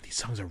 damn, these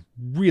songs are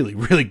really,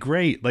 really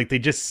great. Like, they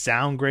just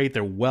sound great.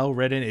 They're well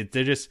written.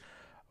 They're just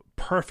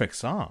perfect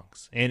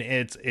songs, and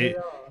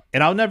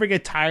and I'll never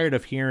get tired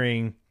of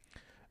hearing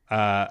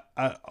I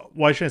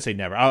shouldn't say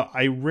never.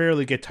 I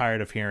rarely get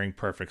tired of hearing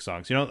perfect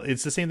songs.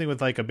 It's the same thing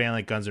with like a band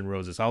like Guns N'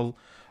 Roses. I'll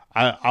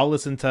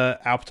listen to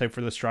Appetite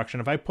for Destruction.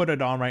 If I put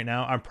it on right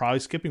now, I'm probably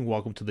skipping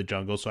Welcome to the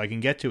Jungle so I can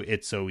get to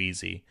It's So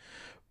Easy.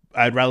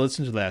 I'd rather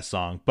listen to that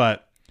song,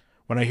 but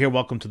when I hear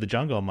Welcome to the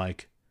Jungle, I'm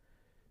like,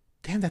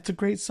 damn, that's a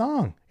great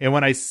song. And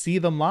when I see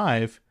them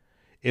live,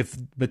 if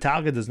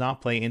Metallica does not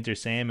play Enter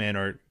Sandman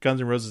or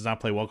Guns N' Roses does not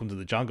play Welcome to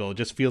the Jungle, it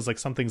just feels like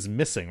something's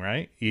missing,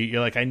 right?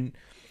 You're like,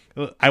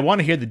 I want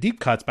to hear the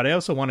deep cuts, but I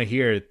also want to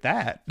hear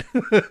that.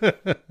 I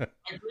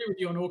agree with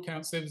you on all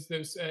counts.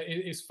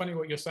 It's funny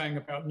what you're saying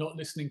about not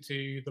listening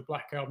to the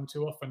Black Album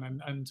too often,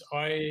 and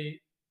I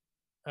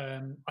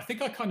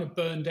think I kind of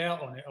burned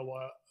out on it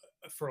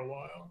for a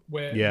while,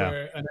 where Yeah.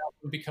 where an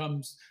album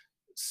becomes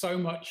so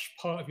much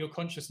part of your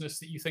consciousness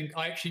that you think,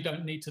 I actually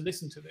don't need to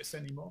listen to this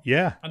anymore.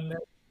 Yeah. And then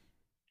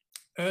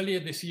earlier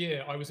this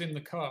year, I was in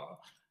the car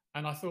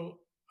and I thought,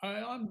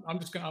 I'm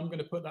going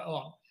to put that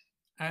on,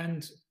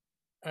 and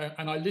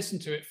I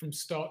listened to it from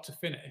start to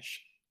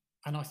finish,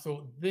 and I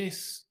thought,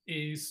 this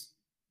is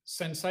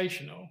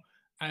sensational.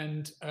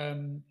 And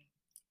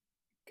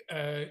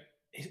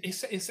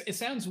it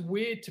sounds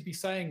weird to be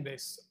saying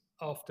this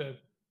after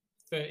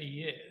 30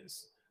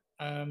 years,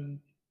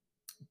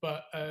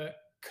 but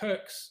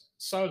Kirk's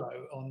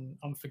solo on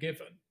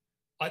Unforgiven,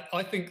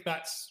 I think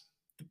that's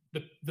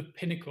the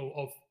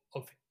pinnacle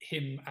of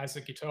him as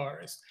a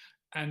guitarist.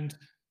 And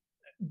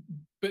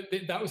but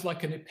that was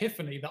like an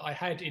epiphany that I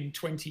had in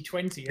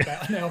 2020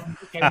 about an album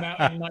that came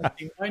out in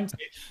 1990.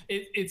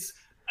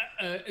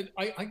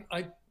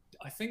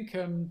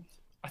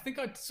 I think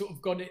I'd sort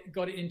of got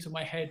it into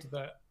my head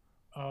that,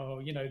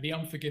 the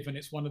Unforgiven,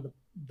 it's one of the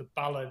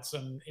ballads,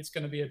 and it's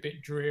going to be a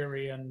bit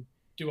dreary, and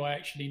do I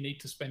actually need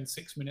to spend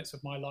 6 minutes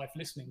of my life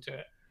listening to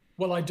it?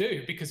 Well, I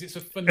do, because it's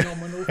a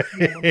phenomenal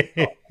song.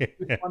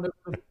 It's one of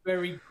the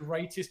very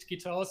greatest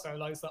guitar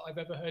solos that I've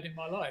ever heard in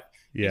my life.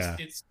 Yeah.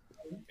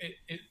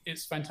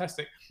 It's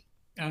fantastic.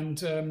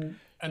 And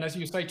as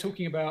you say,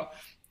 talking about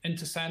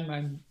Enter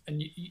Sandman,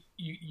 and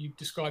you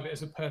describe it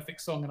as a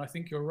perfect song, and I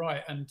think you're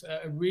right. And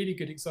a really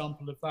good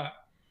example of that,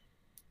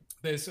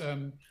 there's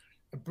a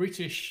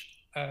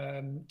British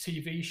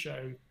TV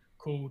show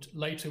called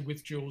Later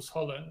with Jules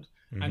Holland,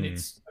 and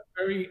it's a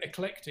very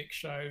eclectic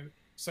show.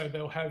 So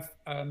they'll have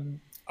a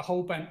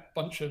whole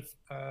bunch of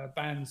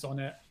bands on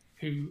it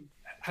who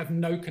have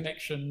no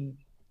connection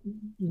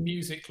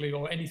musically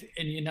or in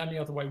any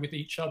other way with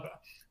each other.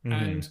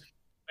 And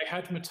they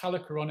had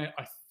Metallica on it,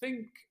 I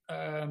think,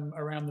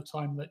 around the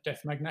time that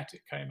Death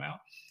Magnetic came out.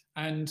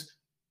 And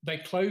they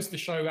closed the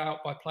show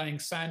out by playing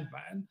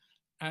Sandman.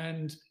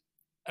 And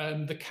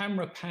the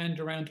camera panned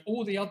around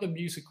all the other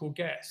musical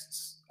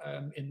guests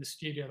in the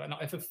studio that night.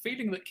 I have a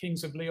feeling that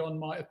Kings of Leon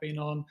might have been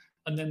on,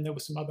 and then there were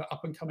some other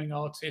up-and-coming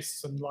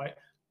artists and like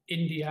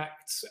indie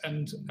acts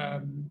and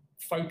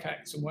folk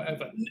acts and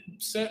whatever.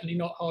 Certainly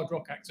not hard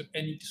rock acts of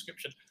any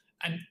description.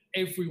 And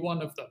every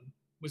one of them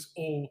was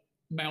all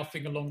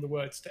mouthing along the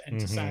words to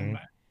Enter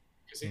Sandman,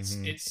 because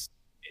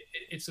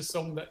it's a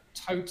song that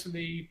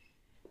totally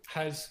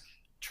has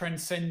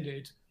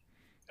transcended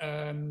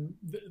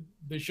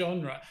the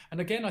genre. And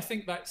again, I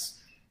think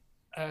that's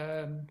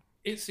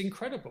it's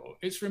incredible.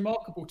 It's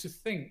remarkable to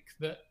think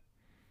that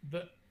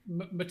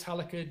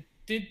Metallica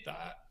did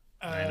that.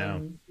 I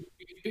know.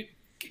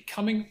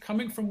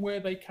 Coming from where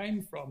they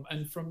came from,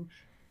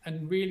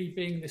 and really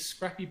being this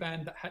scrappy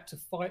band that had to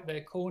fight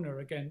their corner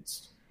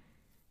against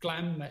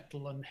glam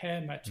metal and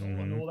hair metal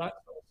and all that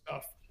sort of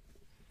stuff.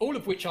 All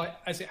of which,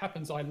 as it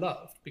happens, I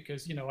loved,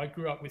 because I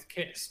grew up with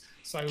Kiss.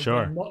 So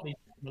sure. When Motley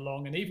came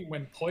along, and even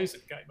when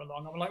Poison came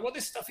along, I'm like, well,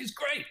 this stuff is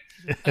great.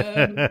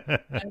 And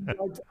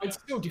I'd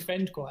still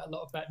defend quite a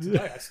lot of that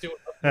today. I still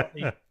love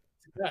Motley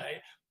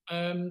today.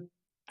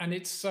 And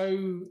it's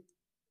so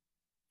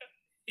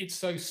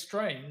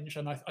strange,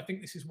 and I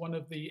think this is one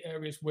of the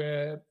areas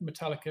where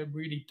Metallica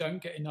really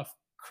don't get enough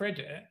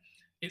credit.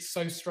 It's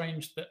so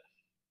strange that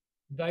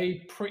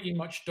they pretty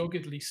much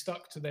doggedly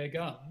stuck to their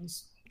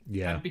guns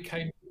and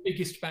became the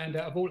biggest band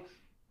out of all.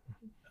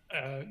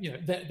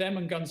 Them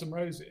and Guns N'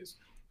 Roses.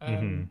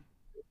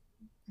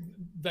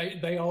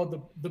 They are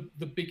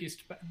the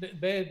biggest.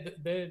 They're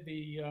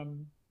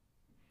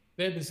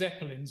the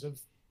Zeppelins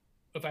of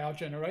our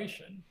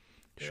generation.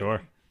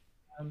 Sure.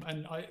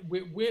 And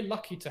we're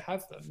lucky to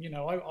have them.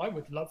 I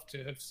would love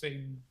to have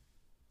seen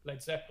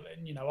Led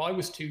Zeppelin. I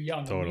was too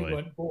young and we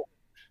weren't born.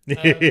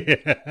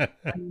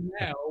 And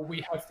now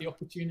we have the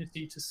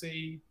opportunity to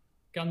see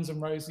Guns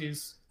N'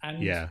 Roses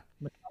and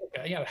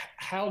Metallica.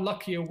 How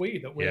lucky are we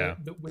that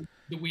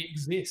we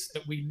exist,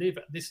 that we live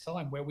at this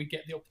time where we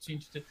get the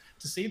opportunity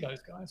to see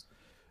those guys.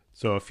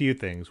 So a few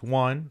things.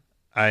 One,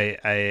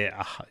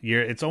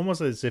 it's almost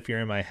as if you're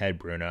in my head,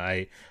 Bruno.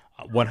 I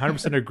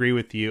 100% agree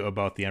with you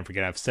about the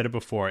Unforgiven. I've said it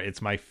before.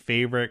 It's my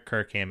favorite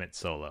Kirk Hammett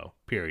solo,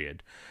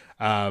 period.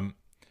 And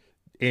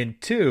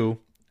two,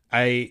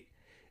 I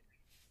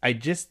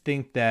just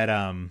think that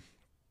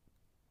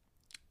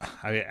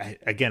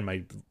again,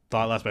 my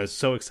thought last, but I was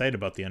so excited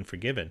about the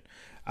Unforgiven.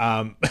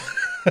 I know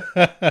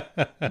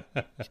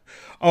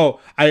what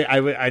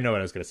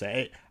I was going to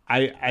say.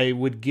 I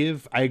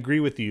agree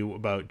with you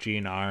about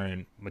GNR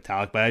and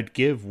Metallica, but I'd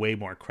give way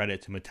more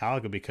credit to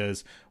Metallica,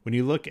 because when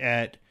you look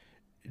at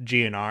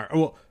GNR,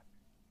 well,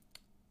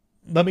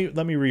 let me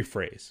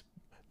rephrase.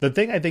 The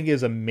thing I think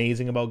is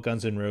amazing about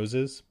Guns N'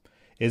 Roses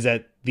is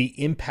that the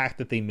impact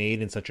that they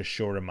made in such a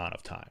short amount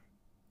of time.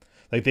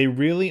 Like, they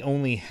really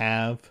only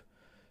have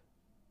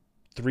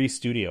 3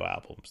 studio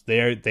albums. They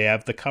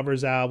have the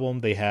covers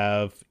album, they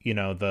have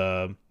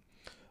the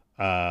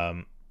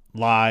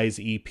Lies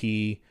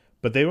EP,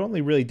 but they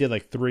only really did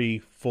like 3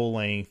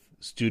 full-length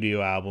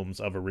studio albums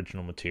of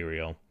original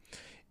material.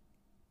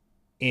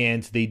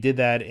 And they did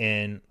that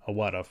in a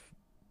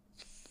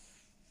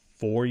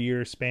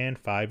 4-year span,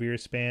 5-year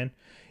span,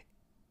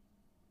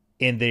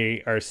 and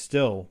they are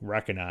still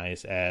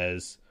recognized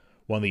as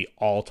one of the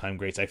all-time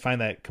greats. I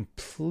find that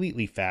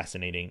completely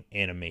fascinating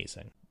and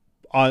amazing.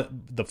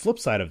 On the flip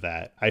side of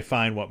that, I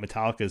find what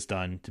Metallica has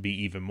done to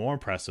be even more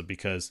impressive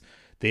because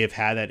they have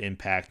had that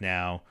impact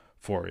now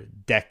for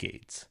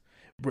decades.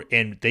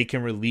 And they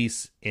can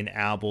release an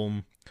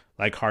album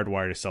like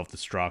Hardwired to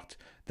Self-Destruct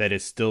that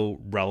is still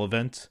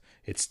relevant.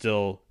 It's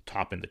still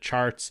top in the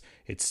charts.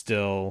 It's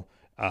still,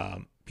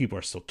 people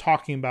are still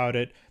talking about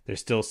it. They're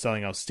still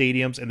selling out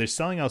stadiums, and they're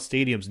selling out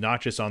stadiums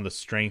not just on the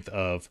strength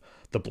of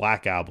the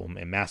Black Album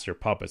and Master of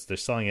Puppets. They're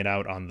selling it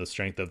out on the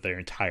strength of their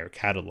entire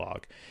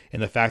catalog,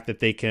 and the fact that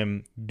they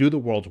can do the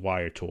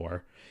Worldwide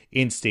tour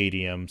in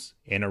stadiums,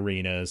 in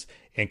arenas,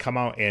 and come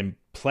out and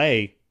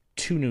play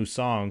 2 new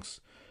songs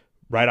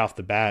right off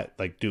the bat,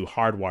 like do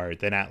Hardwired,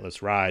 then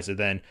Atlas Rise, and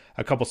then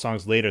a couple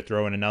songs later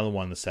throw in another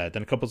one in the set,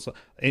 then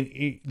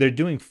and they're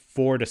doing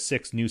 4 to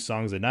 6 new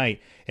songs a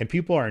night, and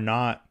people are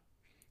not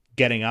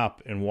getting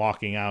up and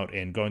walking out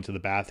and going to the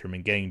bathroom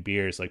and getting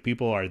beers. Like,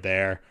 people are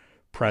there,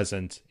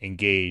 present,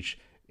 engaged.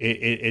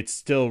 It's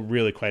still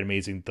really quite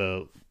amazing,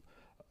 the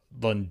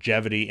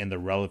longevity and the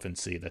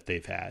relevancy that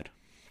they've had.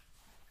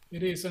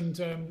 It is, and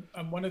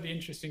one of the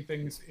interesting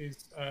things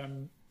is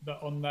that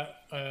on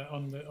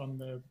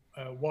the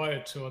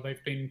Wired tour,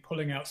 they've been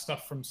pulling out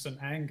stuff from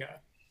St. Anger,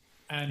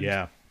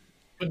 and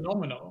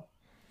phenomenal.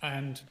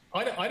 And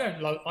I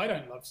don't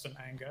love St.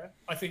 Anger.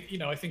 I think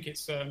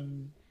it's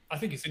an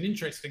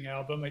interesting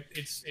album.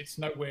 It's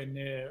nowhere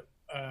near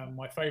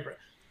my favorite,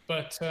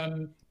 but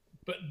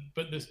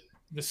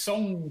the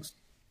songs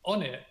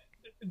on it,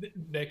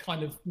 they're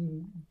kind of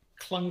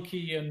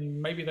clunky, and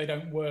maybe they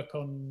don't work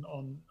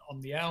on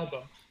the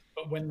album.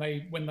 But when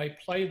they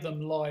play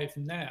them live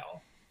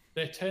now,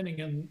 they're turning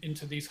them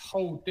into these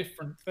whole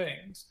different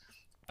things.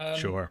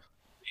 Sure.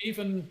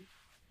 Even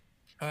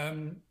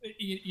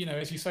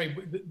as you say,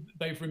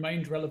 they've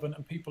remained relevant,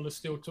 and people are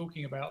still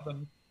talking about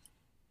them.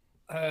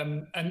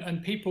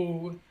 And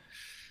people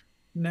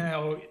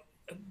now,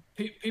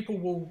 people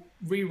will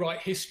rewrite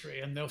history,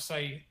 and they'll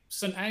say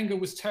St. Anger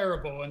was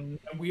terrible, and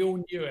we all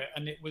knew it,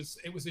 and it was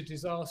a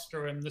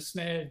disaster, and the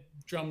snare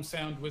drum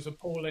sound was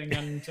appalling,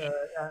 and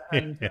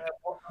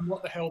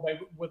what the hell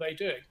were they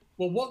doing?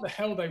 Well, what the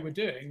hell they were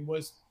doing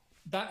was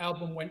that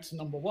album went to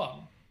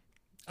 #1.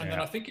 And then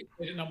I think it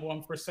played at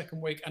 #1 for a second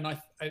week. And I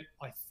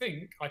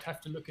think, I'd have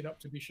to look it up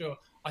to be sure,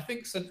 I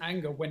think St.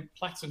 Anger went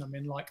platinum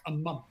in like a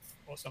month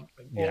or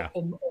something, or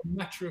a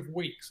matter of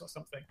weeks or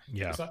something.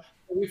 Yeah. So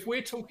if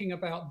we're talking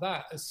about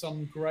that as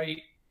some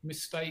great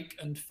mistake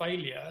and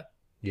failure,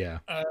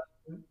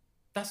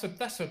 that's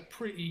a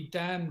pretty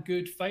damn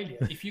good failure.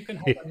 If you can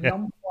have a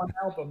 #1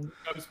 album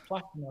that goes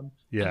platinum,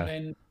 and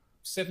then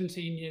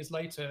 17 years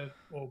later,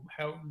 or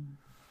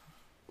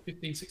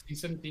 15, 16,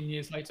 17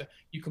 years later,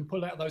 you can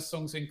pull out those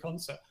songs in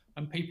concert,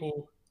 and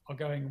people are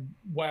going,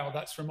 wow,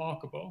 that's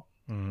remarkable.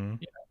 Mm-hmm.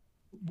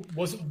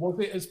 Was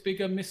it as big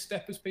a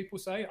misstep as people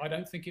say? I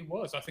don't think it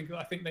was. I think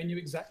they knew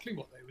exactly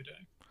what they were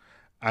doing.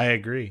 I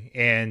agree.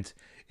 And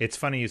it's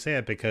funny you say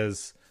it,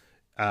 because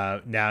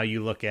now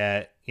you look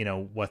at,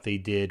 what they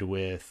did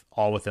with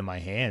All Within My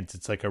Hands.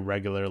 It's like a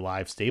regular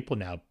live staple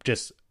now,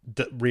 just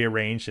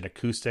rearranged and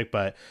acoustic,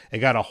 but it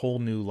got a whole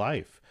new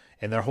life.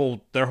 And their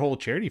whole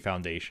charity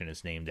foundation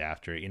is named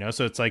after it,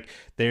 So it's like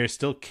they're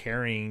still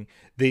carrying.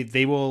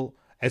 They will,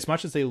 as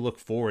much as they look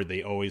forward,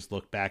 they always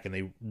look back, and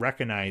they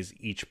recognize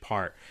each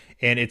part.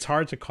 And it's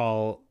hard to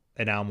call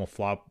an album a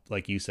flop,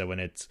 like you said, when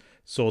it's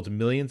sold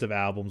millions of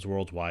albums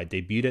worldwide,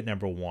 debuted at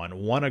 #1,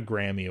 won a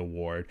Grammy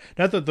Award.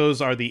 Not that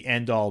those are the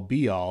end all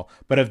be all,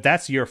 but if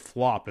that's your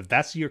flop, if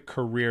that's your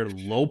career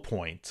low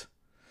point,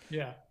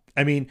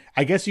 I mean,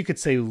 I guess you could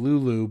say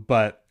Lulu,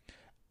 but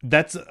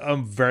that's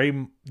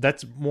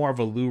more of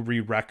a Lou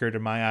Reed record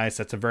in my eyes.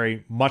 That's a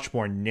very much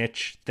more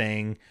niche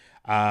thing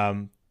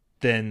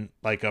than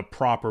like a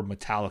proper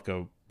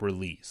Metallica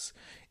release.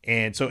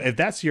 And so if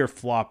that's your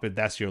flop, if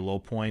that's your low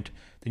point,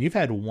 then you've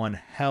had one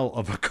hell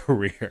of a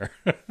career.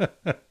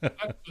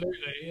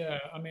 Absolutely, yeah.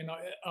 I mean,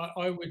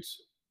 I would,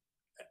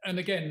 and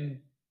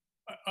again,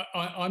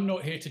 I'm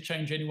not here to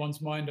change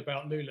anyone's mind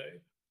about Lulu,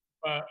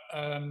 but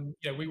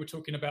we were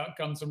talking about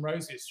Guns N'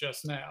 Roses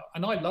just now,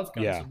 and I love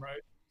Guns N'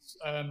 Roses.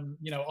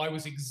 I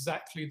was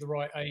exactly the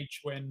right age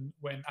when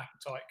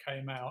Appetite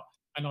came out,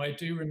 and I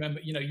do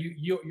remember.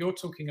 You're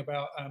talking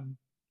about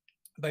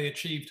they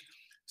achieved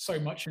so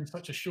much in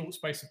such a short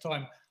space of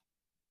time,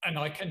 and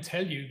I can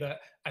tell you that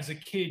as a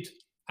kid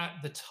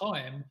at the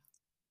time,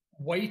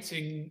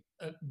 waiting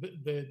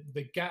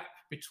the gap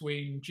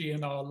between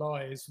GNR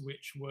Lies,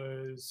 which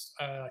was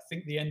I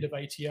think the end of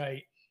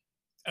 '88,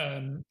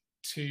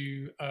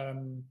 to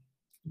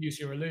Use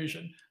Your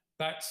Illusion,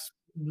 that's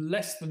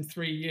less than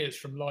 3 years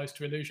from Lies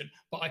to Illusion.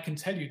 But I can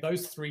tell you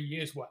those 3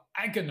 years were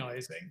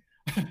agonizing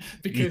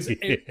because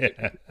it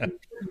couldn't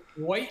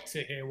wait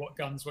to hear what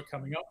Guns were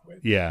coming up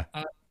with. Yeah.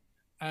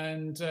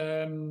 And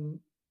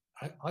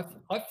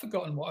I've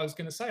forgotten what I was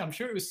going to say. I'm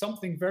sure it was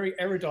something very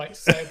erudite to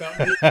say about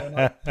me, and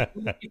I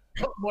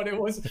forgot what I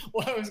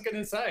was going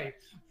to say.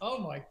 Oh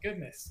my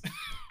goodness.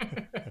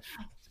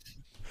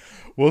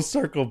 We'll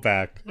circle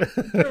back. I'm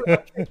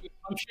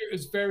sure it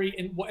was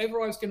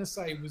whatever I was going to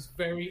say was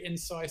very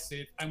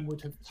incisive and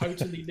would have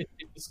totally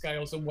lifted the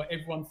scales on what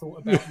everyone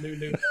thought about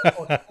Lulu. That's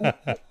what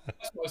I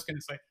was going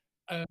to say.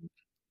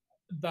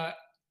 That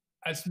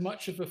as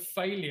much of a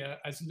failure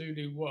as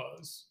Lulu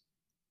was,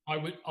 I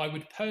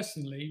would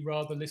personally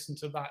rather listen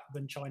to that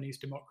than Chinese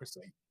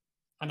Democracy.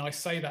 And I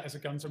say that as a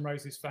Guns N'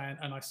 Roses fan,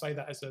 and I say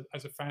that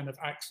as a fan of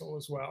Axl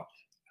as well.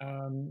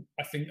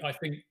 I think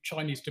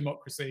Chinese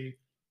Democracy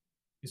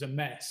is a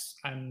mess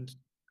and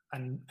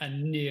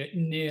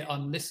near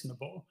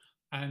unlistenable.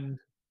 And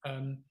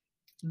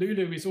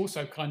Lulu is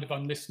also kind of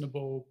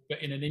unlistenable,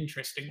 but in an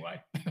interesting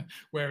way.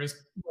 Whereas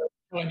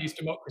Chinese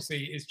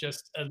Democracy is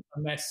just a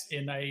mess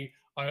in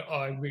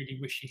I really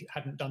wish he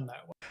hadn't done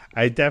that one.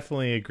 I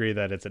definitely agree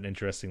that it's an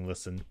interesting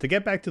listen. To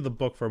get back to the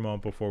book for a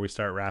moment before we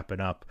start wrapping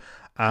up,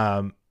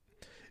 what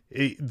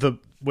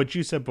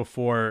you said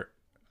before,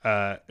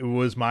 it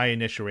was my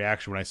initial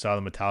reaction when I saw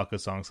the Metallica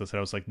songs. I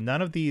was like,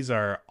 none of these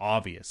are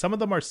obvious. Some of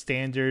them are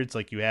standards,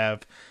 like you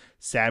have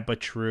Sad But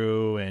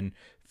True and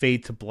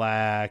Fade to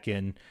Black,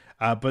 and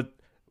but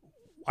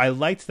I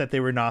liked that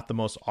they were not the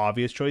most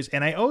obvious choice,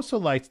 and I also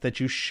liked that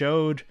you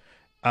showed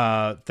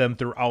them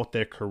throughout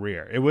their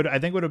career. I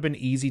think it would have been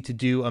easy to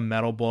do a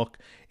metal book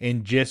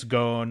and just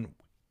go in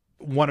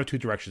one of two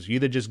directions. You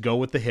either just go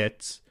with the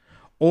hits,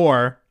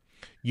 or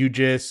you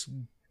just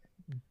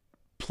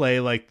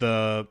play like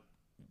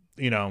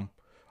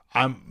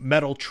I'm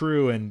metal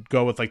true and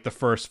go with like the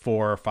first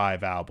 4 or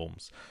 5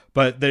 albums.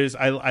 But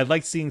I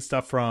like seeing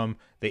stuff from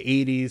the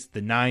 80s,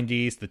 the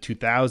 90s, the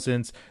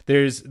 2000s.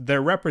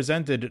 They're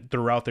represented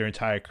throughout their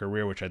entire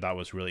career, which I thought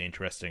was really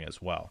interesting as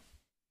well.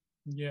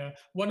 Yeah,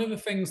 one of the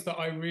things that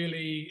I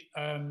really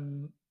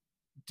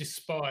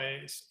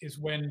despise is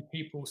when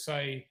people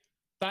say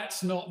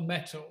that's not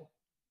metal.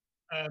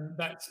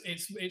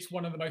 It's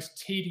one of the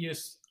most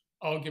tedious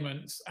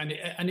arguments, and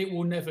it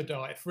will never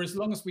die for as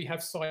long as we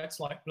have sites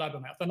like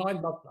Blabbermouth. And I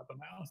love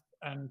Blabbermouth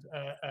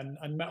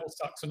and Metal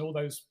Sucks and all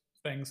those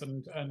things,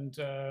 and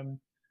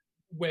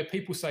where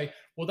people say,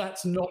 well,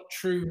 that's not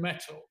true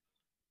metal.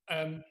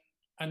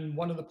 And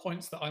one of the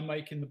points that I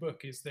make in the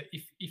book is that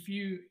if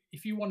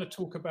you want to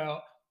talk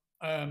about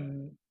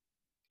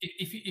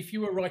if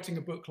you were writing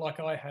a book like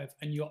I have,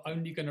 and you're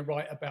only going to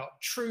write about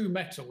true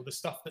metal, the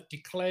stuff that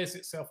declares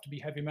itself to be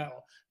heavy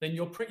metal, then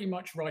you're pretty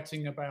much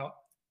writing about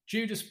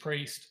Judas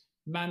Priest,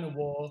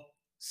 Manowar,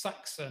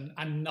 Saxon,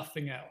 and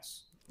nothing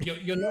else.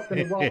 You're not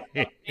going to write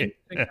about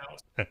anything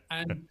else.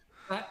 And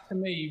that to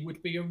me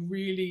would be a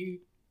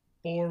really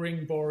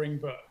boring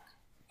book.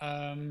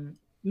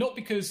 Not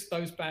because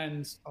those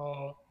bands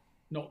are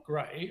not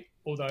great,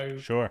 although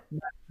sure,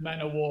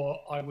 Manowar,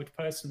 I would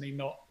personally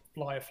not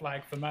fly a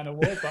flag for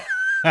Manowar, but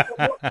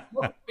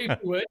what people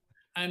would,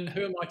 and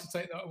who am I to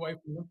take that away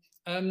from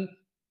them?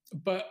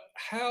 But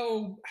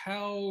how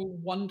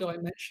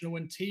one-dimensional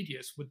and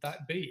tedious would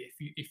that be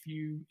if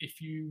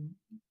you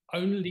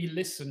only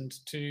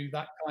listened to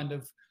that kind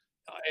of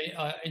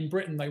in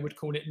Britain they would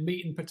call it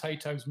meat and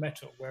potatoes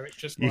metal, where it's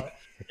just like,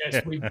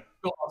 yes, we've got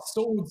our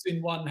swords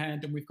in one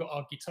hand and we've got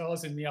our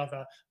guitars in the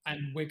other, and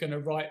we're going to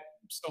write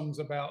songs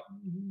about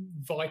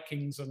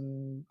Vikings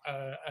and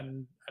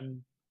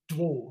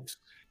dwarves.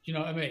 Do you know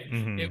what I mean?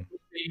 Mm-hmm. It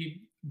would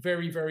be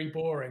very, very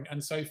boring.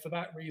 And so for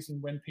that reason,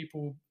 when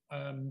people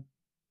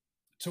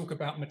talk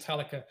about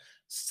Metallica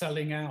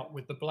selling out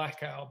with the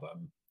Black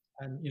Album,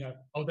 and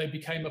they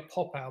became a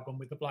pop album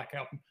with the Black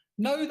Album.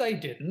 No, they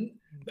didn't.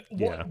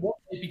 What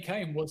they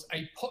became was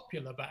a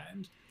popular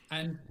band,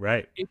 and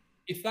right.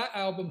 If that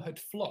album had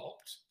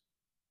flopped,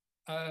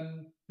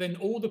 then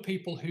all the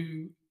people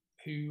who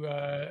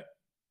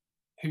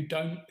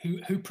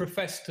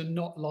profess to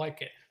not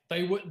like it,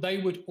 they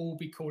would all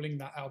be calling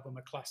that album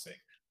a classic.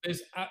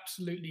 There's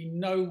absolutely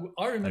no.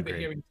 I remember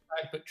hearing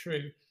 "Sad But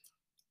True"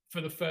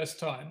 for the first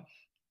time,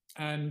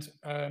 and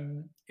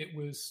it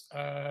was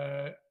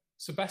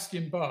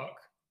Sebastian Bach,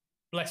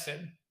 bless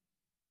him.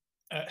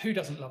 Who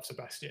doesn't love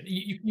Sebastian?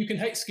 You can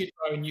hate Skid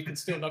Row and you can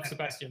still love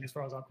Sebastian, as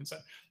far as I'm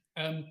concerned.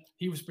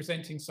 He was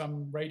presenting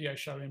some radio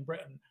show in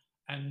Britain,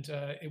 and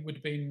it would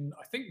have been,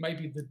 I think,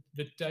 maybe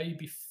the day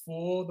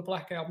before the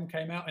Black Album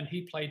came out, and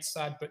he played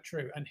 "Sad But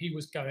True," and he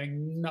was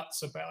going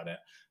nuts about it.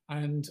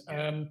 And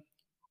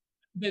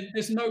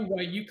there's no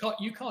way you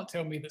can't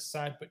tell me that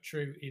 "Sad But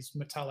True" is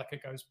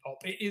Metallica goes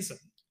pop. It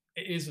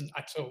isn't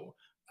at all.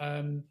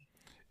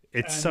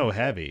 It's so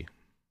heavy.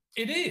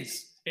 It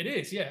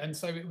is, yeah. And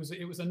so it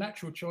was a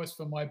natural choice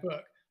for my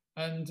book,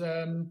 and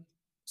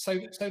so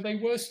they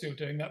were still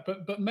doing that.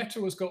 But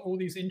metal has got all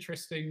these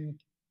interesting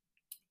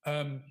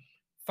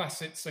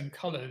facets and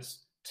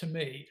colors to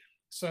me.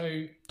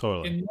 So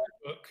totally. In my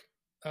book,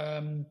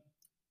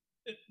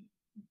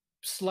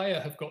 Slayer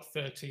have got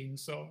 13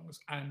 songs,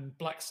 and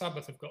Black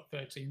Sabbath have got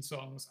 13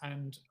 songs,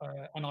 and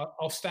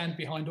I'll stand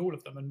behind all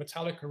of them. And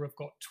Metallica have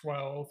got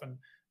 12, and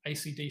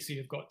AC/DC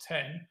have got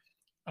 10.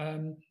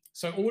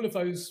 So all of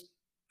those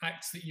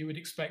acts that you would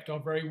expect are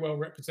very well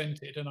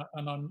represented, and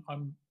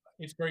I'm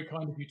it's very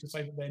kind of you to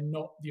say that they're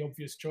not the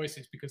obvious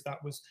choices, because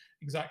that was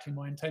exactly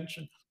my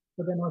intention.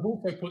 But then I've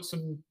also put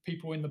some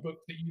people in the book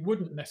that you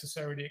wouldn't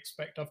necessarily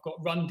expect. I've got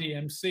Run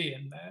DMC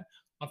in there.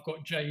 I've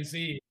got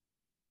Jay-Z.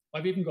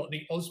 I've even got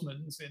the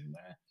Osmonds in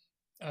there,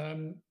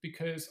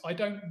 because I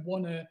don't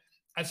want to,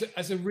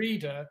 as a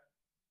reader,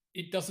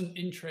 it doesn't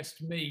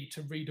interest me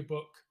to read a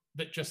book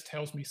that just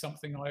tells me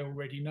something I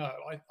already know.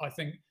 I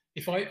think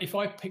if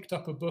I picked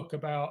up a book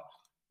about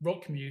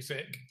rock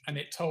music and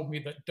it told me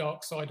that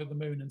Dark Side of the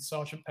Moon and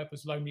Sgt.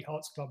 Pepper's Lonely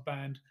Hearts Club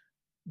Band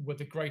were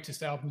the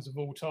greatest albums of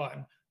all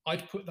time,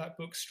 I'd put that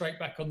book straight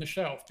back on the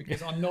shelf,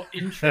 because I'm not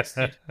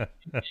interested in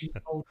being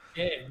told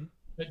again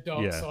that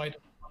Dark Side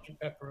and Sgt.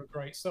 Pepper are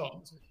great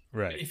songs.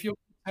 Right. If you're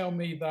going to tell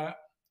me that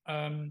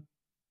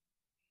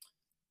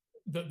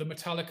that the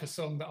Metallica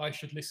song that I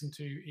should listen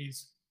to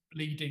is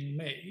Bleeding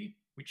Me,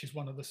 which is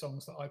one of the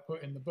songs that I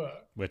put in the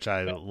book. Which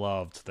I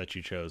loved that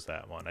you chose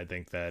that one. I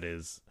think that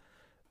is...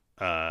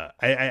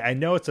 I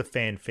know it's a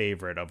fan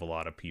favorite of a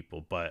lot of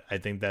people, but I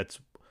think that's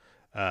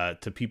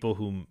to people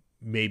who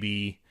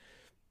maybe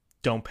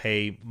don't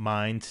pay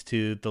mind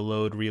to the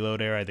Load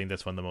Reload era, I think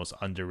that's one of the most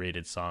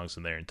underrated songs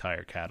in their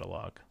entire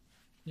catalog.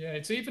 Yeah,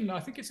 I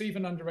think it's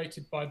even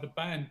underrated by the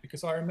band,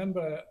 because I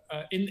remember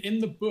in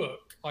the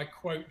book I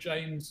quote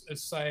James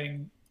as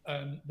saying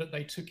that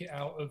they took it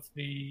out of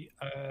the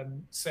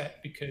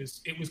set because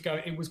it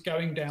was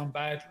going down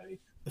badly.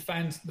 The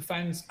fans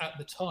at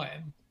the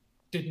time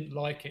didn't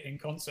like it in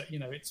concert. You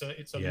know, it's a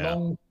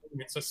long,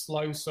 it's a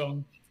slow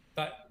song.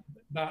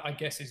 That I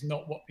guess is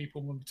not what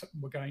people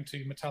were going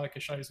to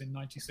Metallica shows in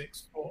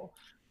 '96 for.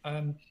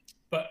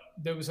 But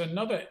there was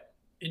another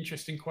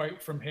interesting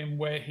quote from him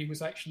where he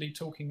was actually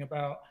talking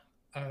about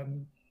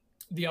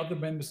the other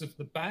members of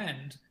the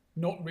band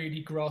not really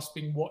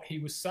grasping what he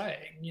was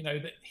saying. You know,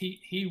 that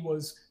he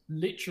was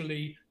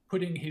literally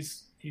putting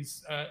his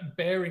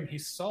bearing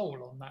his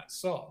soul on that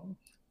song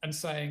and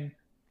saying,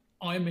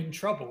 "I'm in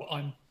trouble.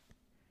 I'm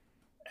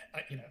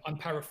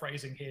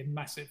paraphrasing here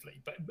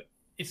massively, but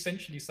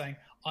essentially saying,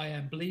 I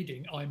am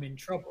bleeding, I'm in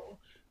trouble."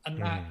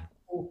 And that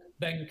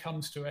then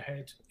comes to a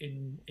head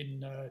in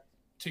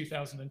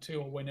 2002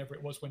 or whenever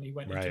it was when he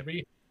went into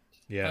rehab.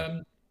 Yeah.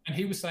 And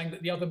he was saying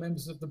that the other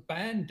members of the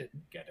band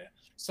didn't get it.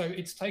 So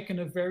it's taken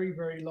a very,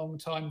 very long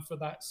time for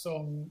that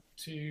song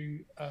to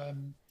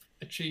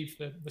achieve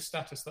the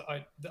status that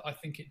I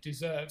think it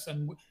deserves,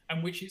 and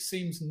which it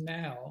seems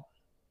now,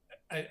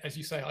 as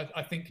you say,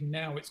 I think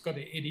now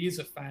it is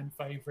a fan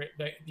favorite.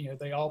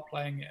 They are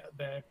playing it at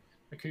their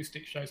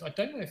acoustic shows. I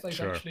don't know if they've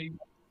actually,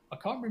 I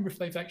can't remember if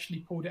they've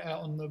actually pulled it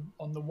out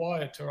on the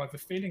wire tour. I have a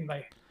feeling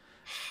they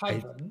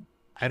haven't.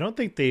 I don't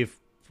think they've,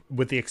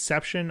 with the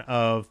exception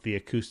of the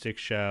acoustic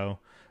show,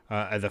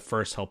 the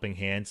first Helping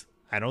Hands,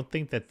 I don't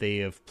think that they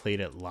have played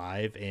it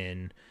live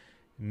in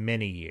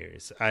many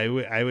years. I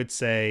would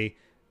say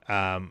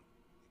perhaps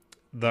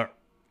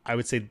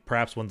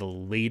one of the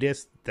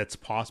latest that's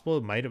possible,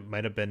 it might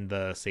have been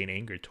the Saint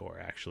Anger tour.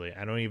 Actually,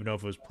 I don't even know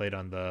if it was played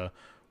on the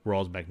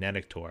World's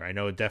Magnetic tour. I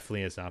know it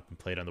definitely has not been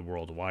played on the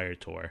World Wire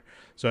tour.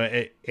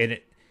 So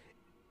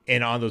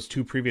and on those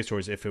two previous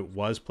tours, if it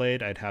was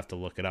played, I'd have to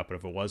look it up. But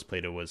if it was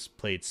played, it was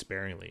played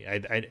sparingly.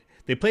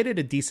 They played it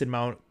a decent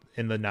amount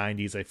in the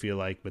 90s, I feel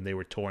like, when they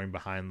were touring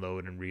behind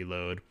Load and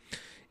Reload.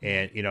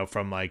 And,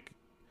 from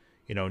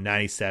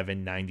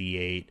 97,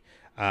 98,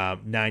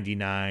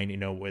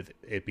 99, with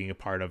it being a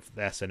part of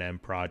the S&M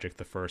project,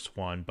 the first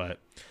one. But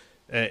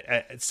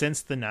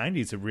since the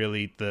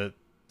 90s,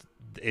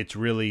 it's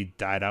really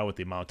died out with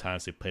the amount of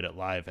times they played it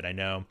live. And I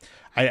know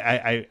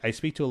I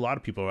speak to a lot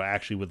of people who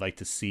actually would like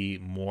to see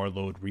more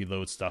Load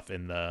Reload stuff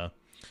in the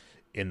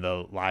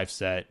live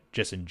set,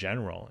 just in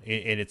general.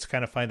 And it's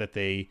kind of fine that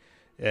I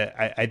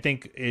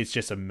think it's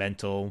just a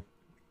mental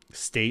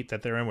state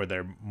that they're in, where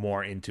they're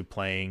more into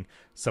playing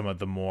some of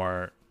the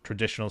more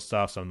traditional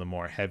stuff, some of the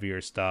more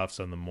heavier stuff,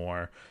 some of the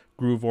more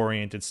groove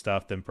oriented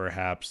stuff than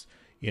perhaps,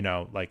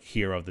 like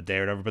Hero of the Day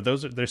or whatever. But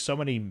there's so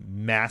many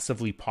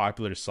massively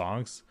popular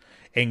songs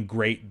and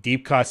great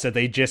deep cuts that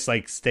they just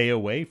like stay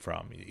away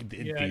from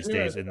these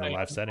days in the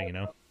live setting.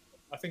 I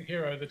think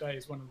Hero of the Day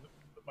is one of the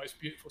most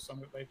beautiful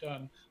songs that they've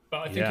done.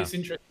 But I think it's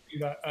interesting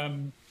that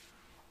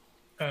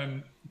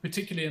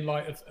particularly in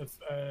light of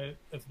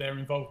their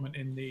involvement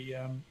in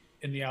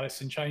the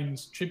Alice in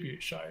Chains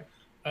tribute show,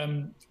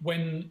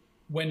 when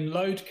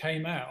Load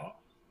came out,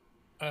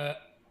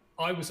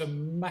 I was a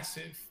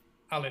massive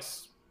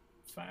Alice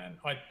fan.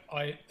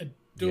 I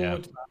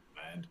adored that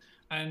band,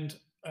 and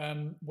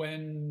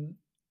when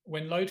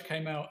Load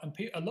came out, and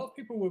a lot of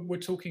people were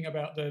talking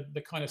about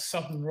the kind of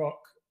southern rock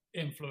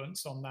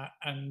influence on that,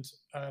 and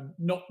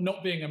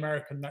not being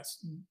American,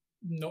 that's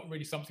not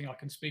really something I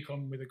can speak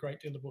on with a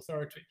great deal of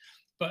authority.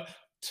 But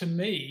to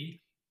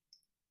me,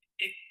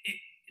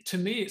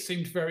 it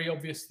seemed very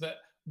obvious that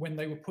when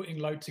they were putting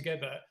Load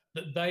together,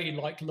 that they,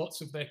 like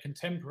lots of their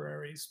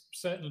contemporaries,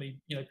 certainly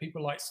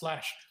people like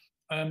Slash,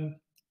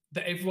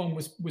 that everyone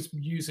was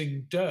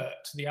using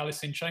Dirt, the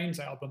Alice in Chains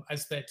album,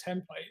 as their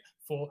template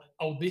for,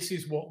 oh, this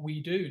is what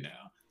we do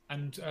now.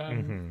 And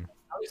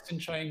Alice in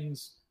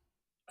Chains,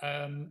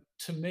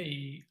 to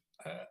me,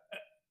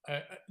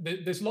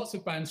 there's lots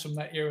of bands from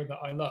that era that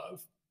I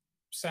love.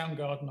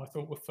 Soundgarden I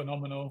thought were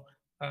phenomenal,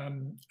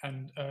 and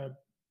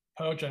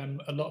Pearl Jam,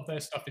 a lot of their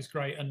stuff is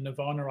great, and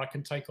Nirvana I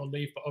can take or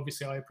leave, but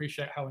obviously I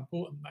appreciate how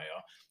important they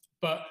are.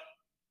 But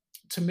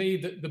to me,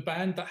 the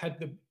band that had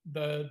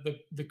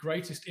the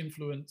greatest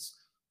influence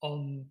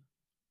on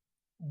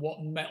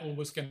what metal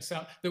was going to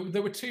sound,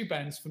 there were two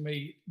bands for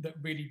me that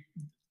really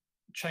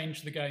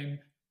changed the game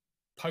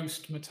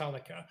post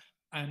Metallica,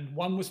 and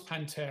one was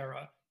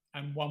Pantera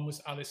and one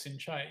was Alice in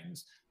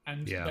Chains.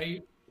 And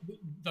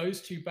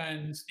those two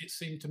bands, it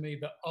seemed to me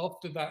that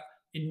after that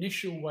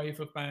initial wave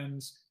of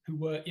bands who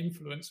were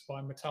influenced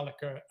by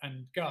Metallica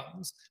and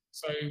Guns,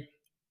 so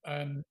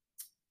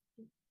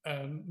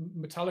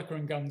Metallica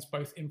and Guns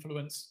both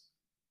influenced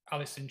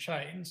Alice in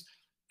Chains,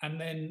 and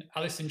then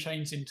Alice in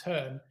Chains in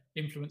turn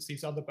influenced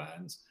these other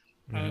bands,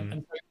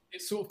 and so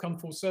it's sort of come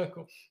full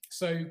circle.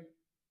 So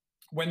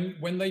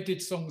when they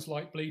did songs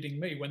like Bleeding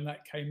Me, when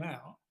that came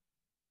out,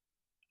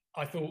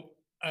 I thought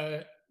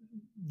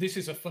this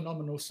is a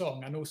phenomenal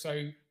song, and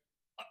also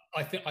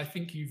I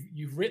think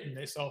you've written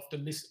this after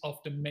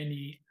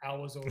many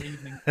hours or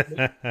evenings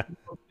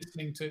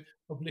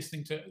of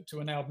listening to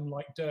an album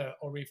like Dirt,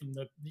 or even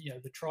the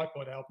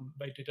Tripod album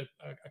they did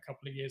a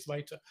couple of years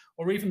later,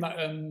 or even that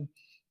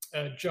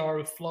Jar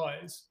of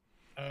Flies,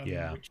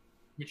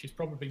 which is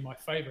probably my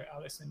favorite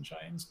Alice in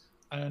Chains,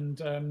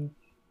 and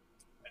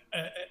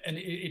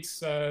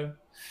it's a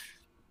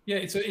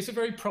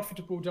very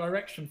profitable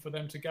direction for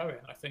them to go in,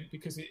 I think,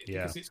 because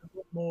it's a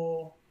lot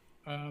more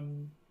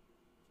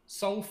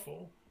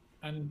soulful,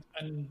 and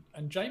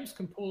James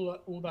can pull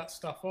all that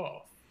stuff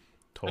off.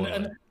 Totally.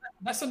 And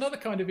that's another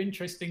kind of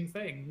interesting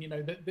thing,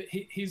 that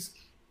his,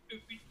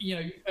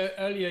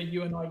 earlier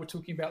you and I were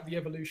talking about the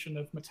evolution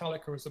of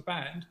Metallica as a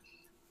band,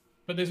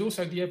 but there's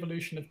also the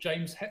evolution of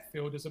James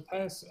Hetfield as a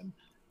person.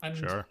 And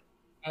sure.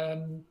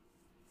 And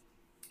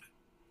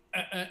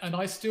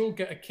I still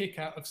get a kick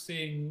out of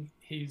seeing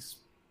his,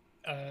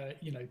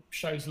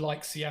 shows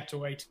like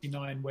Seattle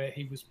 '89, where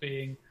he was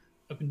being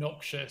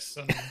obnoxious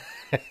and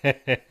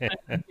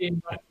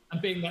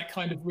being that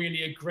kind of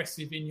really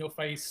aggressive,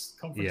 in-your-face,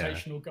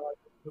 confrontational guy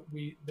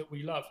that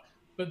we love.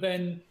 But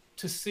then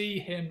to see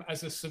him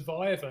as a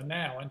survivor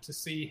now, and to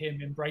see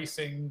him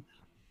embracing,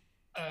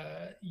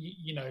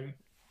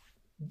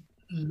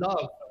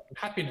 love,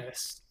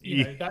 happiness,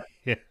 that.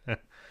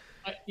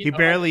 He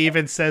barely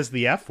even says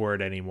the F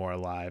word anymore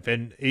live.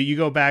 And you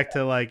go back to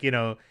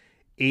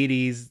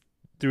 80s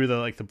through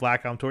the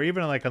Black Album tour,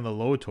 even on the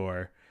Low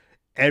tour,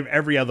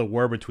 every other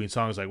word between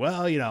songs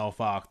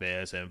fuck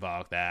this and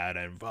fuck that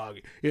and fuck,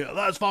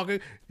 that's fucking.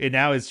 And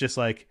now it's just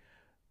all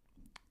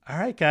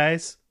right,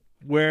 guys,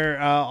 we're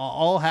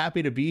all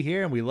happy to be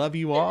here and we love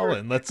you all,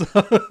 and let's.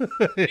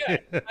 Yeah,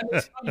 and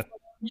it's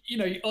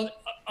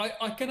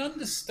I can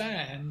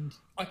understand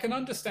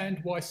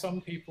why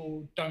some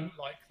people don't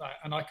like that,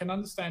 and I can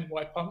understand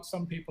why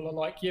some people are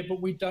like, yeah,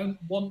 but we don't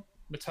want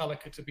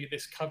Metallica to be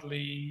this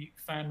cuddly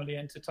family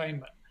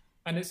entertainment.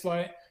 And it's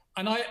like,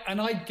 and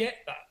I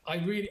get that. I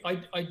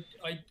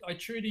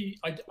truly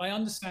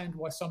understand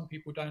why some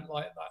people don't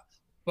like that.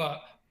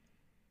 But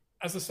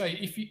as I say,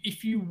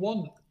 if you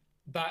want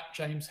that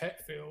James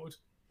Hetfield,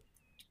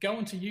 go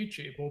onto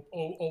YouTube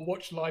or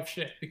watch live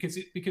shit, because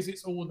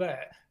it's all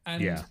there.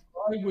 And I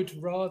would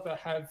rather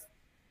have.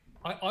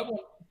 I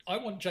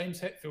want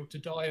James Hetfield to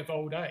die of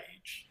old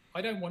age.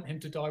 I don't want him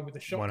to die with a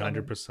shotgun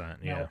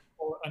 100%,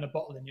 and a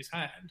bottle in his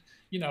hand.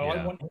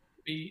 I want him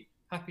to be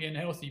happy and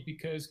healthy,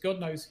 because God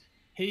knows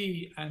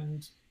he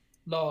and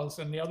Lars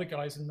and the other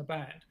guys in the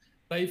band,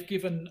 they've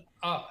given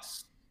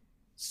us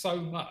so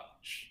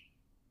much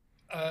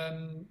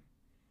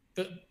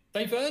that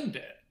they've earned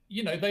it.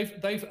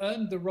 They've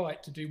earned the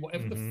right to do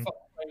whatever the fuck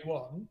they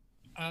want,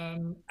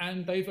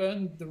 and they've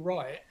earned the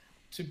right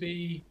to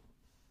be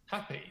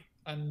happy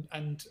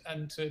and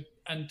to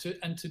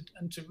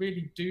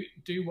really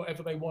do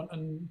whatever they want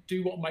and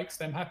do what makes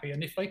them happy.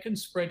 And if they can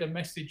spread a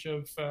message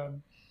of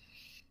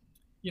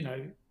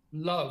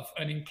love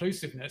and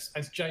inclusiveness,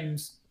 as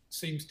James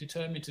seems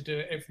determined to do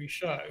at every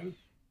show,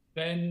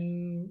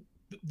 then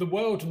the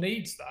world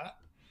needs that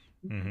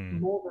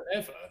more than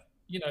ever.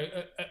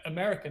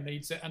 America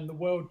needs it, and the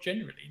world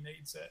generally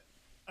needs it.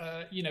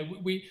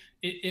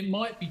 It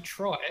might be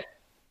trite,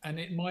 and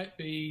it might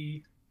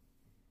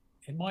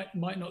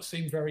not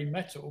seem very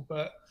metal,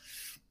 but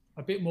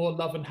a bit more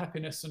love and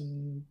happiness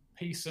and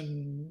peace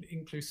and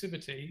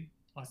inclusivity,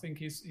 I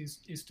think,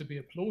 is to be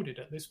applauded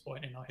at this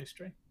point in our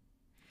history.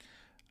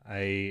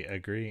 I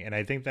agree, and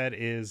I think that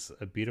is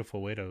a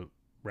beautiful way to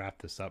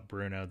wrap this up,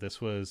 Bruno. This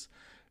was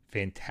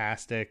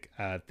fantastic.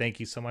 Thank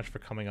you so much for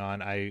coming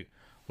on. I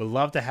would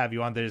love to have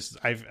you on.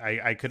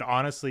 I could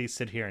honestly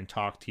sit here and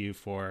talk to you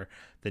for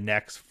the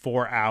next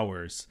 4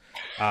 hours,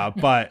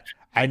 but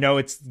I know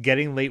it's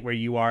getting late where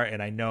you are,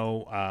 and I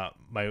know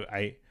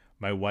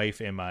my wife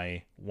and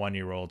my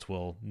 1-year-olds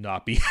will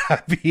not be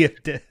happy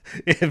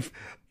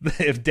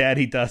if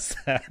Daddy does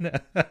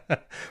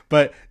that.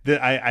 But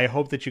I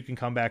hope that you can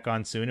come back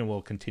on soon, and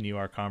we'll continue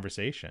our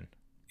conversation.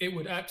 It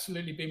would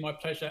absolutely be my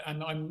pleasure,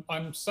 and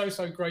I'm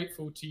so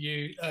grateful to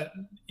you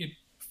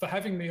for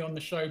having me on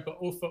the show, but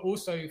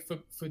also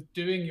for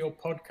doing your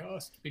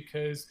podcast,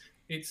 because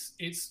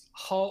it's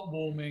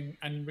heartwarming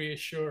and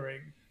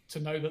reassuring to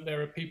know that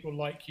there are people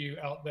like you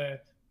out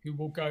there who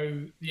will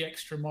go the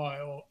extra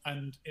mile.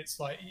 And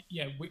it's like,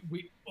 yeah,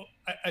 we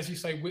as you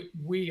say,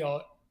 we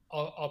are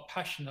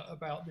passionate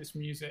about this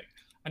music,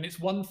 and it's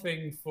one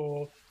thing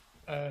for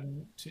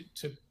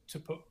to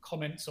put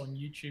comments on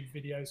YouTube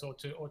videos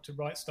or to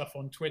write stuff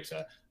on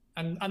Twitter,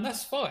 and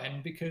that's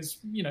fine, because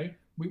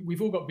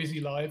we've all got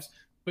busy lives.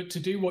 But to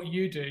do what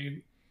you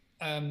do,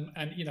 and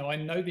I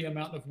know the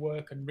amount of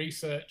work and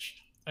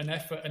research and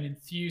effort and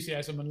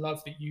enthusiasm and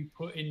love that you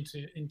put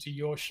into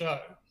your show,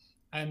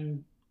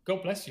 and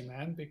God bless you,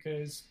 man,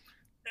 because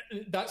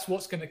that's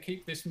what's going to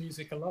keep this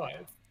music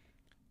alive.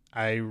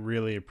 I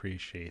really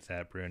appreciate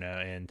that, Bruno.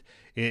 And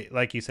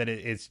like you said,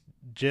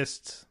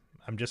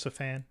 I'm just a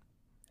fan,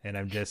 and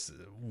I just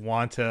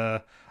want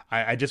to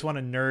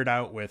nerd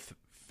out with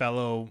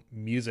fellow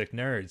music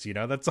nerds.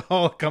 That's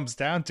all it comes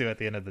down to at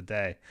the end of the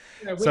day.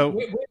 Yeah,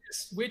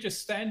 we're just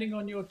standing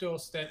on your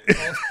doorstep.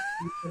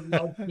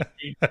 Love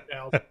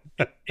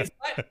is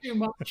that too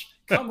much?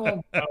 Come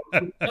on, bro.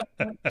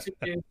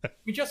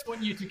 We just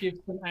want you to give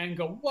some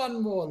anger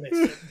one more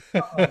listen.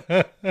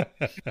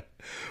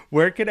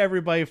 Where can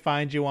everybody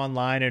find you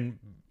online,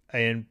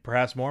 and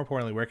perhaps more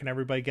importantly, where can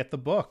everybody get the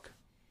book?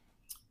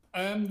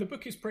 The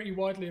book is pretty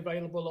widely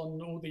available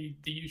on all the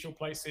usual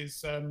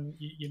places,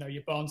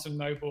 your Barnes &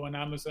 Noble and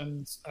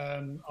Amazon's.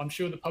 I'm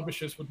sure the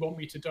publishers would want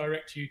me to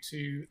direct you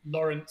to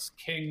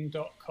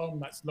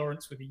lawrenceking.com. That's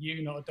Lawrence with a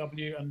U, not a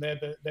W, and they're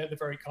the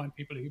very kind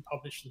people who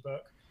publish the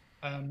book.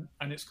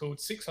 And it's called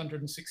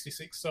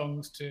 666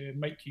 Songs to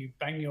Make You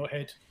Bang Your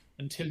Head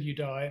Until You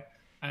Die.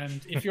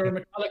 And if you're a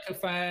Metallica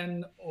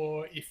fan,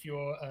 or if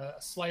you're a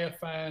Slayer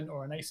fan,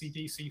 or an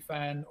AC/DC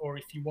fan, or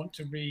if you want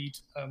to read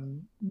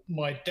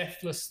my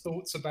deathless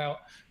thoughts about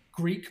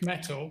Greek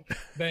metal,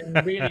 then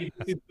really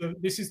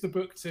this is the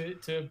book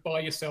to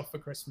buy yourself for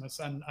Christmas,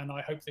 and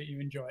I hope that you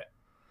enjoy it.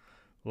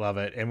 Love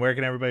it. And where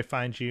can everybody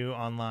find you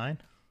online?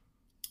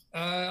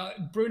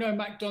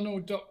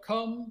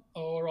 BrunoMacDonald.com,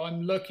 or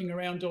I'm lurking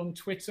around on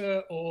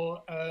Twitter,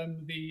 or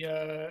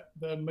the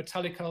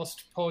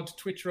Metallicast Pod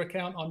Twitter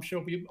account. I'm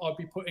sure I'll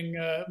be putting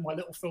my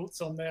little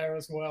thoughts on there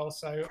as well.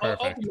 So I'll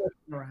be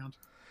lurking around.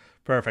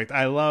 Perfect.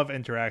 I love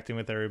interacting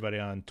with everybody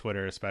on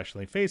Twitter,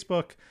 especially.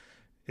 Facebook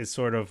is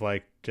sort of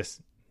like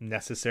just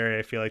necessary,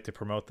 I feel like, to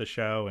promote the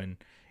show, and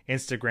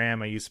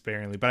Instagram I use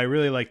sparingly, but I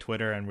really like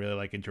Twitter and really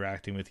like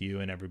interacting with you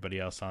and everybody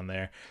else on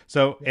there.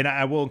 So, and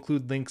I will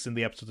include links in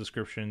the episode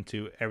description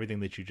to everything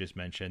that you just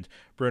mentioned.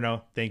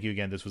 Bruno, thank you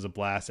again. This was a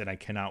blast, and I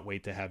cannot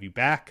wait to have you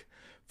back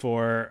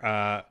for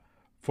an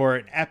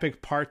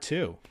epic part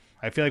 2.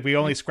 I feel like we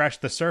only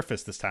scratched the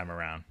surface this time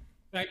around.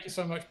 Thank you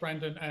so much,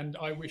 Brandon, and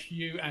I wish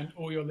you and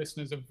all your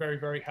listeners a very,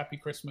 very happy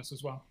Christmas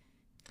as well.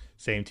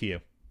 Same to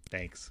you.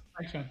 Thanks.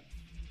 Thanks, man.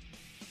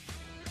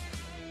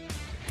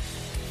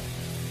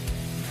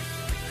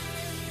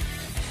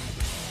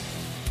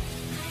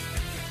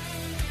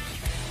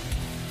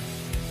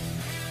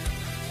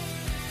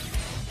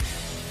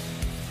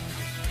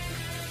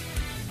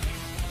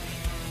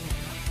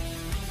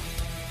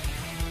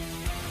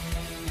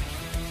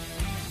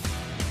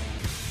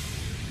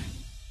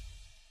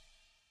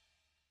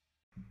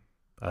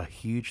 A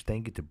huge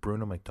thank you to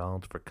Bruno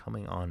McDonald for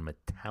coming on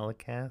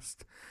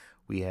Metallicast.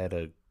 We had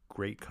a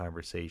great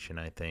conversation,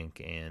 I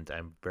think, and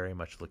I'm very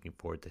much looking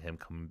forward to him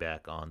coming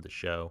back on the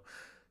show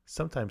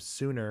sometime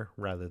sooner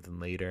rather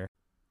than later.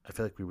 I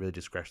feel like we really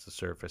just scratched the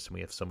surface, and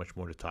we have so much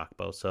more to talk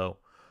about. So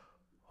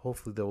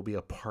hopefully there will be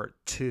a part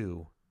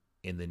 2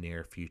 in the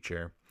near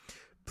future.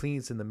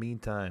 Please, in the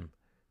meantime,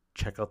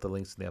 check out the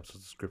links in the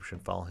episode description.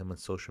 Follow him on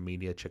social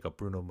media. Check out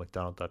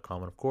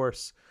BrunoMcDonald.com. And, of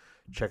course,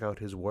 check out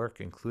his work,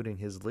 including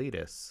his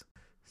latest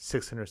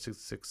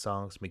 666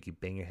 Songs Make You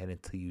Bang Your Head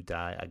Until You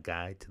Die, a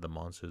guide to the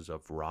monsters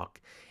of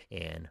rock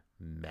and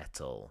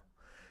metal.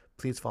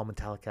 Please follow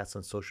Metallicast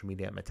on social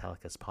media at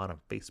MetallicastPod on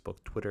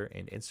Facebook, Twitter,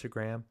 and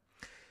Instagram.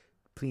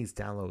 Please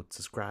download,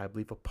 subscribe,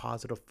 leave a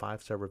positive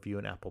 5-star review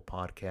on Apple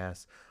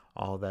Podcasts.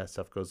 All that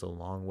stuff goes a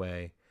long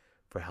way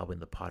for helping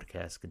the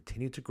podcast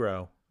continue to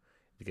grow,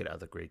 to get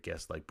other great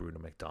guests like Bruno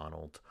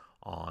McDonald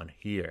on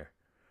here.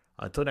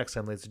 Until next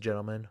time, ladies and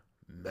gentlemen,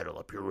 metal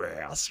up your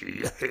ass.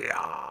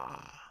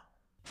 Yeah.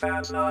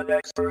 Fans not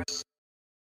experts.